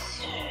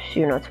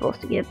 You're not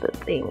supposed to get the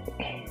thing.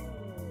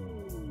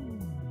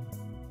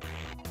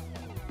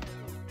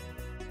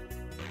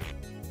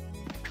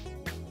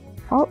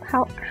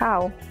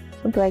 How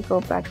do I go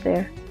back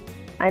there?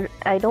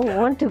 I don't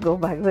want to go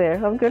back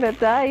there. I'm gonna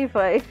die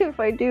if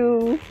I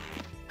do.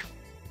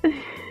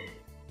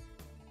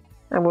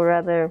 I would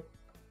rather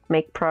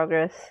make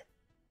progress.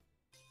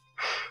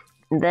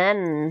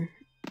 Then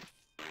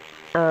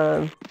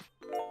I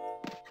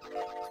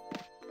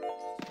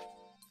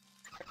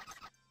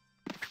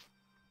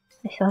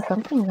saw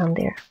something down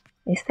there.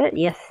 Is there?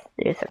 Yes,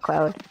 there's a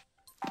cloud.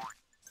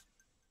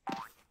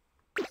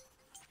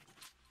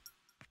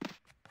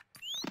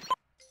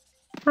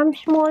 I'm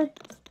small.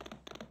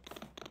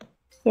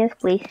 Yes,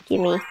 please,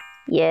 give me.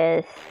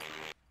 Yes.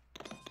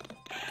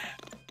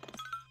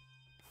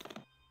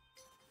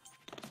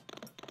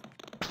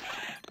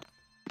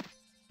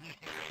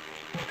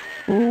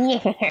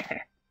 Yeah.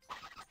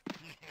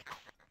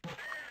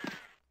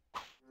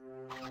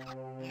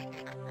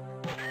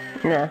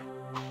 Nah.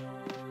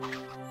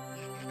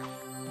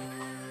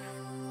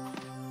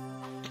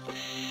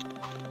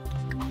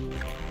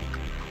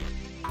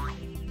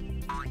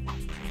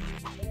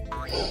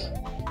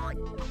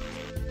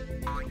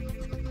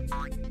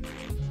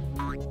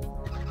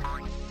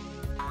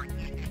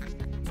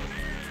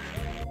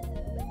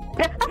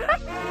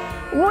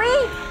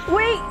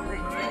 Wait!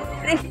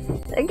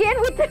 Again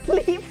with the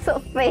leaps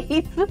of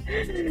faith.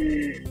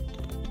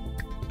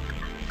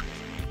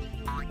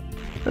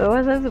 Where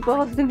was I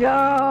supposed to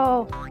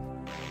go?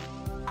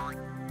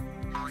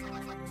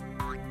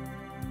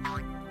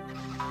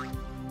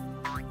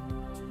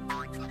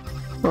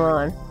 Come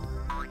on.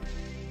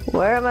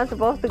 Where am I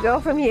supposed to go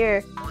from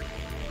here?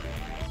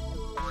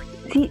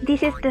 See,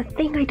 this is the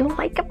thing I don't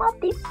like about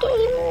this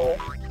game.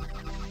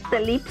 The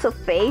leaps of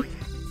faith.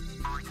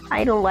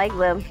 I don't like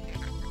them.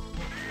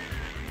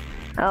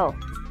 Oh,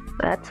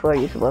 that's where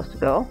you're supposed to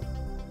go.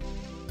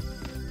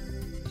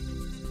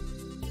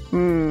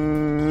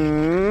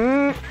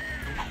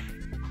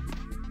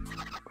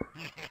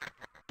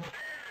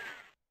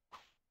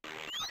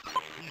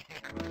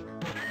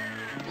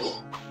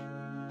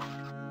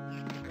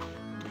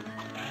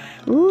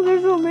 Ooh,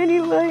 there's so many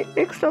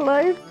extra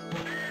lives.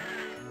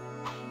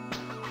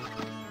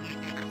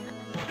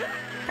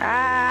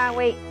 Ah,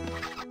 wait.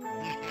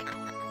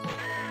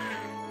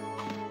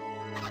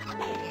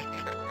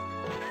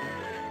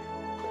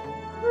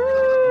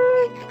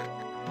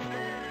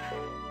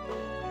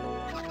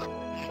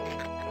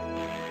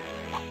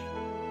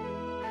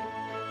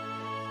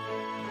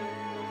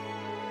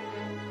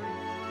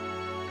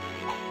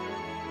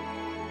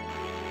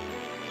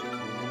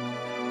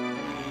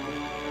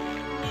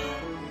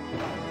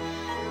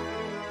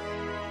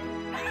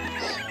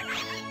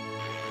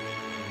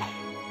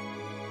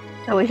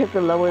 I wish I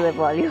could lower the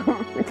volume.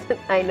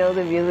 I know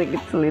the music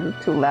is a little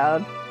too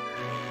loud.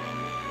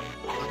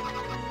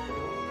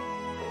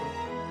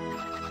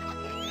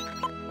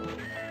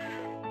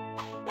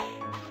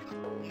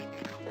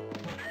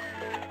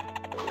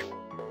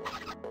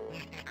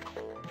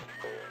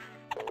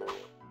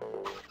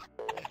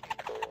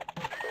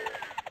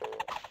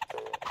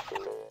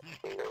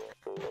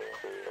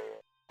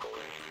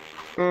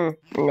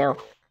 No.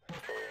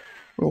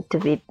 Need to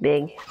be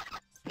big.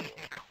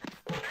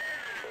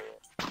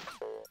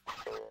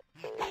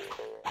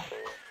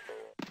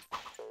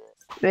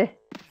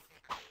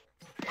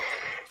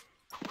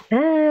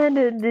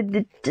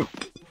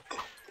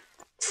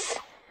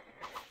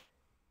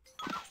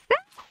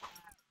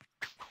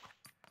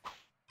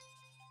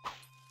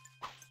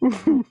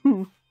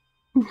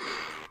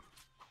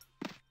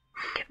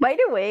 By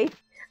the way,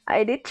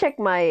 I did check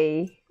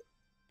my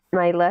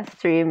last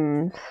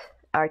stream's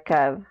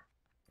archive,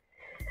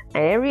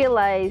 and I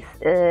realized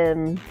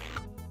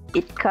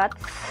it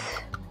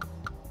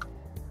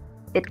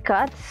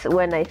cuts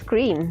when I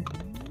scream.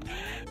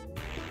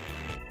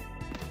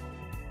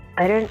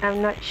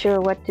 I'm not sure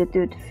what to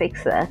do to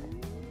fix that.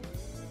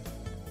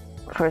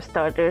 For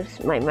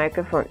starters, my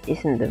microphone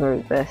isn't the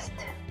very best.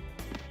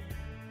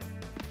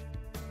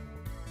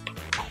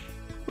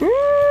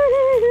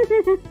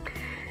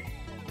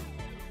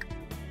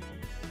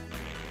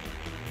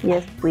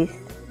 Yes, please.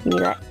 Give me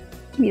that.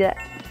 Give me that.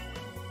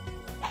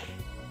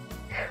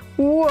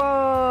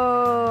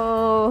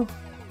 Whoa!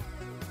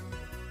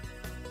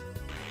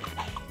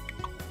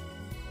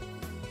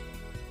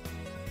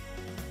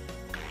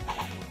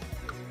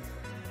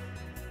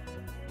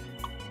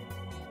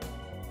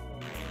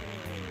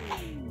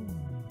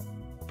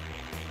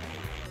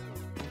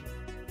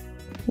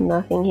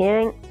 Nothing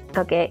here.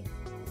 Okay.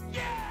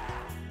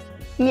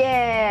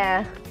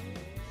 Yeah!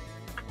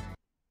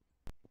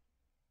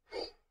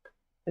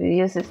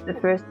 This is the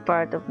first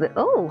part of the...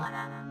 Oh!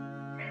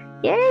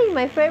 Yay!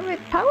 My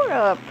favorite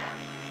power-up!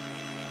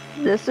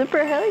 The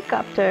super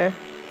helicopter!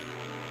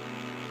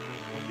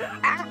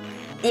 Ah!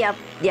 Yep.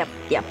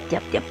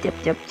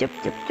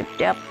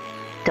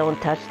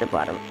 Don't touch the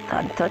bottom.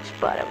 Don't touch the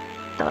bottom.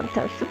 Don't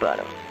touch the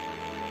bottom.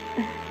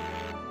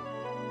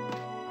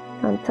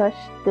 Don't touch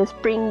the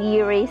springy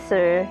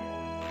eraser.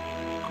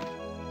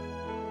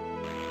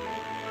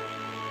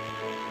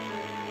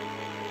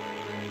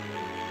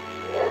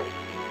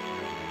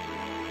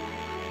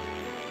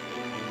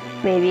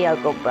 Maybe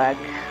I'll go back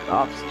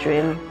off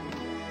stream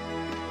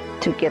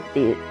to get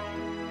the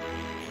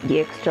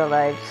extra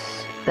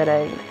lives that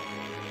I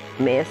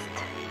missed.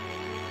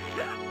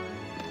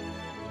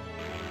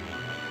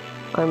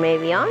 Or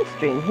maybe on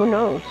stream, who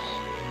knows?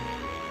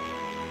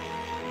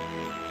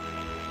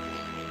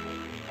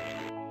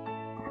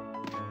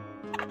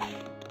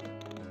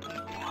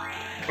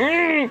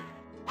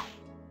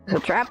 It's a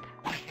trap.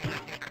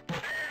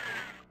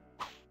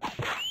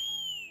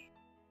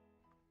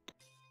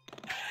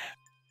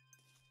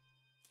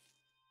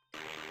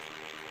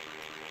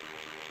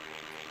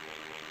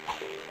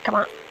 Come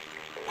on.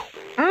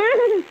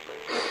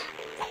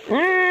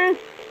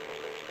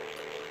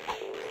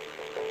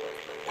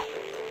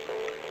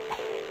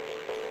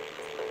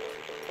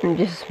 I'm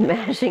just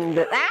smashing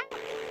the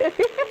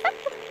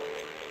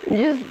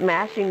just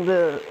mashing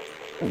the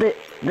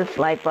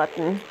fly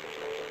button.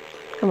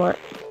 Come on.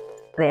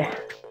 There.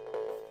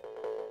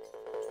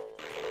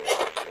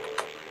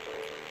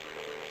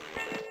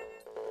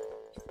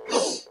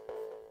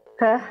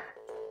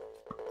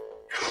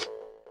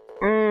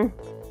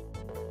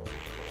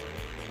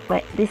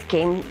 But this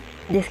game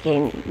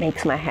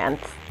makes my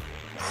hands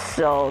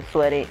so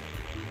sweaty.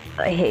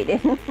 I hate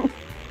it.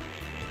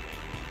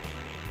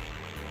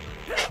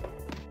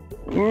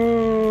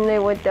 They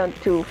went down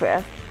too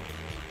fast.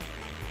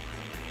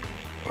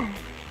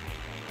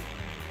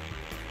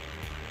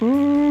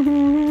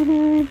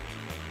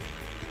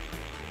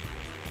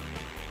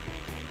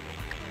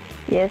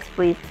 Yes,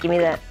 please, give me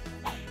that.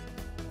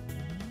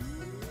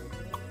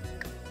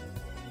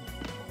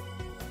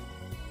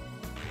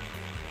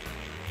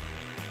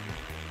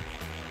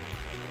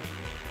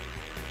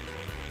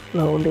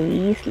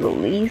 Slowly,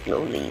 slowly,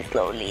 slowly,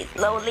 slowly,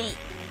 slowly.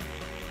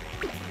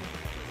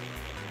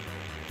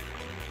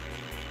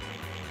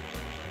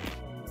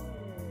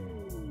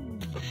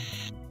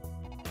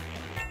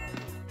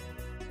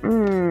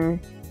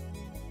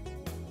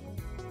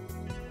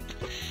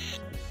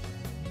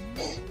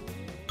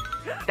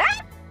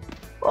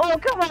 Oh,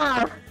 come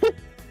on!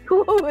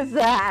 What was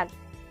that?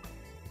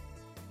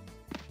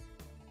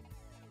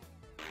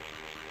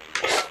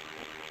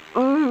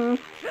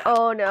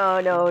 Oh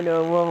no!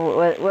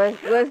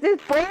 What's this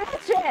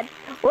bullshit?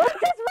 What's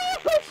this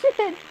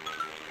bullshit?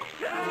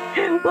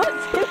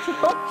 What's this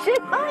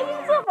bullshit? How are you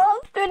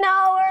supposed to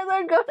know where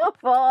they're gonna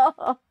fall?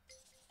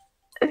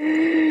 Were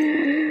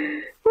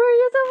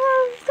you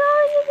supposed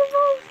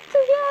to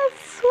guess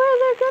where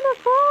they're gonna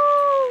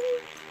fall?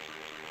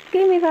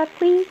 Give me that,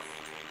 please.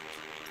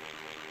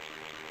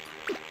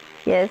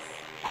 Yes.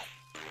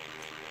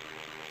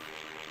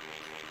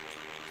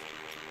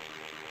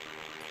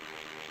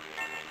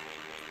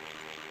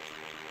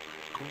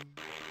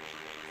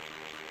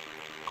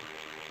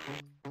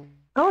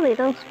 Oh, they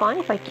don't spawn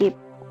if I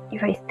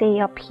stay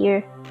up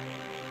here.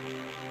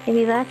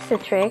 Maybe that's the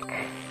trick.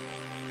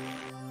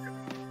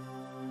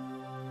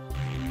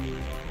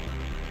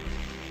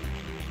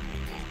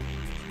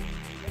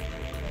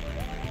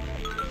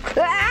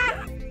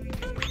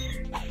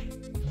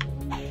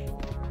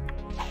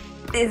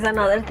 This is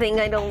another thing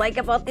I don't like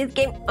about this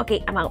game.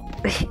 Okay, I'm out.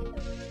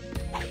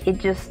 It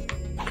just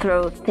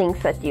throws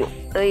things at you.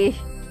 Ugh.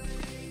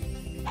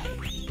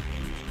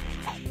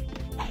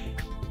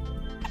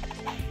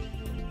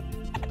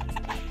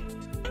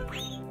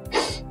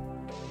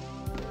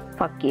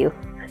 Fuck you.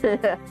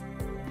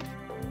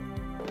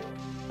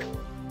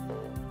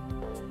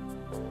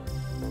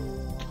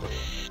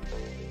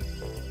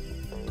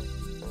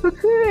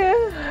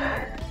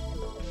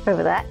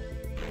 Over that.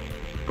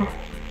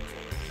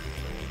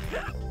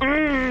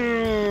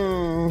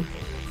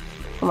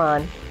 Come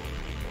on.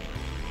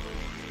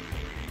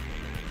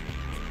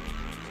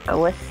 I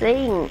was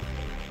saying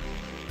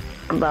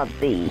about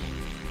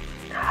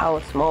how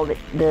small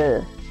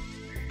the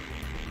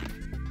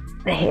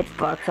the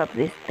hitbox of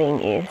this thing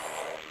is.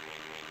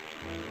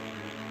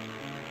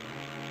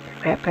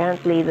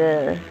 Apparently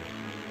the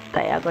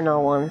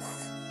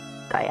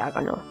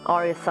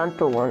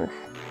horizontal ones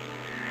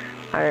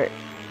are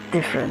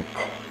different.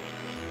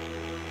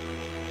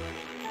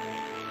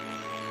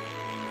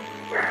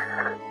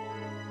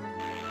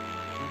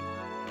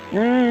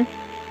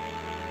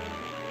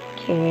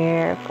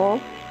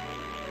 Careful.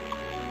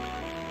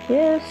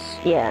 Yes,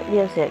 yeah,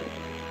 yes,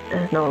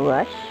 there's no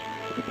rush.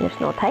 There's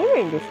no timer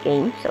in this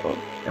game, so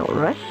no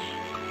rush.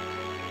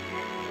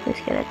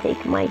 Just gonna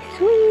take my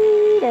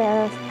sweet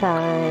ass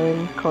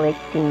time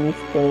collecting these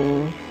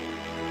things.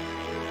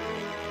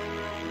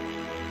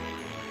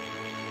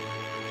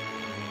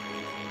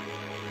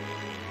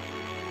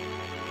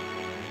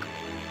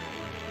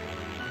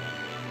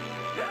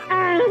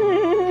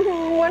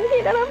 One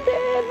hit and I'm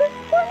dead.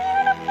 One hit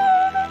and I'm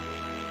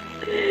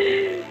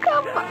dead.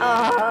 Come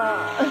on.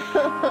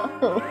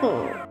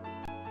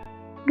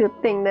 Good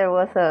thing there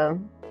was a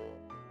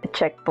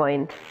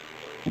checkpoint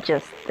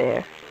just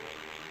there.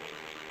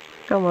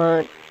 Come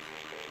on.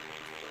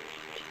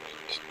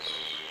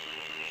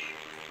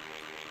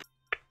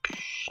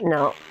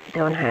 No,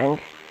 don't hang.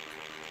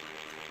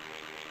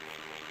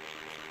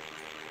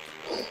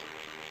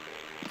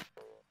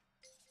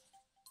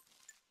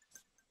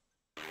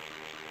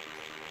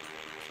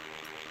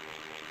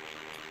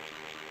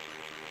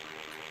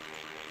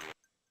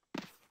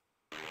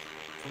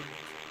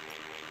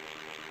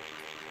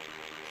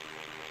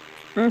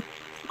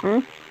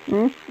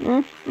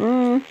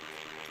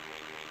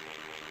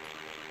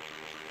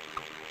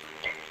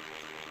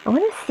 I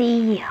want to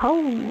see how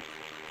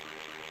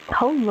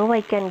low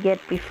I can get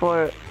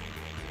before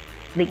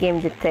the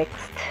game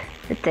detects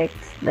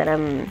that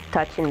I'm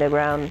touching the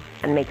ground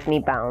and makes me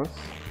bounce.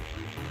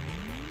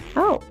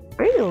 Oh,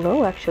 pretty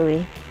low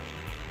actually.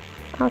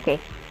 Okay.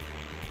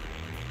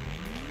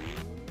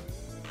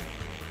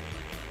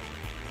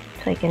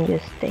 So I can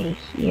just stay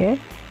here.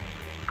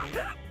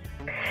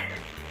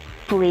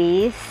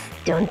 Please,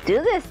 don't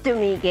do this to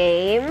me,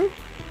 game.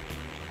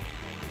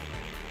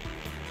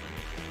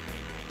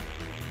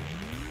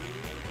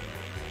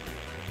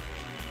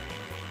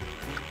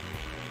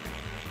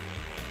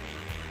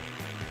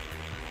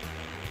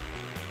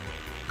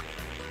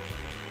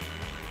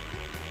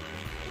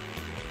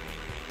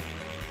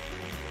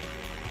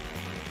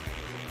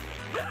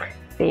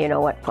 You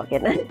know what, fuck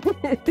it.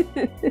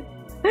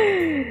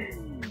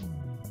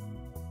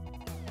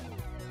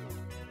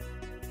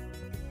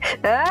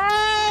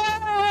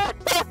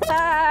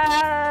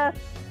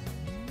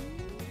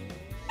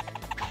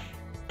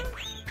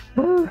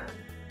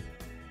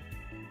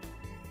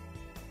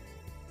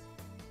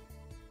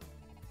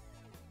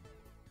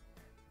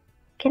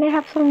 Can I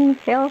have some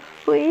health,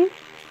 please?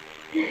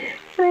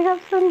 Can I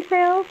have some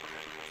health,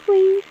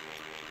 please?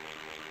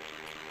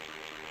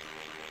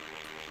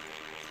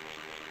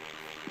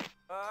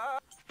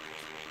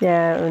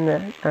 Yeah,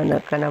 I'm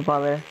not gonna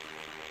bother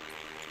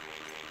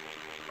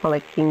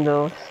collecting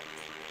those.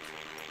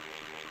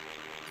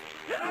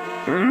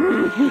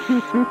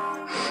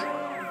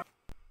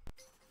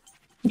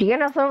 You're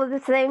gonna throw the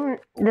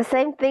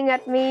same thing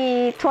at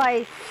me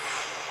twice,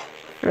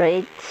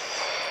 right?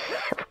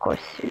 Of course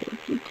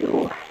you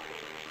do.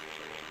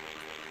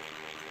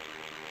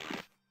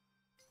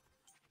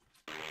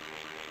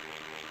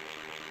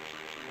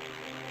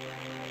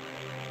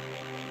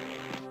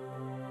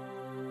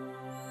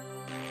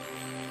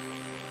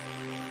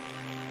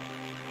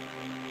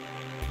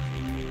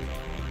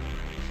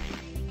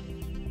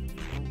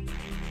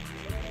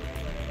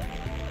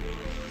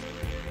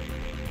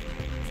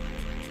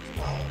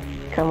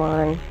 Come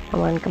on.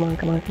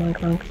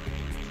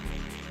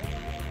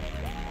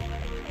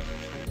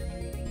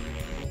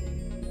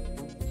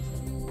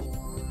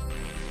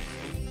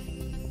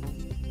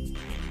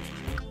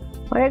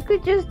 Or I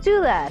could just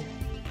do that.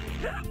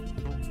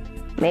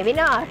 Maybe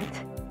not.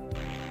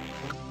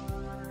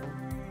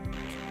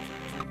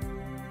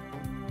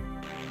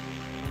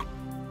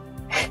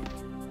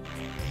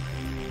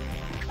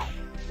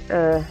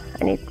 I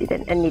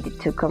needed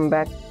to come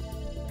back.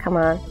 Come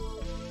on.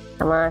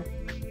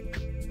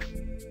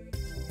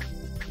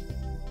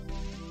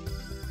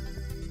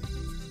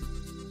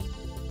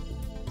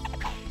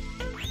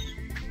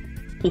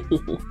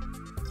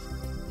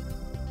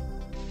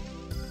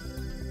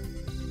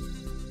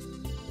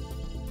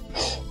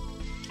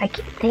 I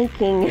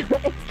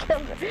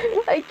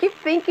keep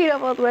thinking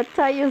about what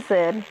Tayo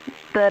said,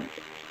 that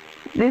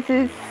this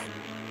is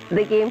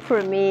the game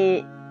for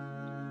me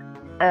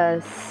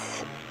as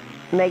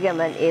Mega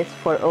Man is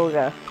for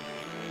Olga.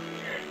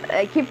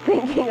 I keep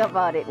thinking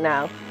about it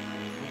now.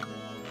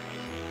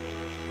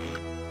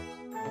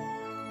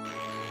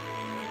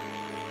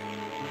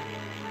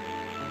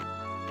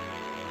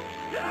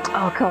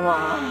 Oh, come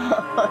on.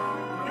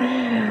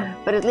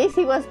 But at least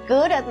he was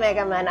good at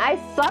Mega Man. I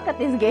suck at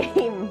this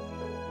game.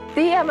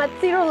 See, I'm at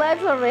 0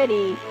 lives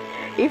already.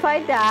 If I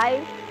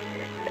die,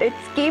 it's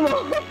game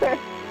over.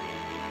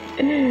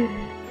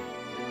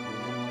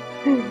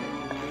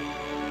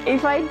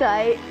 If I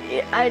die,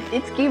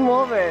 it's game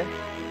over.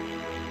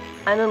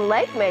 And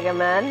unlike Mega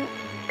Man,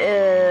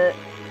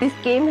 this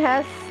game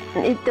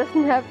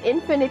doesn't have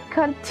infinite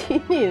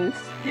continues.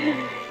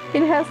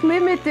 It has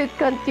limited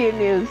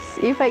continues.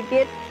 If I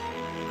get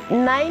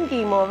 9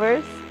 game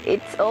overs,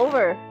 it's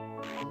over.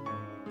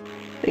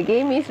 The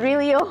game is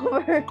really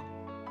over.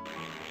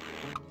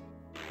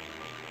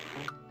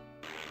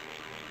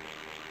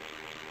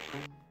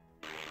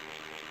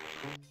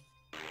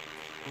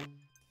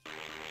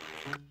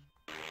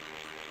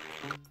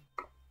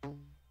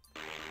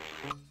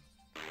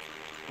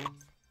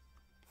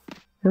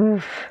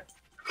 Oof.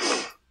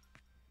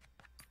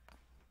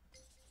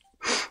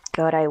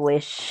 God, I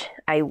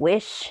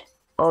wish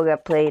Olga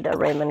played a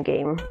Rayman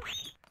game.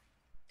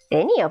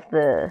 Any of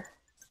the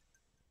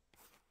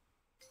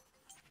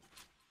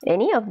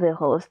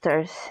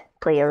hosters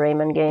play a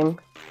Rayman game.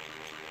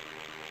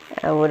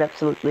 I would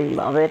absolutely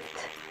love it.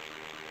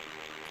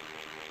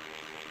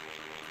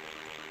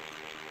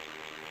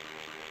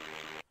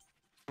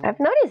 I've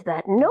noticed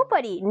that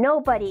nobody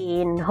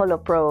in Holo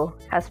Pro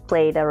has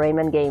played a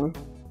Rayman game.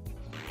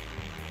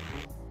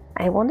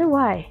 I wonder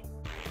why.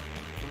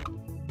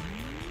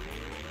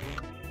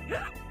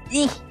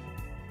 Eek.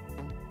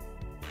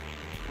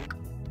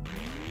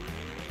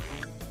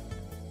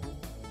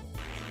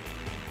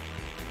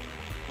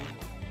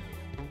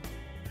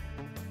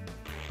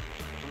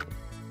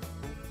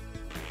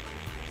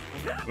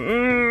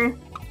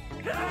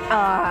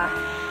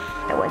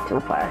 I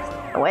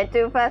went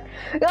too fast.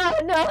 Oh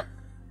no!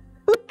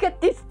 Look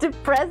at this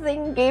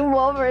depressing game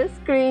over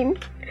screen.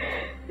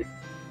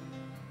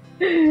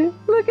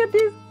 Look at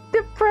this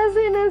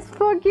depressing as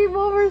fuck game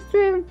over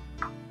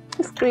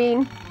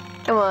screen.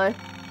 Come on.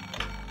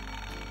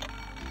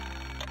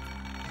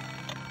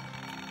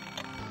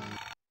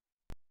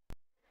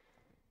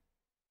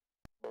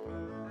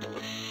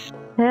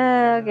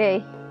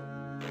 Okay.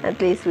 At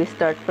least we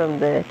start from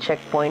the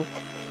checkpoint.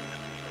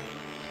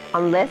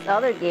 Unless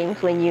other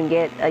games when you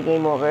get a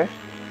game over.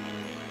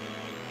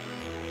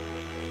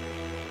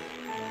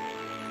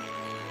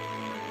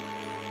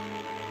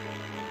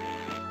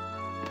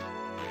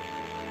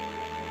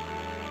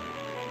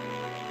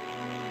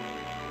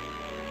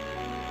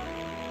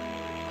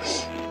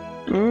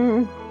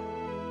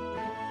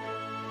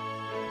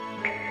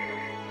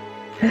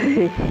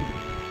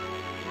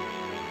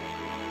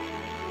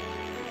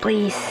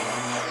 Please.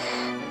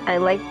 I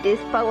like this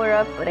power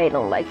up, but I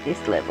don't like this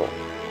level.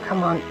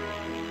 Come on.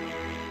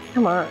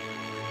 Come on.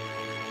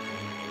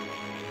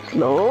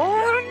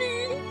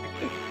 Slowly.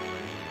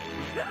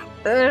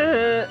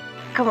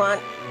 Come on.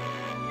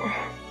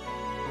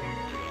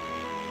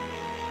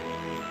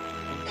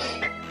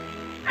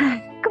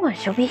 Come on,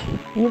 Shopi.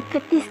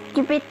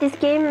 You beat this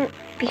game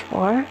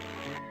before.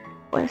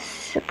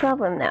 What's the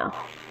problem now?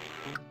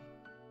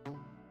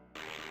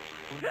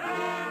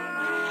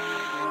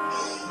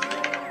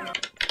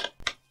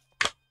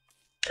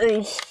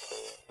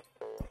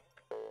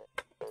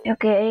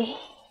 Okay.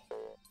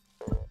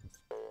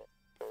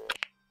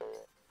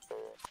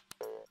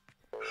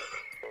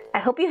 I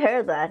hope you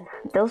heard that.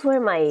 Those were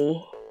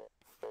my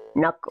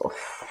knuckles.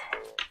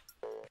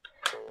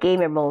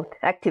 Gamer mode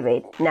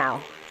activate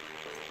now.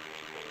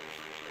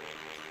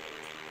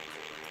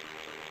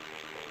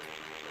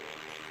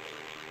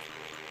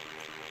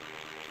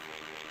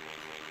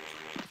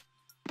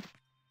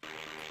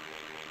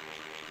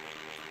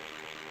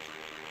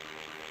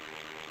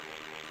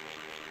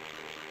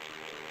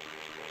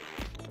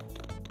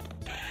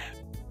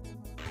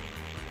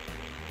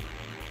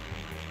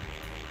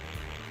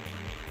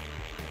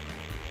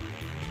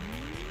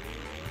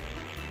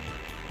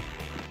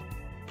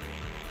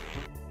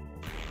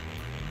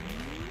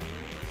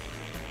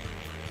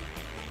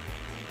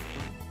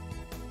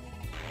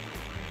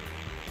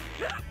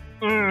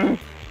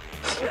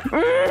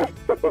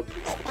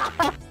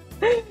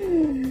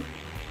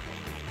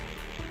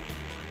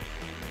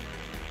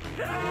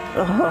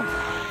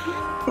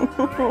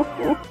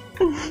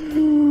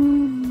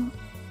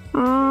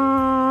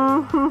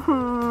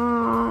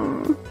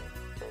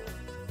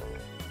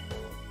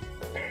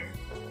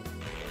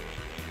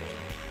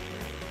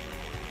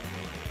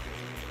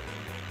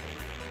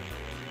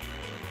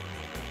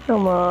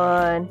 Come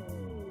on.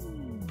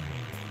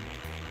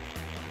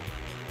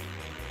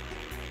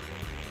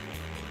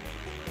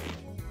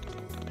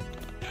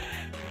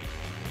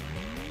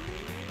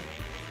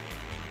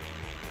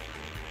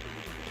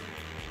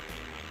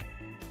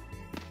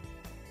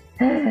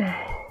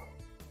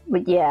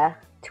 But yeah,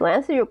 to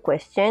answer your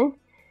question,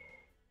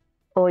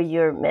 or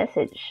your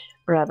message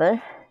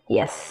rather,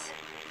 yes.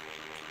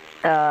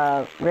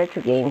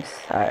 Retro games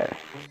are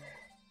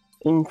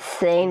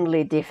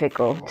insanely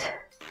difficult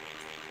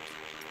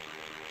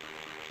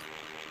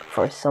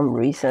for some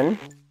reason.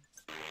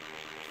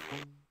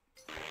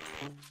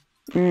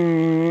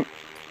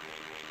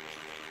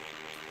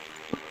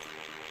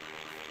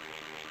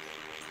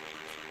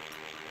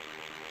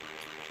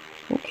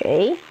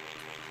 Okay.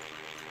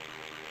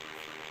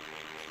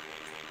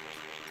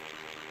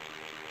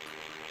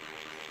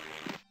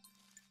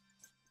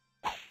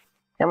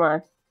 Come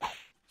on.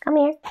 Come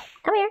here.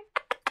 Come here.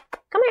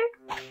 Come here.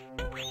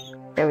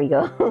 There we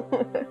go.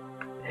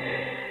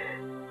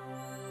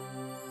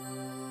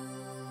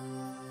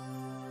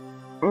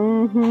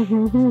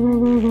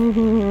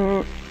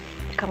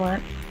 Come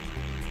on.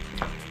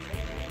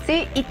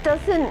 See, it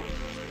doesn't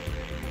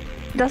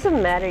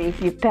matter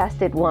if you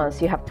passed it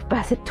once, you have to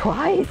pass it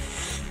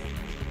twice.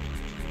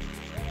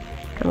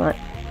 Come on.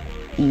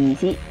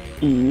 Easy,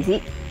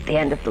 easy. The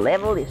end of the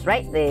level is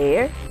right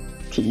there.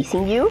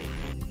 Teasing you.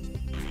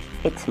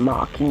 It's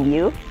mocking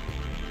you.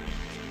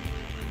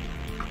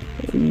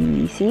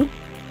 Easy,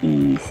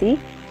 easy,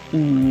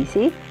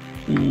 easy,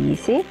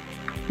 easy,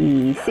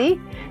 easy,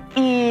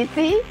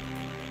 easy.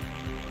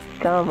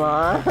 Come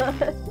on.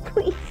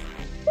 Please,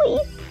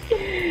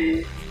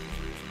 please.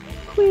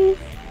 Please.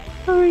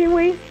 Hurry,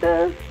 waste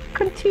the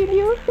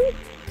continue.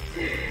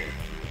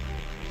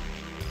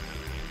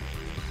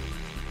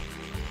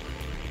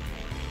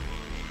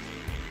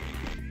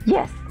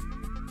 Yes.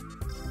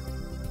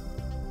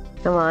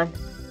 Come on.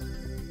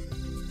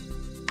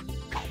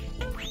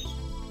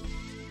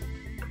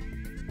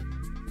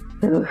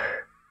 Oof.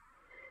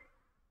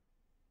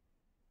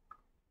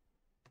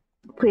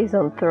 Please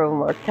don't throw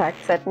more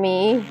tacks at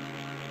me.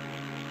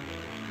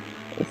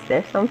 Is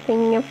there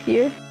something up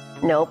here?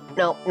 Nope,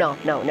 nope, no,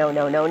 no, no,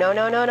 no, no, no,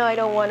 no, no, no, I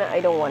don't wanna.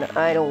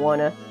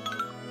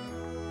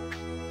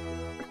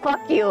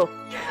 Fuck you.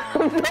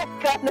 I'm not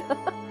gonna.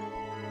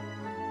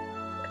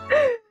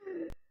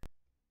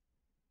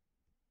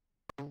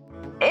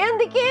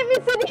 And the game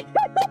isn't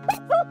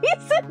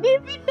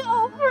even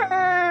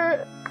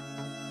over.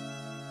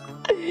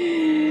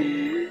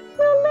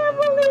 The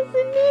level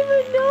isn't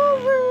even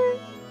over.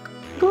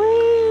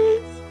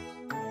 Please.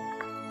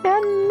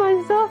 End my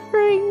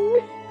suffering.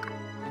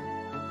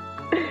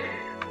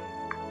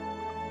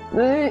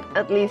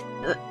 At least,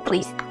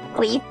 please,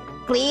 please,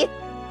 please.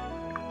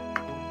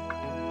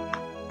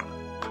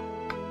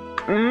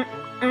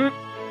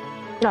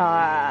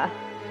 Ah.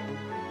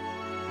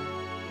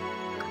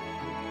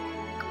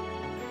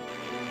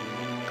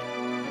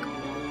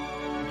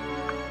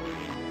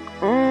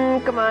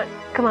 Come on,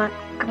 come on,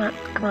 come on,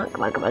 come on,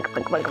 come on, come on, come on,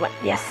 come on, come on.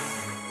 Yes.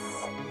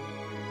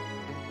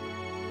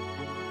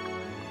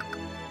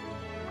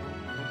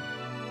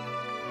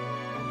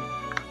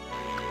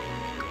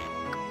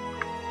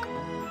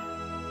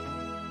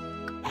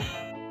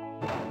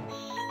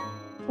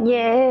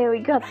 Yeah, we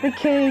got the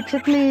cage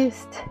at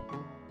least.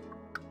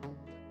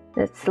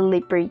 That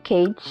slippery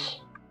cage.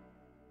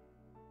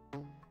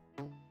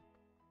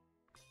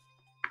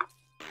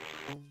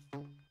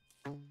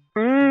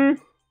 Am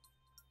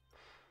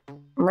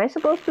I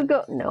supposed to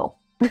go? No.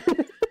 Am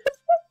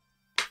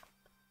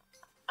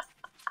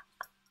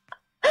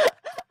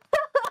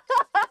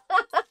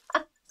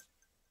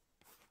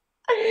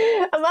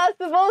I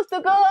supposed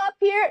to go up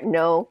here?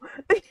 No.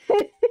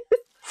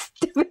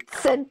 Stupid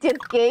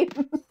sentient game.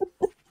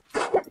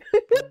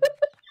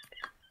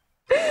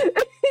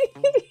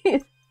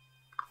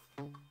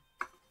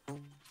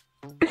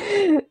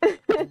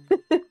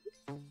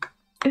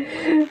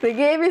 The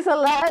game is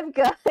alive,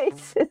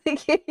 guys. The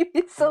game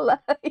is alive.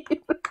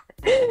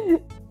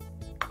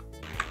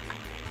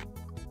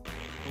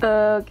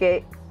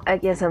 Okay, I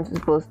guess I'm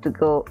supposed to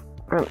go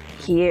from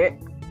here.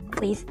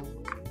 Please.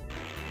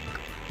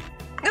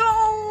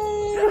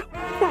 No!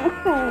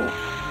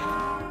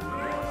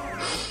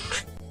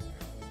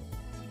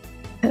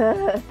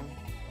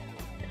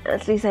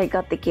 At least I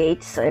got the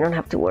gate, so I don't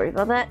have to worry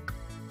about that.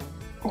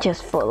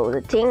 Just follow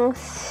the things.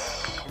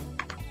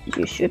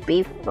 You should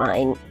be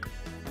fine.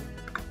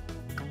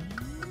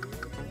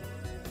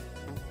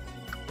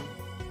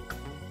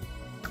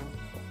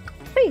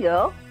 There you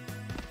go.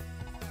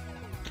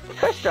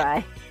 First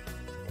try.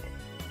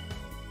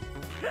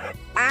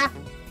 Ah!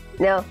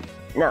 No,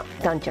 no,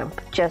 don't jump.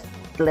 Just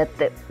let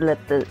the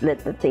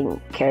thing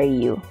carry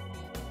you.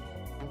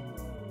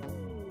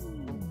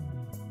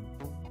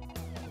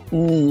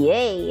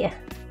 Yay!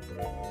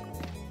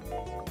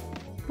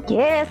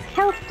 Yes,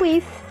 health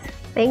please.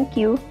 Thank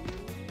you.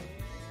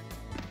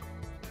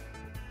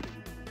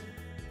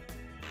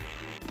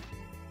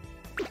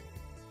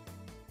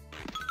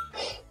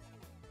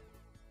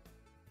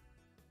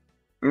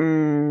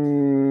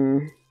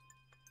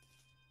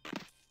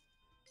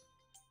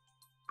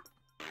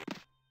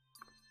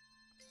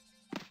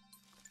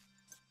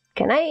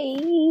 Can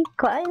I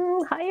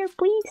climb higher,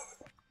 please?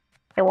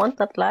 I want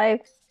that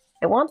life.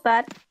 I want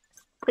that.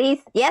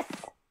 Please. Yes!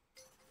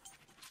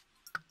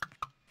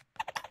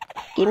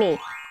 Gimme.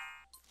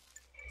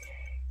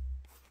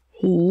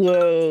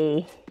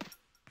 Yay.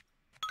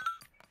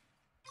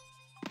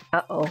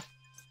 Uh-oh.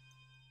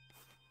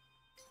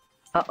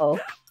 Uh-oh.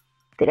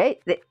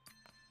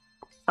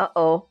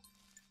 Uh-oh.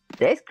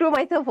 Did I screw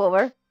myself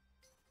over?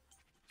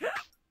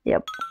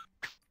 Yep.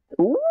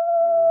 Ooh!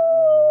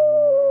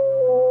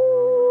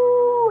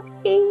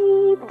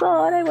 I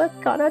thought I was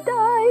gonna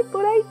die,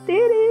 but I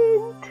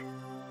didn't.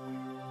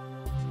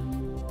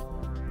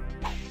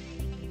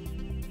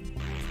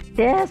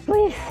 Yes,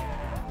 please.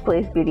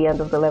 Please be the end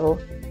of the level.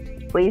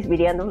 Please be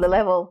the end of the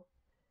level.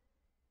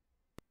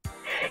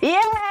 Yeah!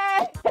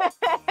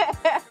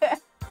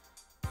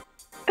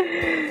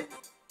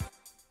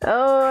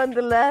 Oh, and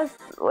the last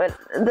one,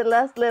 the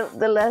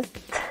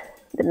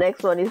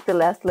next one is the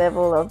last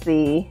level of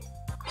the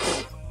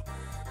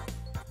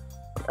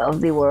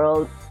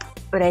world.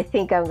 But I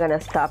think I'm gonna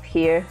stop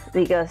here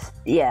because,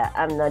 yeah,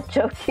 I'm not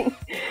joking.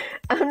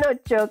 I'm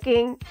not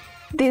joking.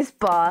 This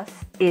boss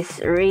is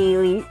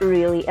really,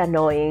 really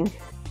annoying.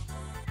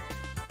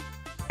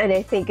 And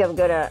I think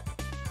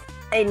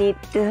I need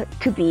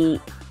to be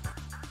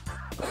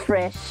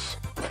fresh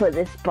for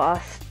this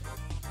boss.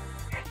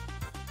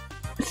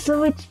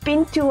 So it's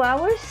been 2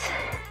 hours.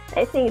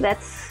 I think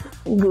that's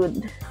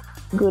good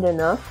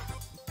enough.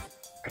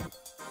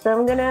 So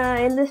I'm gonna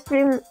end the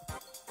stream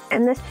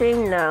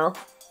now.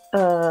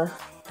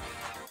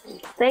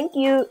 Thank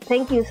you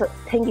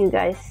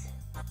guys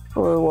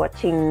for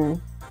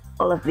watching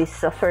all of this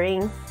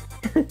suffering.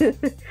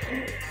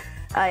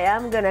 I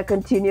am gonna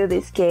continue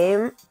this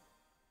game.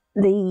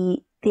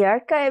 The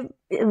archive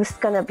is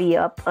gonna be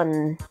up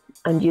on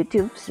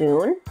YouTube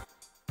soon,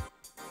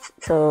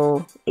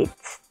 so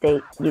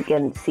you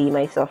can see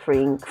my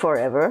suffering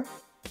forever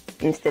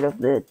instead of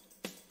the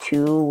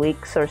 2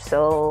 weeks or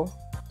so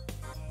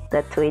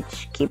that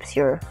Twitch keeps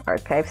your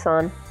archives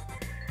on.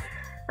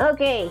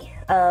 Okay,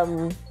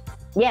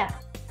 yeah,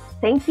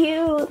 thank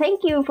you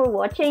for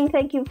watching,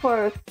 thank you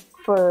for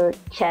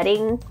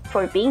chatting,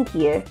 for being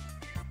here,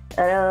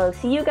 and I'll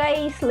see you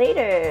guys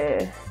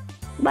later.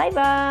 Bye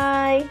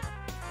bye.